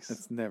 buddies.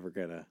 It's never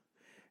gonna.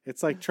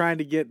 It's like trying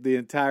to get the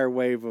entire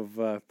wave of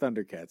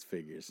Thundercats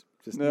figures.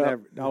 Just Yeah.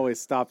 never. Always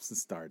stops and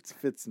starts.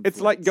 Fits and. It's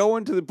like flips.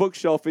 going to the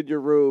bookshelf in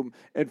your room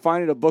and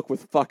finding a book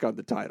with fuck on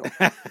the title.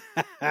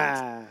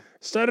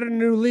 Started a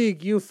new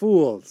league, you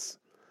fools.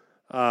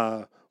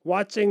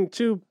 Watching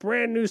 2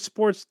 brand new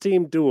sports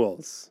team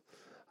duels.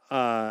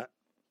 It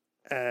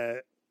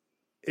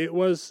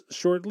was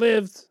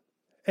short-lived.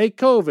 Hey,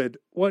 COVID,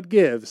 what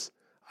gives?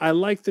 I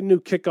like the new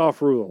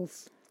kickoff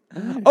rules.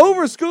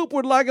 Overscoop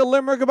would like a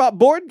limerick about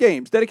board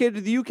games dedicated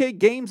to the UK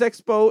Games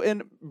Expo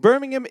in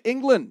Birmingham,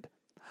 England.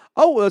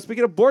 Oh,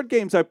 speaking of board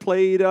games, I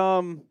played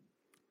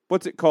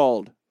what's it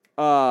called?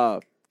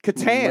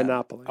 Catan.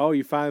 Monopoly. Oh,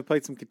 you finally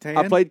played some Catan?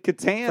 I played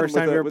Catan. First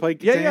time you ever played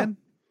Catan? Yeah. Did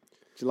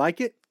you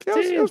like it?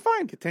 It was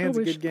fine. Catan's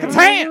a good game.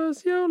 Catan! I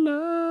was your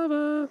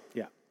lover.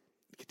 Yeah.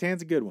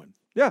 Catan's a good one.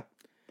 Yeah.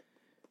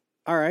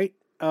 All right.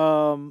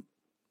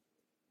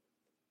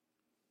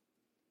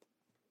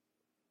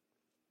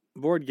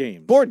 Board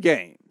games. Board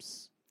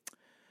games.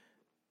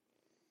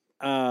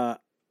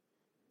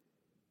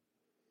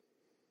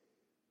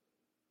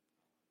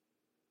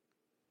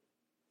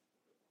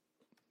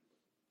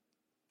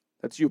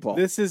 That's you, Paul.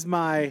 This is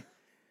now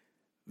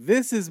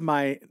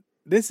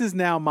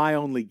my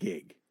only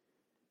gig.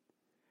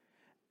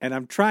 And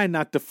I'm trying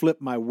not to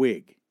flip my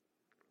wig.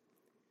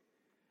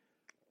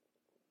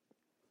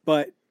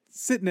 But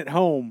sitting at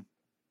home,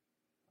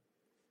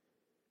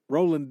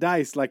 rolling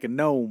dice like a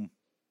gnome,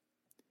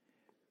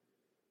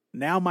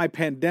 now my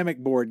pandemic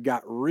board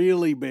got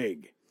really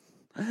big.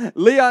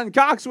 Leon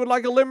Cox would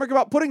like a limerick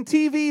about putting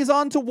TVs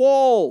onto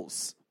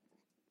walls.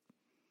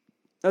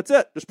 That's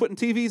it. Just putting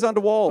TVs onto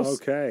walls.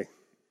 Okay.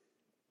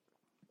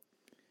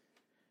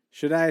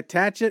 Should I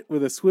attach it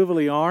with a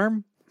swivelly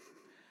arm?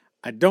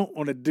 I don't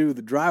want to do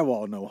the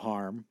drywall no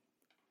harm.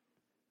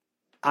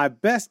 I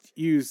best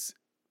use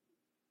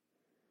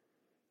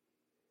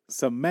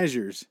some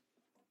measures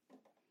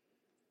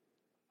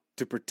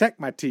to protect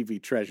my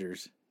TV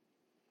treasures.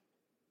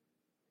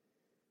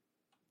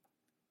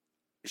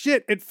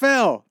 Shit, it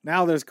fell.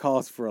 Now there's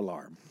cause for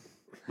alarm.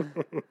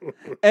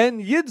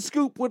 And Yid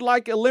Scoop would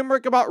like a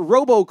limerick about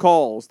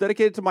robocalls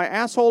dedicated to my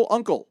asshole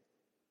uncle.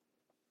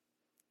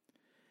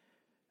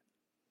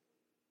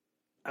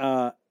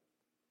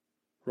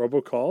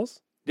 Robocalls?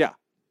 Yeah.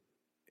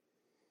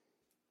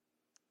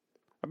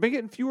 I've been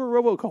getting fewer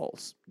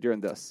robocalls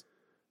during this.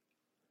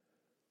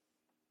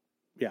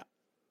 Yeah.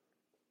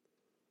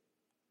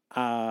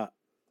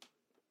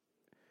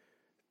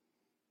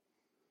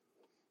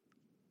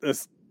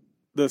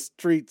 The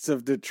streets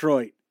of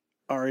Detroit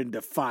are in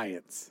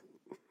defiance.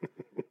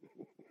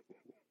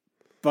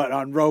 But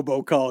on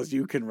robocalls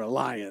you can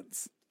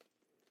reliance.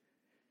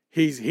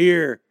 He's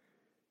here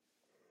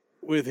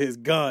with his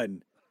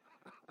gun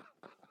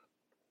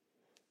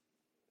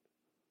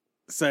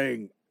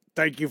saying,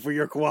 "Thank you for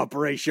your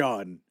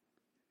cooperation.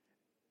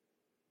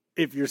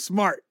 If you're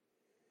smart,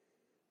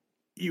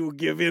 you will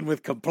give in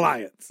with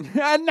compliance."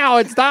 And now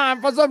it's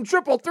time for some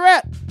triple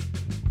threat.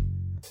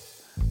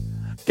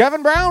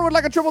 Kevin Brown would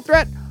like a triple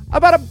threat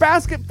about a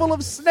basket full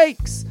of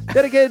snakes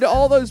dedicated to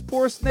all those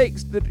poor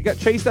snakes that got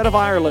chased out of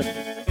Ireland.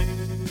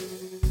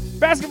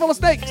 Basket full of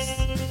snakes.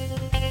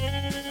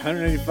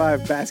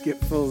 185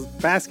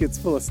 baskets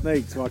full of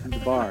snakes walking to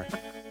the bar.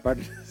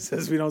 Bartender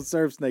says we don't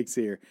serve snakes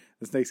here.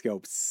 The snakes go,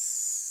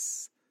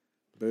 psst,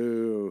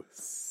 boo.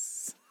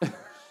 Psst.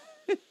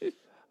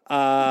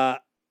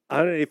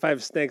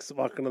 185 snakes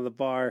walking to the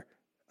bar.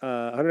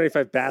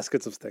 185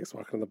 baskets of snakes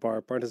walking to the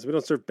bar. Bartender says we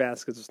don't serve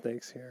baskets of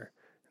snakes here.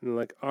 And they're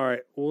like, all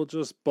right, we'll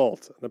just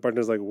bolt. And the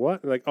bartender's like,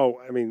 what? They're like, oh,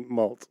 I mean,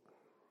 molt.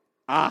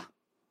 Ah.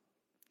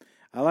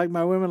 I like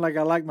my women like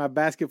I like my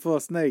basket full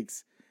of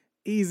snakes.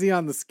 Easy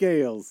on the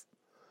scales.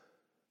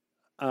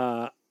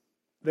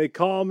 They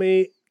call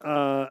me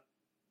the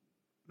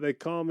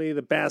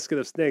basket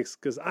of snakes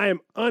because I am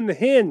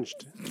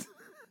unhinged.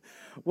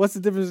 What's the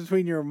difference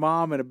between your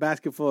mom and a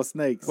basket full of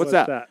snakes? What's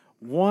that?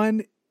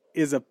 One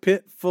is a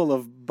pit full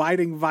of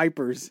biting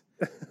vipers.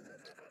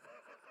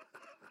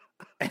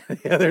 And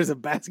the other is a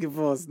basket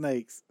full of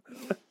snakes.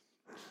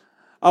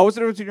 What's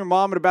the difference between your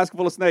mom and a basket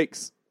full of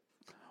snakes?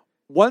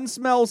 One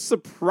smells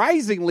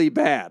surprisingly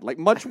bad, like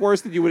much worse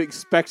than you would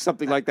expect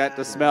something like that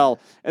to smell.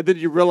 And then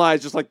you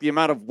realize just like the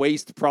amount of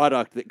waste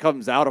product that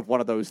comes out of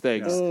one of those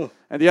things. Oh.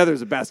 And the other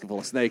is a basket full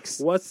of snakes.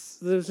 What's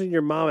the difference between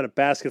your mom and a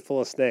basket full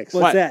of snakes?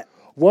 What's that?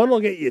 One will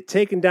get you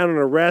taken down and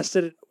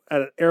arrested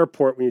at an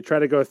airport when you try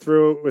to go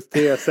through with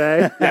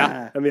TSA.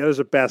 Yeah. And the other's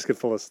a basket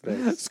full of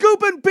snakes.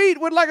 Scoop and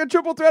Pete would like a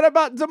triple threat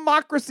about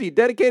democracy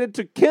dedicated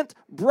to Kent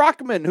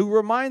Brockman, who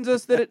reminds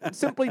us that it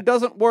simply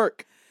doesn't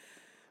work.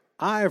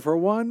 I, for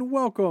one,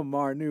 welcome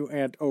our new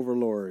ant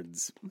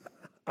overlords.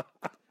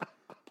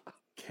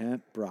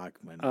 Kent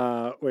Brockman.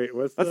 Wait,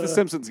 what's That's the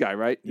Simpsons guy,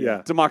 right?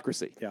 Yeah.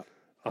 Democracy. Yeah.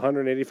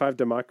 185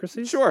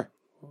 democracies? Sure.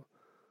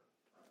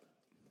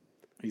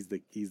 He's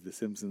the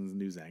Simpsons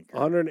news anchor.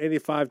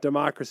 185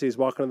 democracies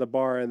walking to the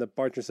bar, and the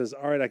bartender says,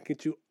 all right, I can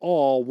get you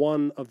all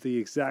one of the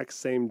exact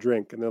same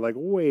drink. And they're like,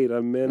 wait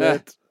a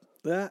minute.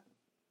 That.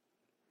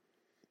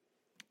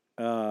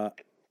 I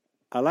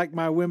like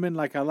my women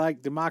like I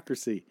like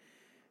democracy.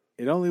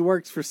 It only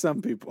works for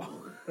some people.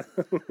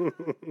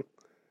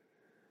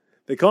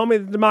 They call me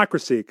the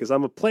democracy because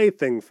I'm a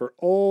plaything for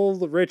all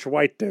the rich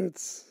white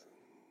dudes.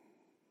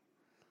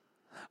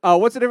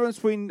 What's the difference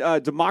between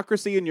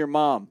democracy and your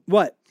mom?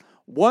 What?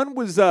 One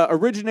was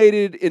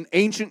originated in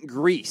ancient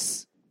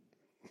Greece,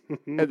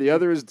 and the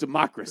other is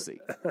democracy.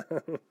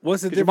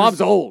 What's the difference? Your mom's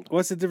old.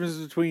 What's the difference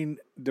between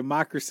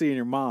democracy and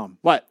your mom?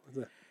 What?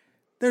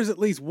 There's at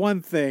least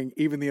one thing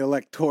even the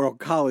Electoral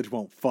College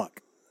won't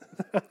fuck.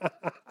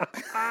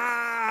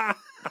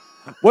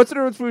 What's the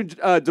difference between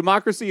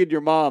democracy and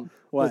your mom?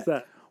 What? What's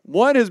that?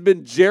 One has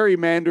been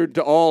gerrymandered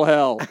to all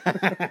hell,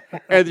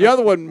 and the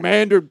other one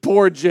mandered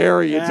poor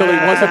Jerry until he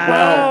wasn't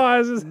well. Oh, I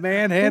was just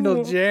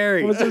Manhandled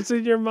Jerry. What's it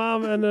in your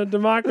mom and a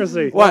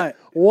democracy? What?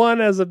 One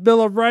has a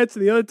Bill of Rights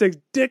and the other takes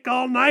dick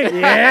all night.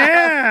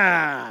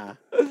 Yeah.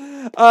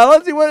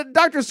 Let's see what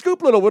Dr.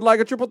 Scoop Little would like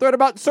a triple threat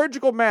about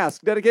surgical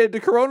mask dedicated to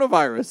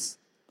coronavirus.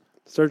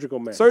 Surgical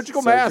mask.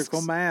 Surgical masks.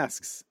 Surgical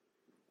masks.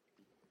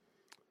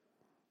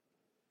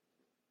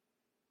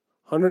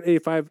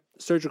 185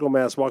 surgical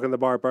masks walk in the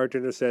bar.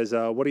 Bartender says,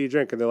 what do you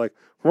drink? And they're like,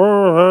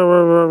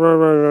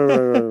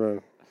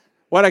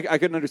 What? I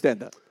couldn't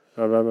understand that.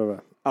 in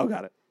Oh,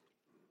 got it.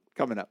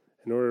 Coming up.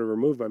 order to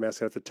remove my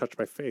mask, I have to touch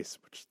my face,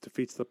 which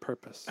defeats the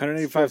purpose.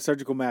 185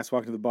 surgical masks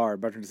walk into the bar.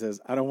 Bartender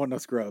says, I don't want no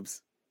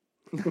scrubs.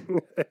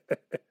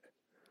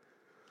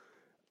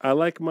 I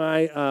like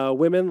my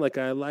women like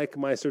I like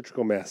my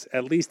surgical masks.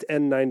 At least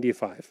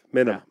N95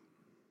 minimum.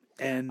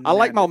 And I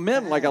like my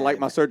men like I like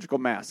my surgical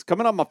mask.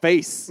 Coming on my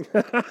face.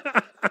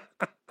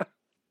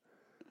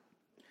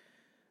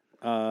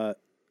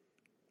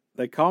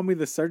 They call me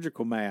the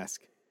surgical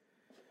mask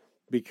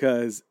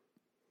because,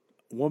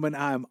 woman,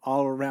 I'm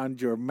all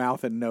around your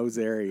mouth and nose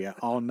area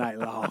all night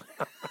long.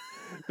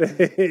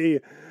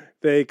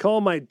 They call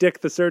my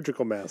dick the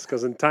surgical mask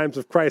because in times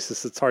of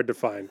crisis, it's hard to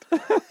find.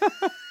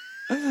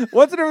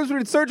 What's the difference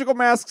between surgical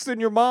masks and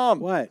your mom?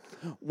 What?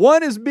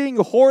 One is being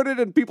hoarded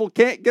and people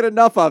can't get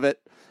enough of it.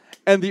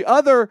 And the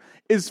other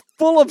is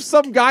full of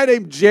some guy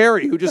named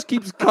Jerry who just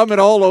keeps coming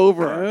all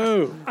over her.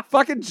 Oh,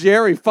 Fucking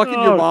Jerry, fucking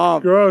your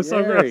mom. Gross.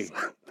 So Jerry.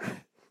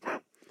 gross.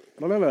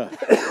 Blah.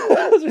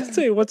 I was going to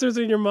say, what's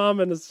between your mom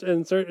and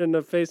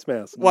a face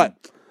mask?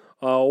 What?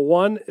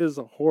 One is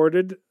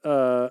hoarded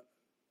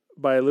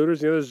by looters.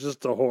 The other is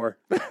just a whore.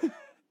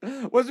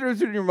 What's the difference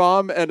between your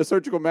mom and a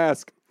surgical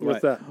mask?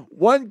 What's What? that?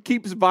 One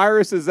keeps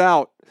viruses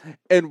out,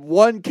 and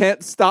one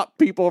can't stop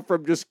people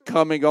from just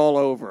coming all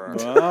over her.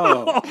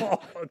 Oh,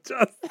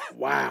 Just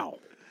wow.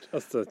 a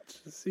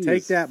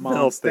Take that, Mom.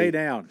 filthy. Stay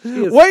down.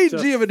 He is Wade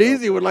just Giovanizzi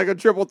filthy. would like a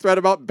triple threat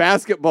about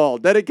basketball,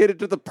 dedicated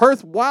to the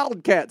Perth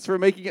Wildcats for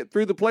making it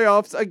through the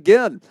playoffs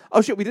again.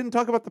 Oh, shit, we didn't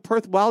talk about the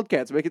Perth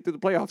Wildcats making it through the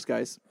playoffs,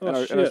 guys, in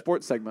our shit.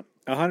 sports segment.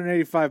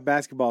 185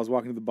 basketballs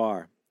walking to the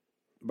bar.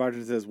 The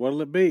bartender says,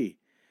 what'll it be?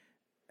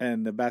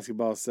 And the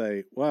basketballs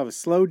say, we'll have a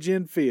slow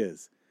gin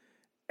fizz.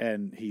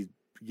 And he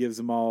gives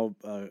them all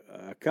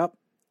a cup,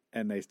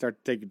 and they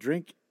start to take a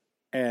drink,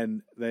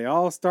 and they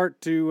all start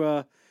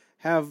to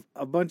have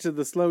a bunch of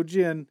the slow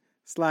gin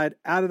slide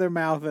out of their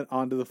mouth and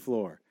onto the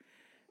floor.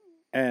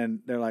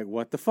 And they're like,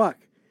 what the fuck?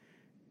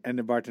 And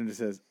the bartender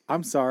says,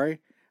 I'm sorry.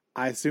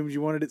 I assumed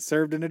you wanted it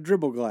served in a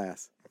dribble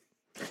glass.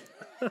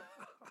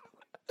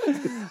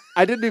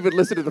 I didn't even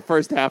listen to the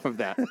first half of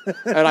that,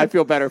 and I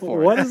feel better for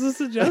What it. is the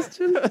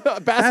suggestion?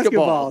 Basketball.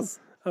 Basketballs.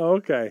 Oh,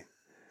 okay.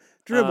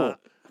 Dribble.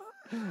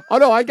 Oh,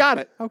 no, I got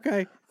it.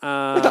 Okay.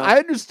 I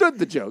understood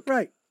the joke.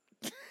 Right.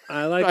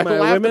 I like I my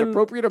laughed an women.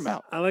 appropriate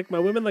amount. I like my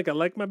women like I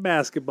like my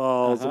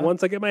basketballs. And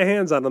once I get my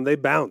hands on them, they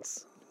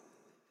bounce.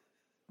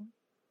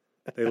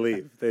 They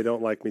leave. They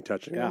don't like me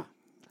touching Yeah.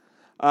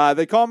 them.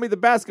 They call me the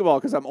basketball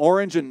because I'm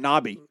orange and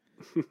knobby.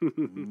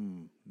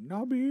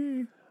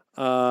 Nobby.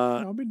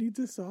 Uh, Nobby needs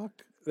a sock.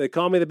 they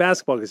call me the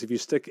basketball because if you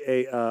stick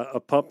a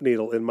pump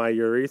needle in my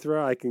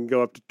urethra, I can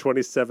go up to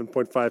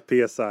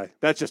 27.5 psi.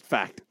 That's just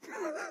fact.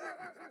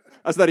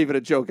 That's not even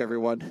a joke,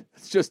 everyone.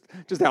 It's just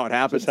how it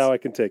happens. That's how I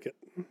can take it.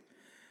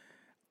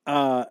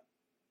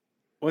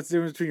 What's the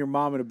difference between your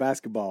mom and a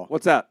basketball?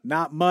 What's that?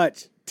 Not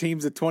much.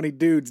 Teams of 20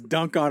 dudes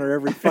dunk on her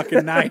every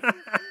fucking night.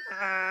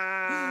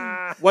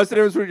 What's the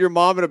difference between your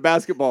mom and a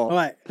basketball?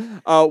 What?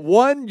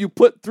 One you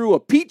put through a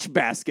peach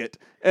basket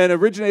and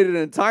originated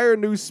an entire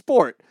new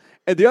sport,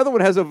 and the other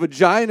one has a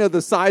vagina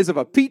the size of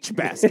a peach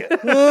basket.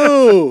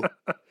 Whoa.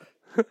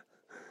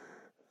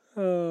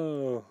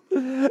 Oh.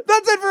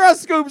 That's it for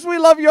us, Scoops. We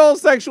love you all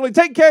sexually.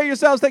 Take care of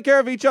yourselves. Take care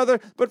of each other,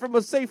 but from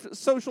a safe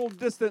social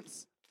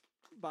distance.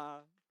 Bye.